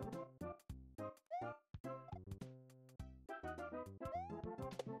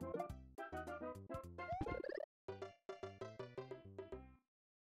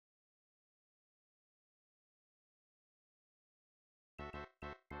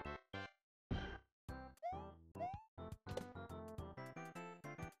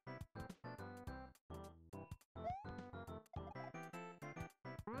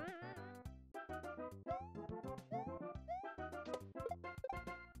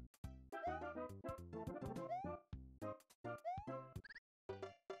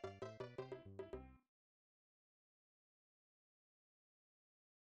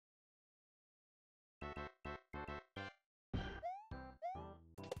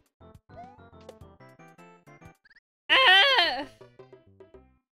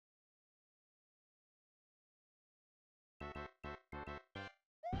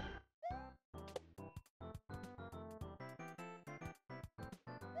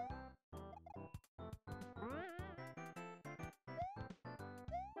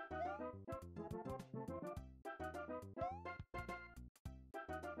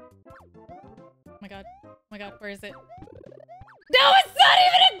 god. Oh my god, where is it? No, it's not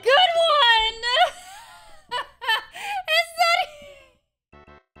even a good one! It's not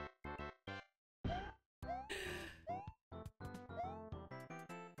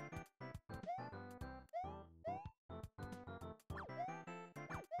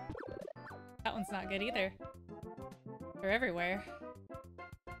That one's not good either. They're everywhere.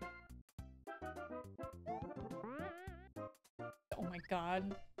 Oh my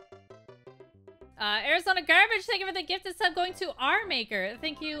god. Arizona Garbage, thank you for the gifted sub going to our maker.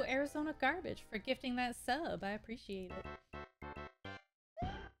 Thank you, Arizona Garbage, for gifting that sub. I appreciate it.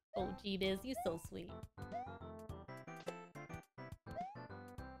 Oh, G-Biz, you're so sweet.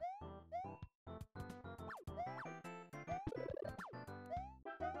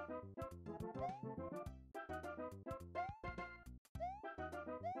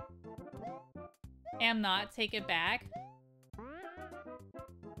 Am not, take it back.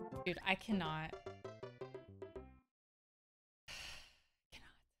 Dude, I cannot.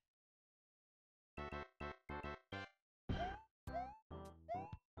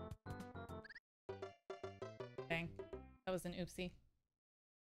 Dang, that was an oopsie.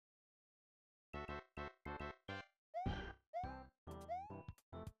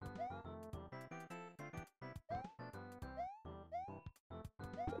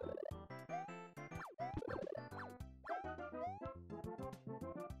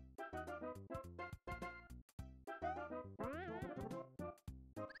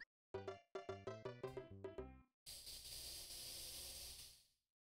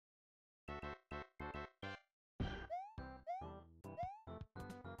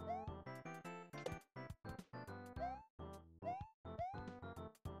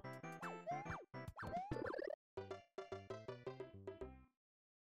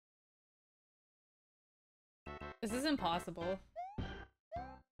 This is impossible.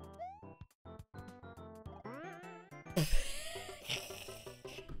 This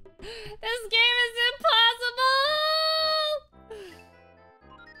game is impossible!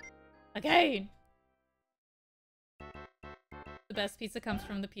 Again! The best pizza comes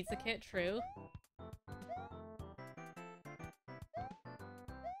from the pizza kit, true.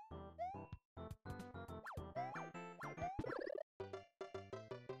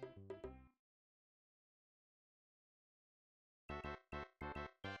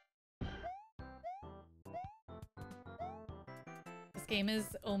 This game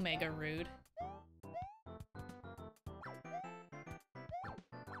is omega rude.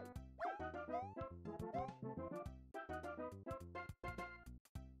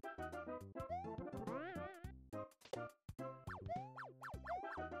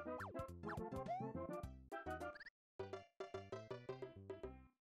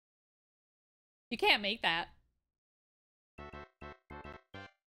 You can't make that.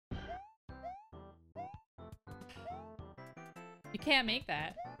 You can't make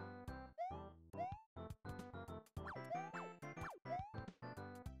that.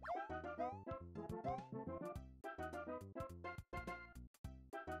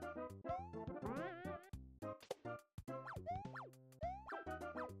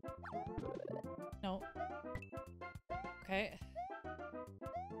 No. Okay.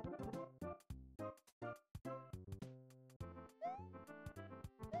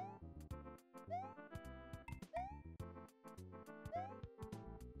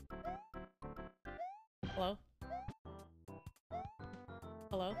 Hello?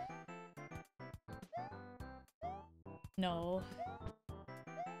 Hello? No.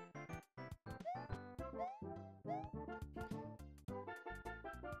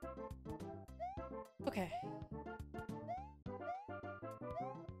 Okay.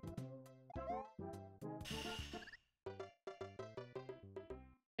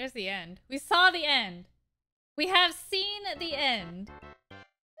 There's the end. We saw the end. We have seen the end.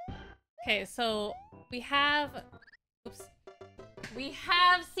 Okay, so we have... Oops. We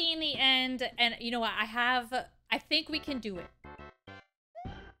have seen the end, and you know what? I think we can do it.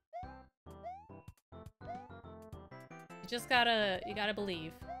 You gotta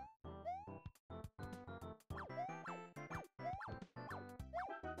believe.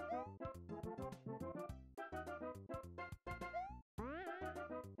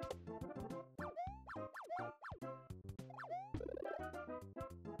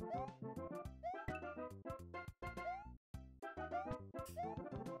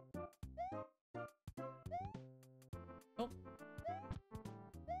 Oh.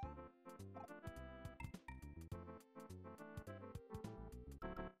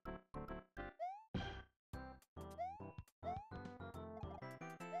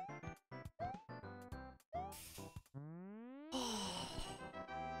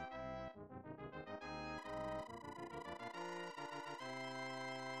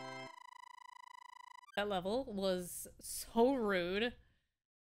 That level was so rude.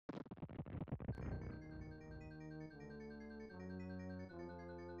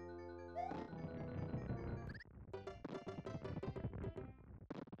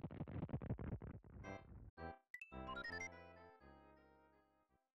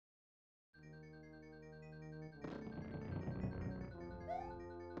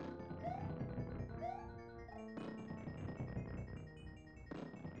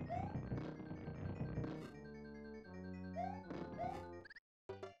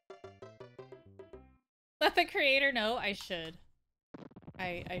 Let the creator know. I should.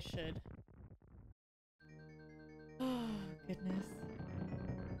 I should. Oh, goodness.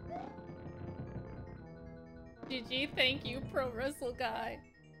 GG, thank you, Pro Wrestle Guy.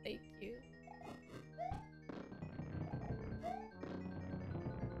 Thank you.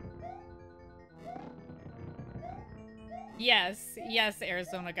 Yes, yes,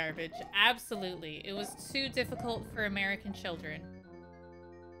 Arizona Garbage. Absolutely. It was too difficult for American children.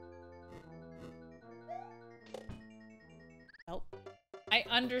 Nope. I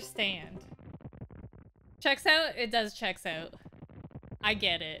understand. Checks out? It does checks out. I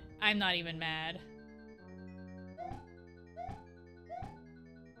get it. I'm not even mad.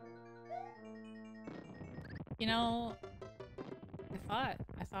 You know, I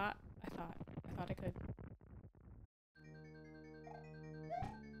thought I could.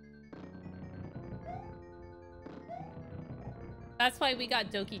 That's why we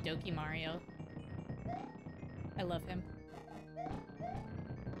got Doki Doki Mario. I love him.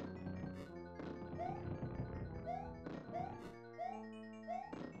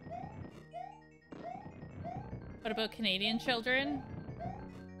 What about Canadian children?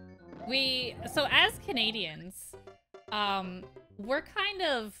 So as Canadians, we're kind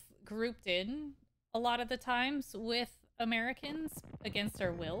of grouped in a lot of the times with Americans against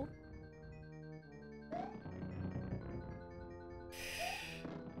our will.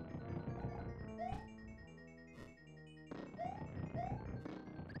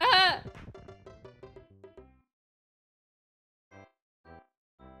 Ah!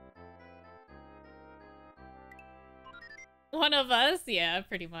 One of us? Yeah,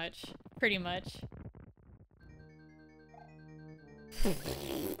 pretty much. Pretty much.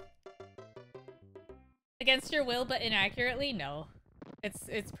 Against your will, but inaccurately? No.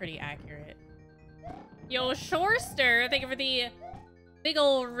 It's pretty accurate. Yo, Shorester! Thank you for the big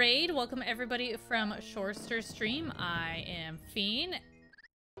ol' raid. Welcome everybody from Shorester stream. I am Fiend.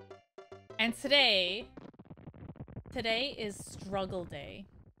 And today is struggle day.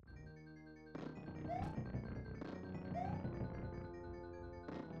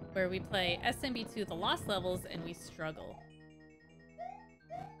 Where we play SMB2 the Lost Levels and we struggle.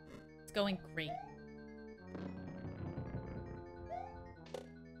 It's going great.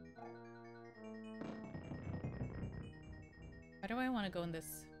 Why do I want to go in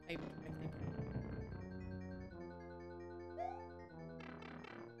this pipe directly?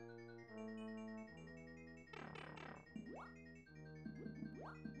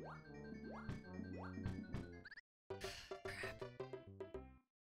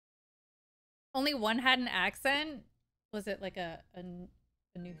 Only one had an accent? Was it like a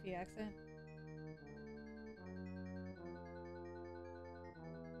Newfie accent?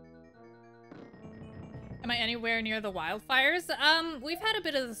 Am I anywhere near the wildfires? We've had a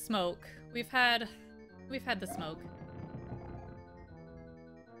bit of the smoke. We've had the smoke.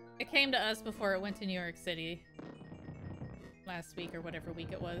 It came to us before it went to New York City. Last week or whatever week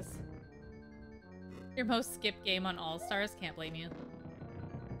it was. Your most skipped game on All-Stars? Can't blame you.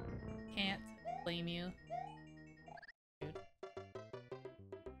 Can't blame you. Dude.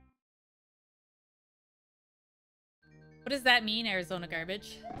 What does that mean, Arizona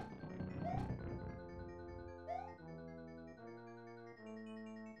Garbage?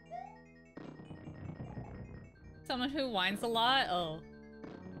 Someone who whines a lot? Oh.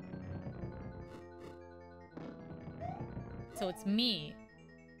 So it's me.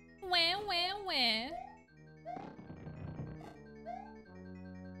 Wah, wah, wah.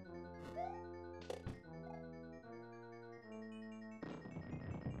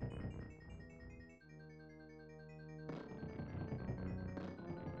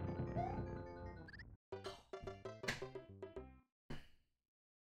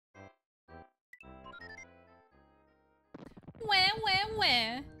 Wah, wah,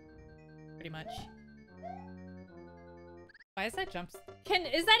 wah. Pretty much. Why is that jump?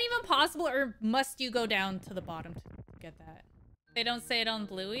 Is that even possible, or must you go down to the bottom to get that? They don't say it on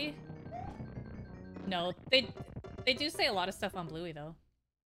Bluey? No, they do say a lot of stuff on Bluey though.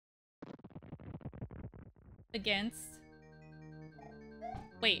 Against.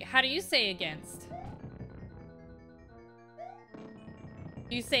 Wait, how do you say against?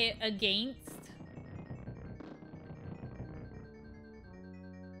 You say it against?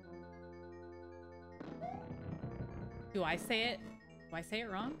 Do I say it? Do I say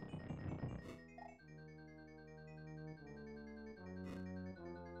it wrong?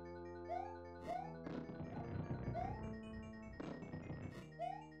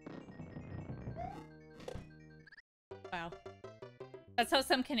 Wow. That's how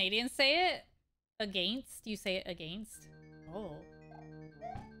some Canadians say it? Against? You say it against? Oh.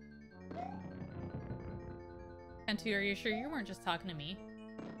 Kentu, are you sure you weren't just talking to me?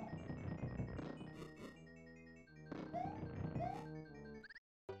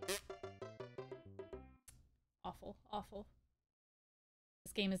 Awful, awful.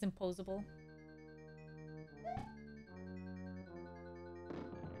 This game is imposable.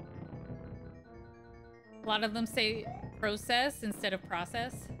 A lot of them say process instead of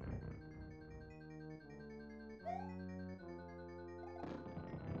process.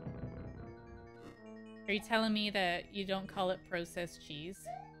 Are you telling me that you don't call it processed cheese?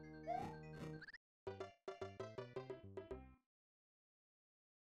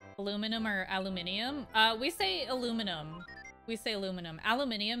 Aluminum or aluminium? We say aluminum. We say aluminum.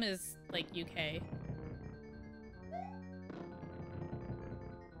 Aluminium is like UK.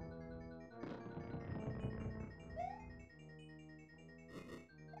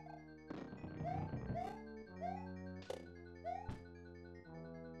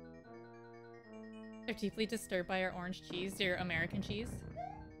 They're deeply disturbed by our orange cheese, your American cheese.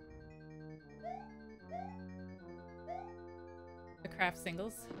 The craft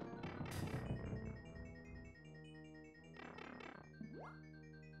singles.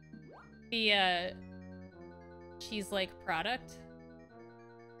 The cheese-like product.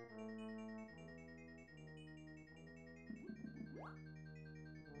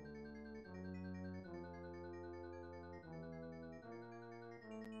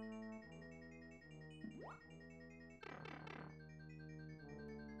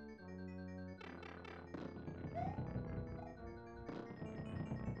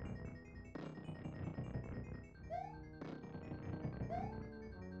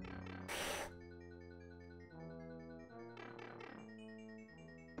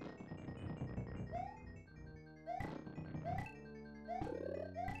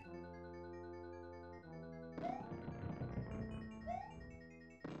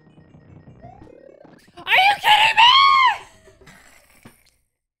 Are you kidding me?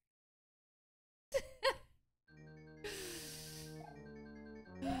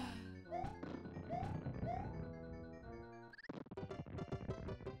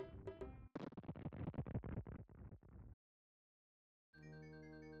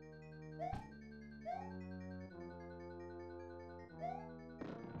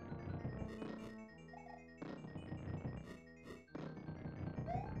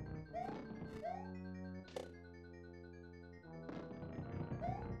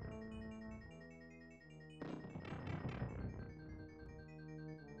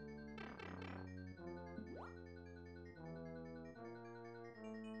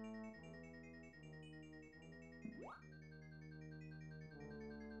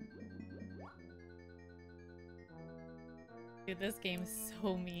 Dude, this game is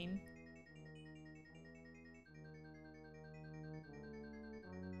so mean.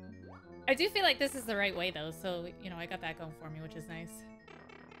 I do feel like this is the right way though, so, you know, I got that going for me, which is nice.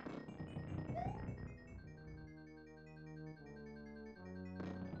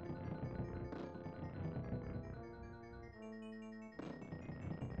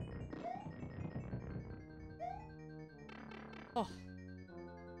 Oh.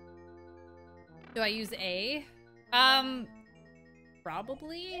 Do I use A?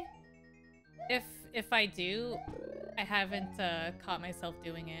 Probably. If I do, I haven't caught myself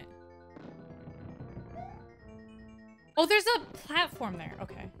doing it. Oh, there's a platform there.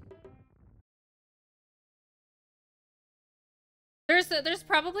 Okay. There's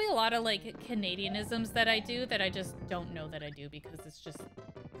probably a lot of like Canadianisms that I do that I just don't know that I do because it's just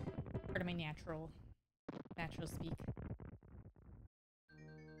part of my natural speak.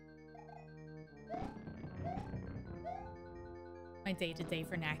 My day-to-day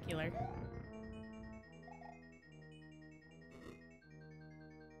vernacular.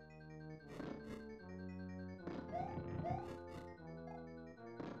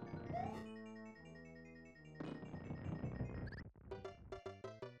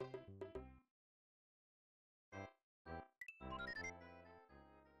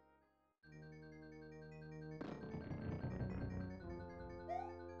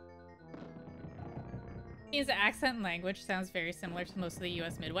 His accent and language sounds very similar to most of the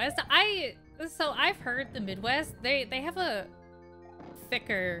U.S. Midwest. So I've heard the Midwest, they have a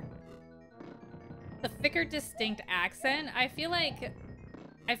thicker, distinct accent. I feel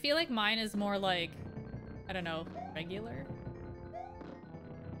like mine is more like, I don't know, regular.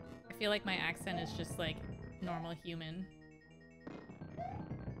 I feel like my accent is just like normal human.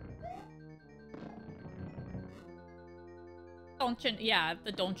 Don't you, yeah,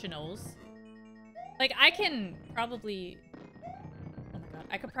 the don't you knows. Like, I can probably... Oh my god.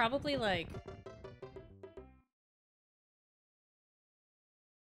 I could probably, like...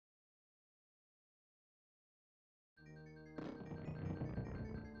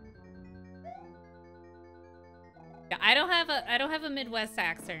 Yeah, I don't have a Midwest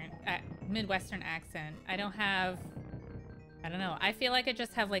accent. Midwestern accent. I don't know. I feel like I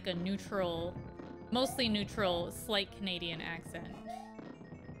just have, like, a neutral... Mostly neutral, slight Canadian accent.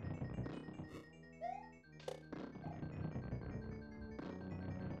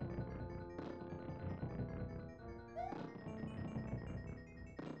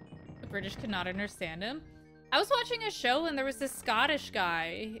 The British could not understand him. I was watching a show and there was this Scottish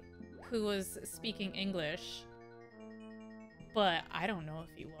guy who was speaking English. But I don't know if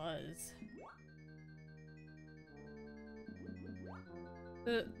he was.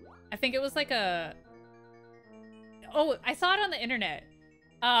 I think it was like a... Oh, I saw it on the internet.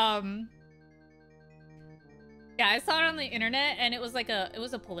 Yeah, I saw it on the internet and it was like it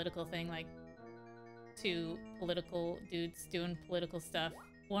was a political thing, like two political dudes doing political stuff.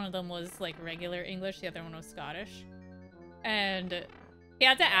 One of them was like regular English, the other one was Scottish. And he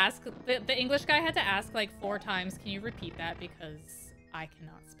had to ask, the English guy had to ask like 4 times, can you repeat that? Because I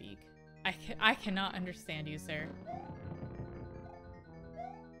cannot speak. I cannot understand you, sir.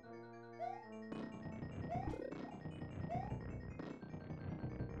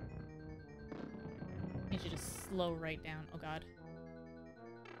 I need you to slow right down. Oh god.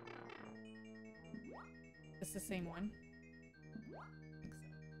 Is this the same one?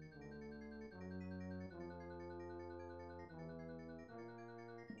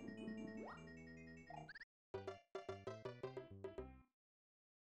 I think so.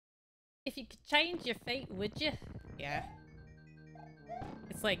 If you could change your fate, would you? Yeah.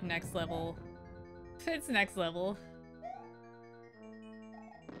 It's like next level. It's next level.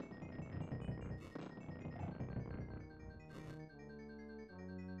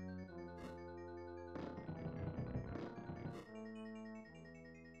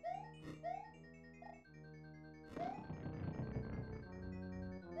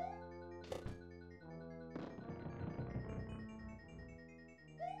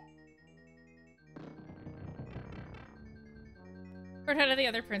 Or how do the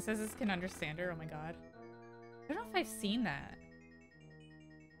other princesses can understand her? Oh my god. I don't know if I've seen that.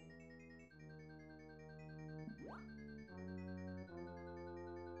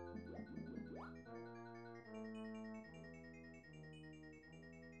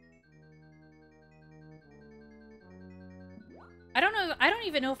 I don't know. I don't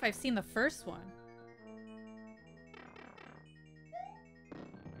even know if I've seen the first one.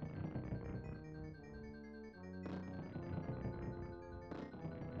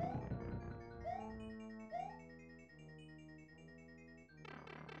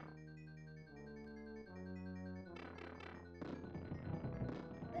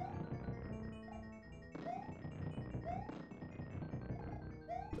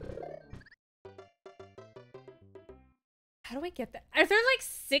 How do I get that? Are there like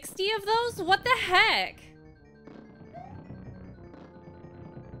 60 of those? What the heck?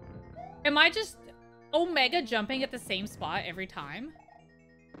 Am I just Omega jumping at the same spot every time?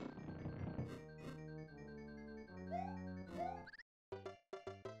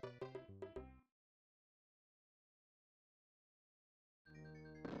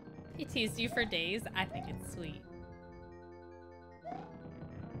 He teased you for days. I think it's sweet.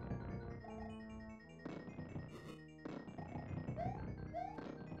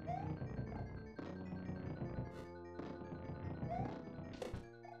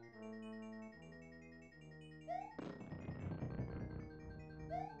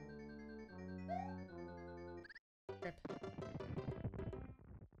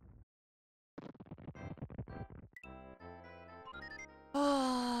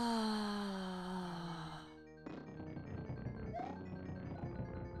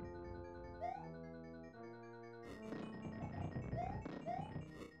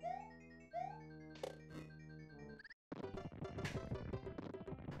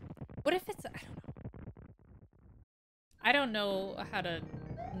 What if it's... I don't know how to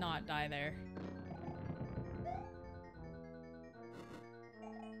not die there.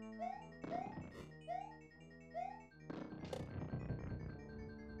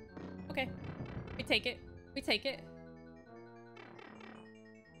 Okay. We take it. We take it.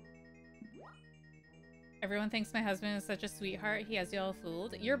 Everyone thinks my husband is such a sweetheart. He has you all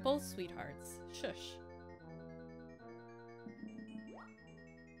fooled. You're both sweethearts. Shush.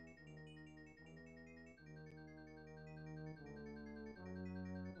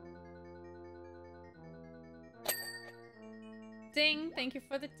 Ding! Thank you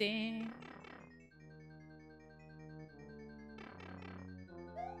for the ding.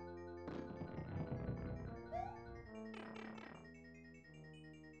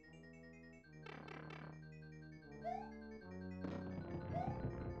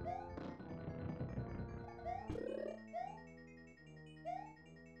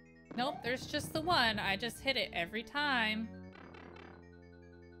 Nope, there's just the one. I just hit it every time.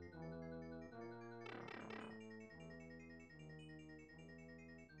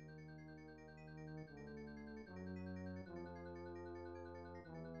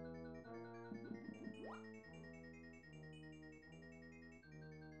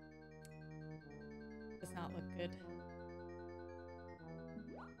 Does not look good.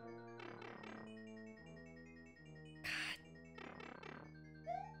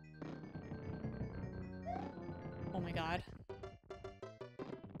 Oh my god.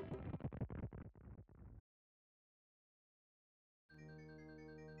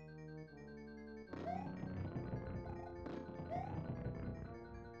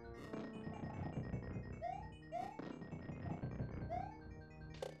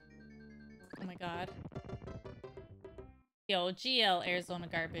 Oh my god. Yo, GL Arizona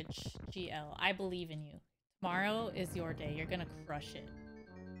Garbage. GL, I believe in you. Tomorrow is your day. You're gonna crush it.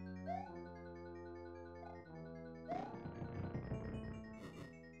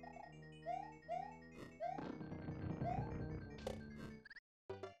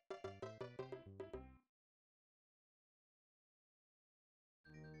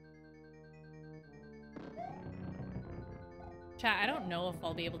 Chat, I don't know if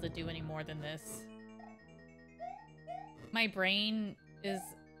I'll be able to do any more than this. My brain is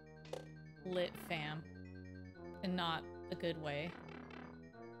lit, fam. In not a good way.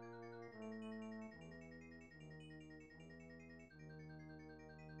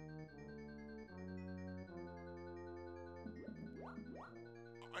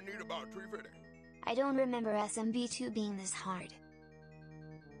 I need about 350. I don't remember SMB2 being this hard.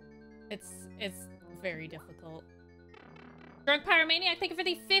 It's very difficult. Drunk Pyromaniac, thank you for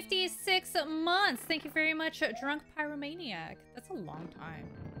the 56 months. Thank you very much, Drunk Pyromaniac. That's a long time.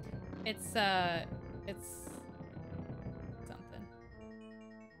 It's something.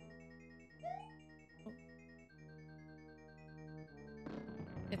 Oh.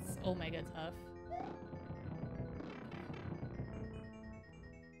 It's omega tough.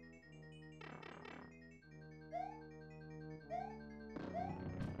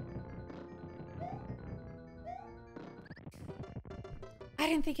 I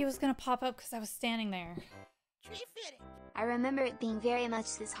didn't think it was gonna pop up because I was standing there. I remember it being very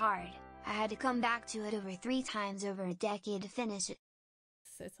much this hard. I had to come back to it over 3 times over a decade to finish it.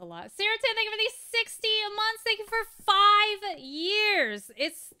 It's a lot. Siritan, thank you for these 60 months. Thank you for 5 years.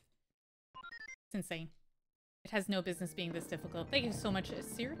 It's insane. It has no business being this difficult. Thank you so much,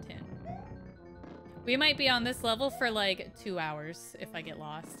 Siritan. We might be on this level for like 2 hours if I get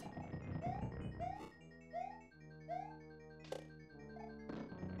lost.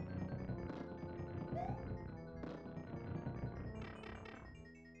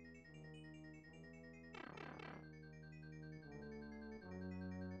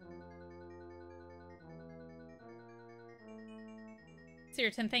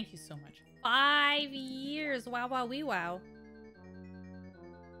 Siritan, thank you so much. 5 years. Wow, wow, wee, wow.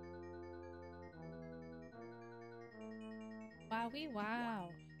 Wow, wee, wow.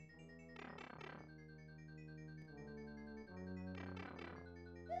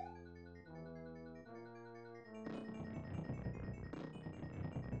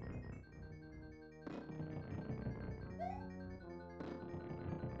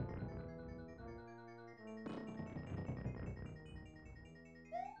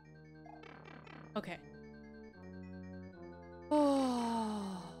 Okay.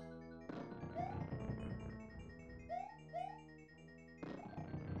 Oh.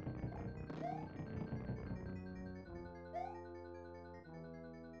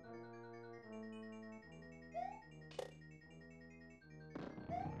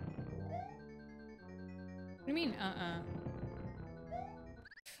 What do you mean, Ah!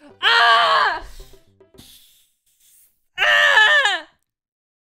 Ah!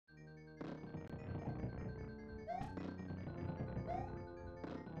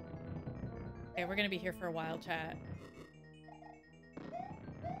 Okay, we're gonna be here for a while, chat.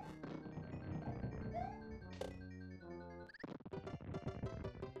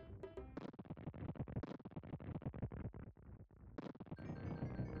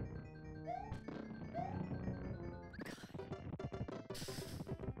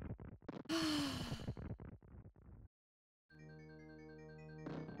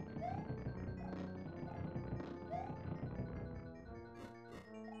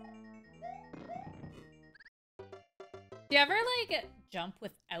 Do you ever, like, jump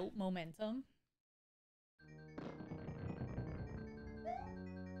without momentum?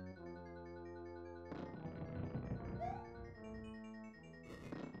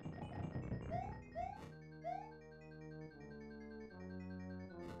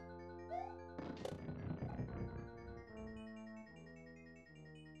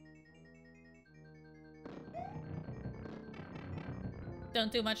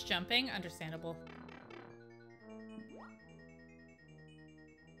 Don't do much jumping? Understandable.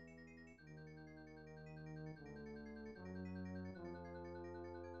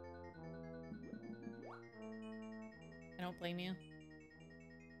 I don't blame you.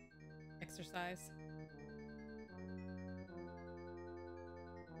 Exercise.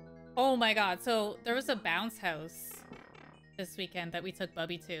 Oh my god, so there was a bounce house this weekend that we took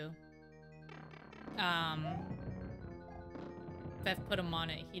Bubby to. Beth put him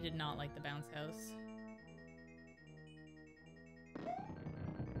on it. He did not like the bounce house.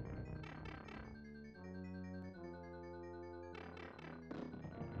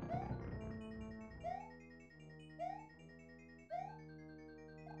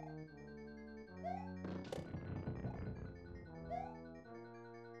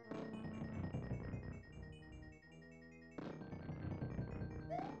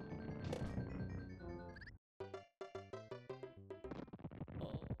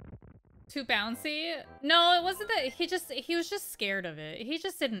 Too bouncy? No, it wasn't that. He was just scared of it. He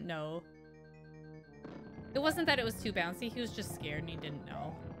just didn't know. It wasn't that it was too bouncy. He was just scared and he didn't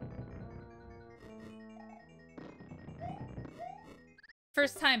know.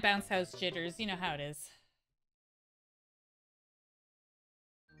 First time bounce house jitters. You know how it is.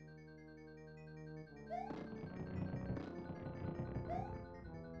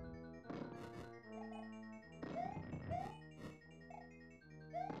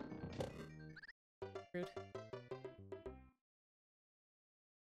 Rude.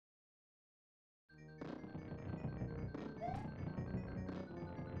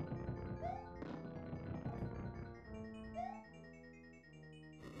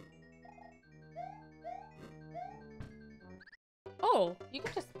 Oh, you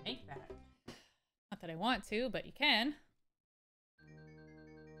can just make that. Not that I want to, but you can.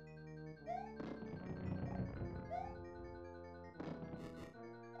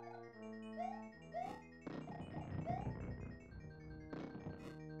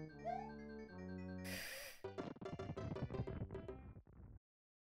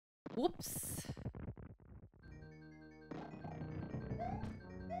 Whoops.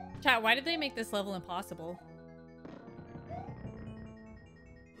 Chat, why did they make this level impossible?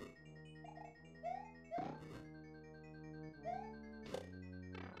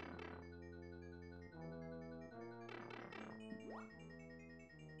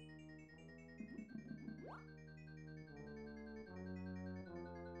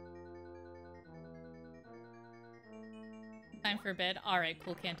 Time for bed. All right,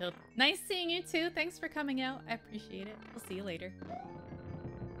 cool, Kanto. Nice seeing you too. Thanks for coming out. I appreciate it. We'll see you later.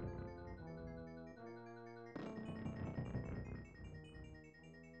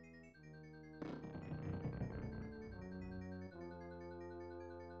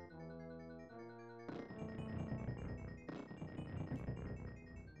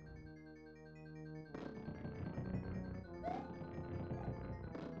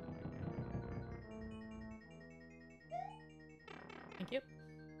 Thank you.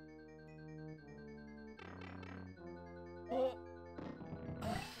 Oh. Oh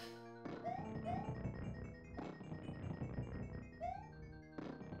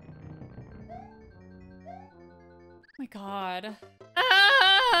my god.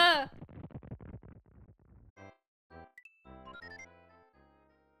 Ah!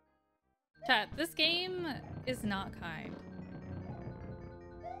 Chat, this game is not kind.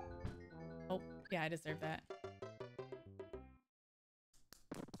 Oh, yeah, I deserve that.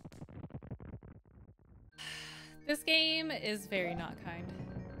 This game is very not kind.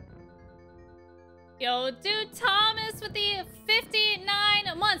 Yo, dude, Thomas with the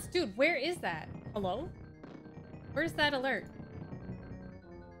 59 months. Dude, where is that? Hello? Where's that alert?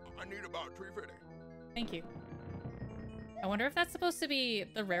 I need about 350. Thank you. I wonder if that's supposed to be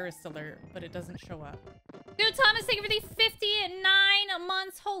the rarest alert, but it doesn't show up. Dude, Thomas, thank you for the 59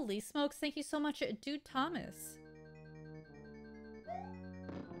 months. Holy smokes, thank you so much, Dude Thomas.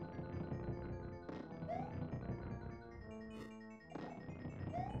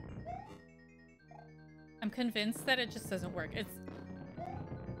 I'm convinced that it just doesn't work. It's...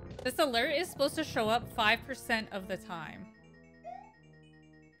 This alert is supposed to show up 5% of the time.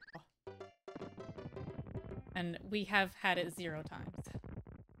 Oh. And we have had it 0 times.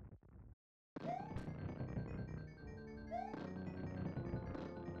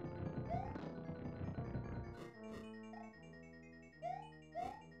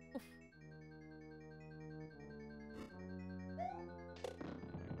 Oof.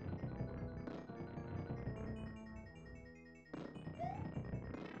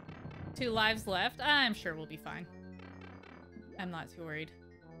 2 lives left. I'm sure we'll be fine. I'm not too worried.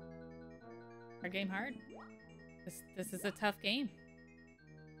 Our game hard? This is a tough game.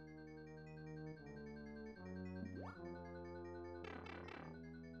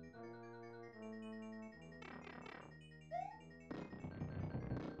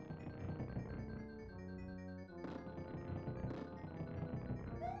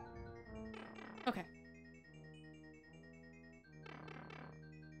 Okay.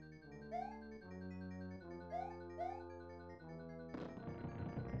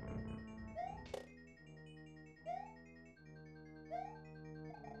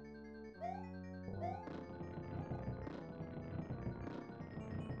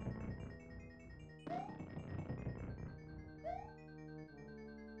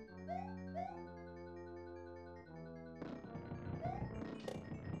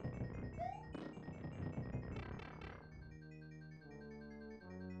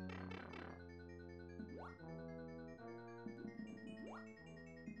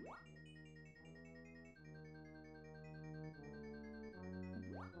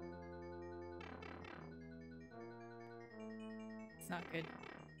 It's not good.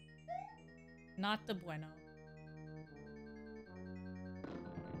 Not the bueno.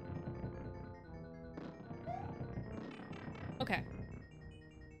 Okay.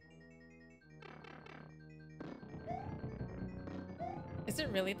 Is it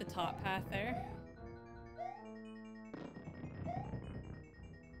really the top path there?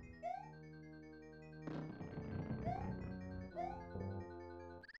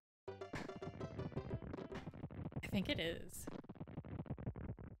 I think it is.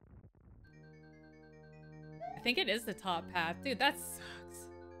 I think it is the top path. Dude, that sucks.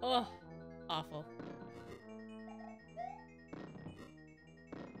 Oh, awful.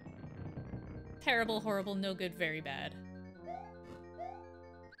 Terrible, horrible, no good, very bad.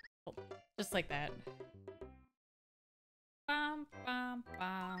 Oh, just like that. Bum, bum,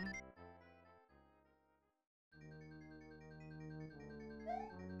 bum.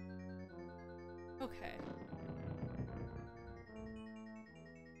 Okay.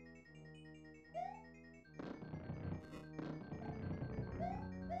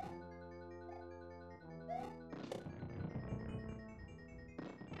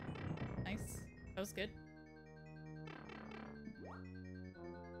 Nice. That was good.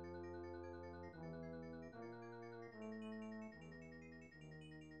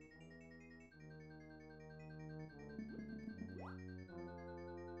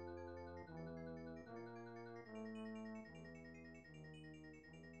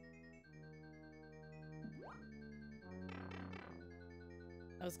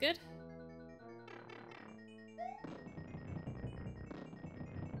 That was good.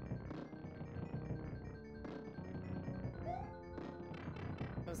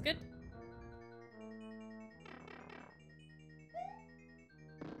 That was good.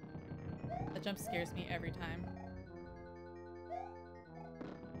 The jump scares me every time.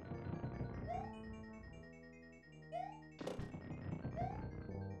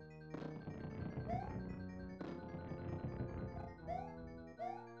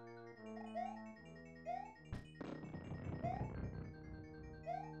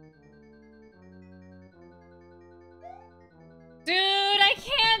 Dude, I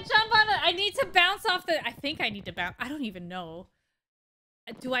can't jump on it. I need to bounce off the... I think I need to bounce... I don't even know.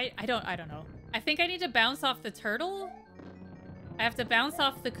 Do I... I don't know. I think I need to bounce off the turtle. I have to bounce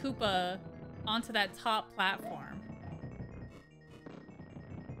off the Koopa onto that top platform.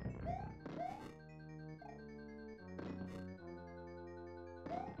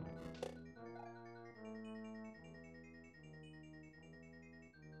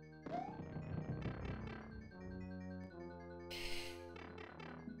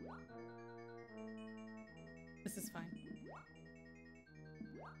 This is fine.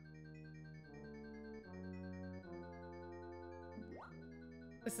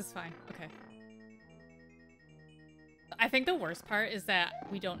 This is fine. Okay. I think the worst part is that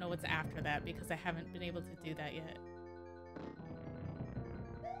we don't know what's after that because I haven't been able to do that yet.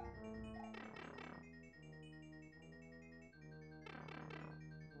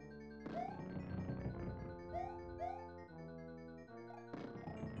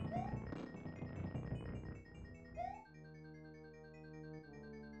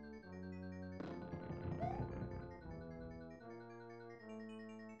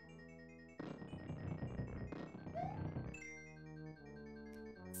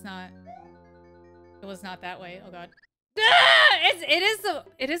 it's not. It was not that way. Oh god. Ah!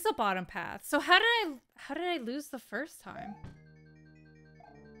 It is the bottom path. So how did I lose the first time?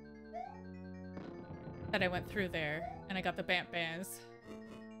 That I went through there and I got the bamp bands.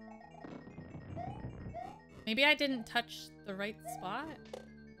 Maybe I didn't touch the right spot?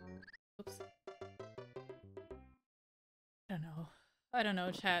 Oops. I don't know. I don't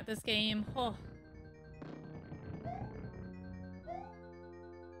know, chat. This game, oh.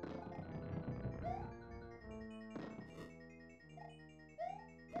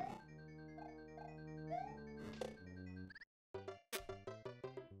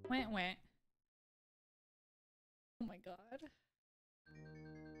 Went. Oh my god.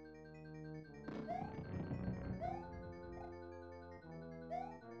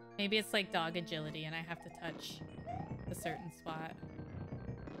 Maybe it's like dog agility and I have to touch a certain spot.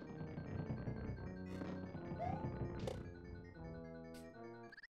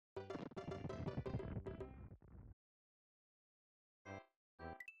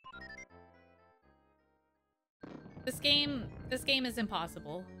 This game is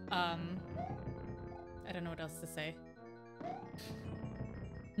impossible. I don't know what else to say.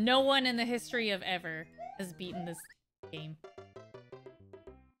 No one in the history of ever has beaten this game.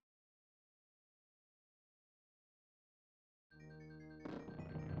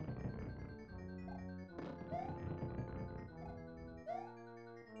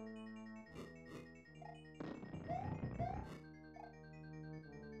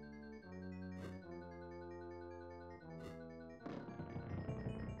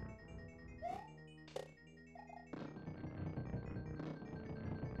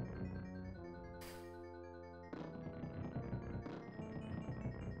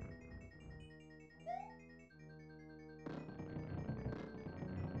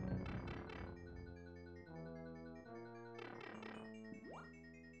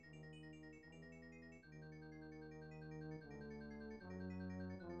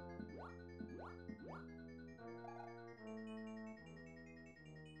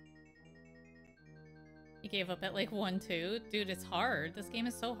 You gave up at like 1-2? Dude, it's hard. This game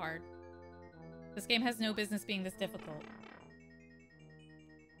is so hard. This game has no business being this difficult.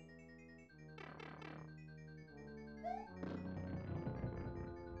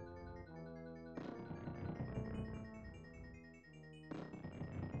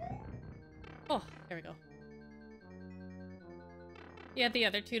 Oh, there we go. You had the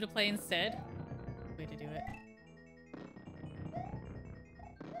other two to play instead? Way to do it.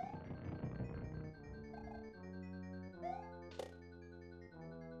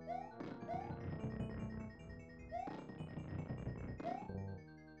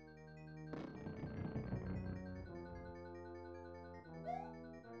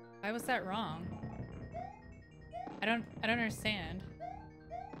 Why was that wrong? I don't understand.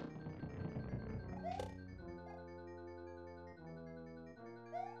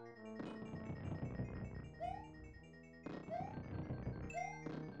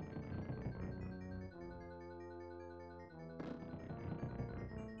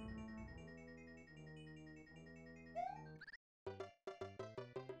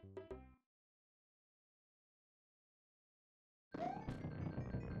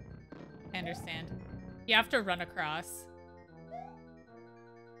 I understand. You have to run across.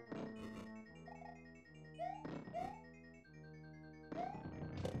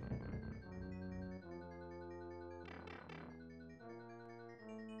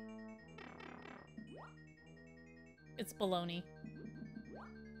 It's baloney.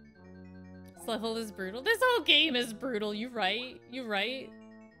 This level is brutal. This whole game is brutal. You right. You right.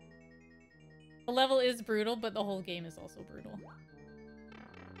 The level is brutal, but the whole game is also brutal.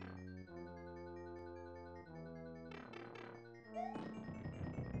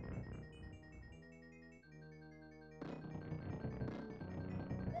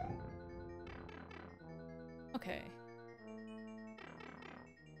 Okay.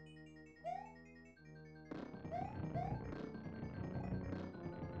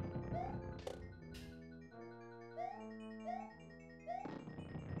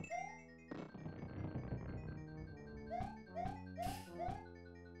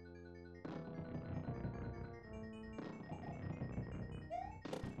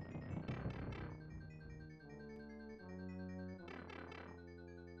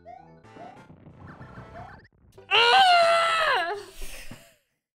 Ah!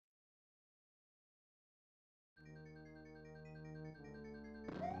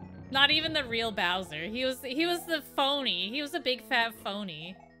 Not even the real Bowser. He was the phony. He was a big fat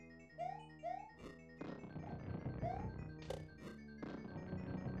phony.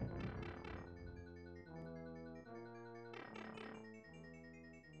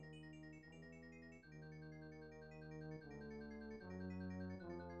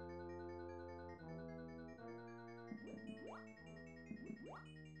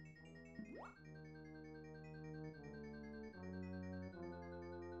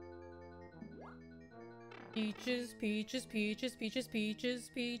 Peaches, peaches, peaches, peaches, peaches,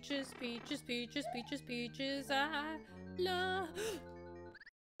 peaches, peaches, peaches, peaches, peaches, I love.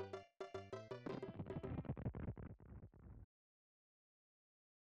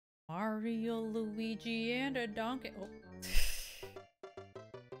 Mario, Luigi, and a donkey. Oh.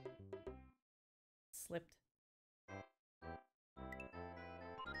 Slipped.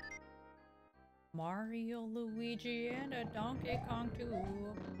 Mario, Luigi, and a Donkey Kong too.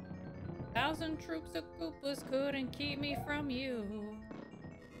 1,000 troops of Koopas couldn't keep me from you.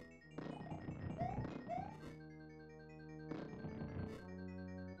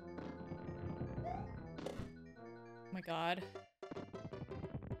 Oh my god.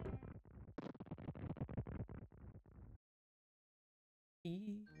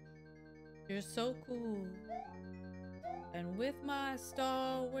 You're so cool. And with my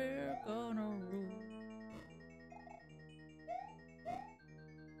star, we're gonna rule.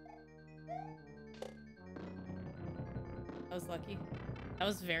 That was lucky. That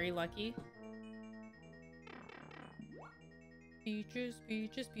was very lucky. Peaches,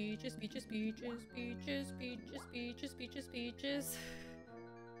 peaches, peaches, peaches, peaches, peaches, peaches, peaches, peaches, peaches.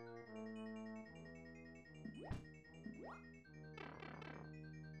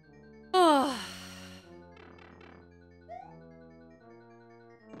 Oh.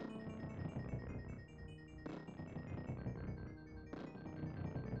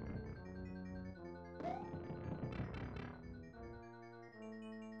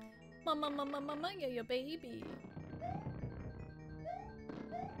 Mama, yeah, baby.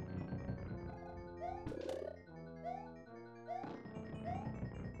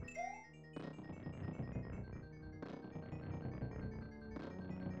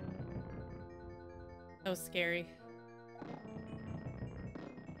 That was scary.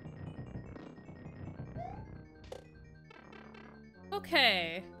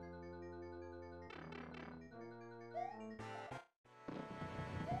 Okay.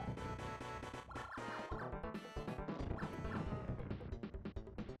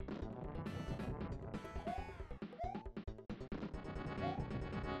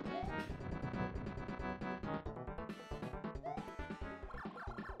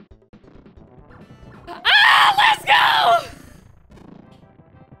 Ah, let's go!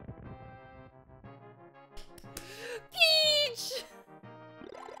 Peach!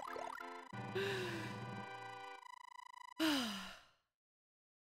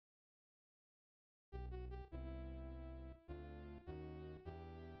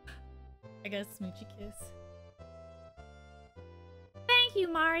 I got a smoochy kiss. Thank you,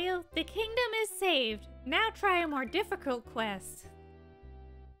 Mario. The kingdom is saved. Now try a more difficult quest.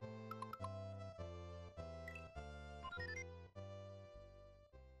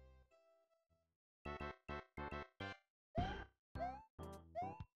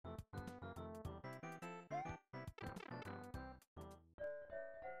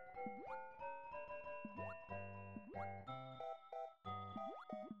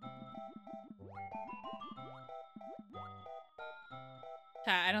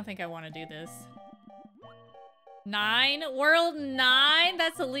 I don't think I want to do this. 9? World 9?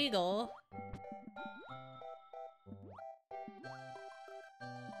 That's illegal.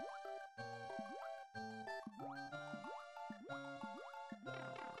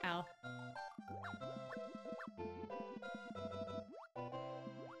 Ow.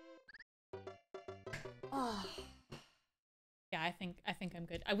 Oh. Yeah, I think I'm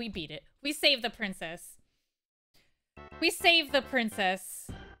good. We beat it. We saved the princess. We saved the princess.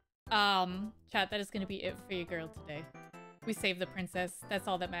 Chat, that is gonna be it for you girl today. We saved the princess. That's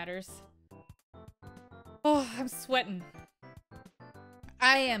all that matters. Oh, I'm sweating.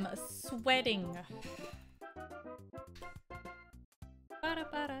 I am sweating.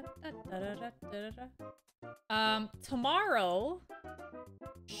 Tomorrow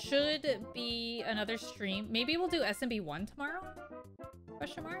should be another stream. Maybe we'll do SMB1 tomorrow?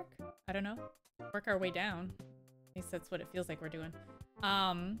 Question mark? I don't know. Work our way down. At least that's what it feels like we're doing.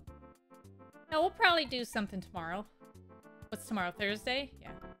 No, we'll probably do something tomorrow. What's tomorrow? Thursday?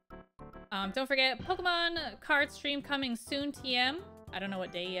 Yeah. Don't forget, Pokemon card stream coming soon, TM. I don't know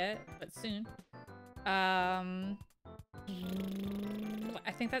what day yet, but soon. I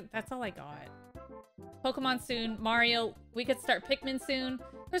think that's all I got. Pokemon soon. Mario, we could start Pikmin soon.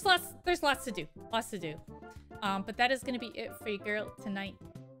 There's lots to do. Lots to do. But that is gonna be it for you girl tonight.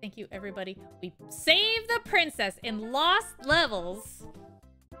 Thank you, everybody. We saved the princess in lost levels.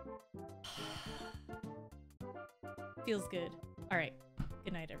 Feels good. All right.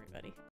 Good night, everybody.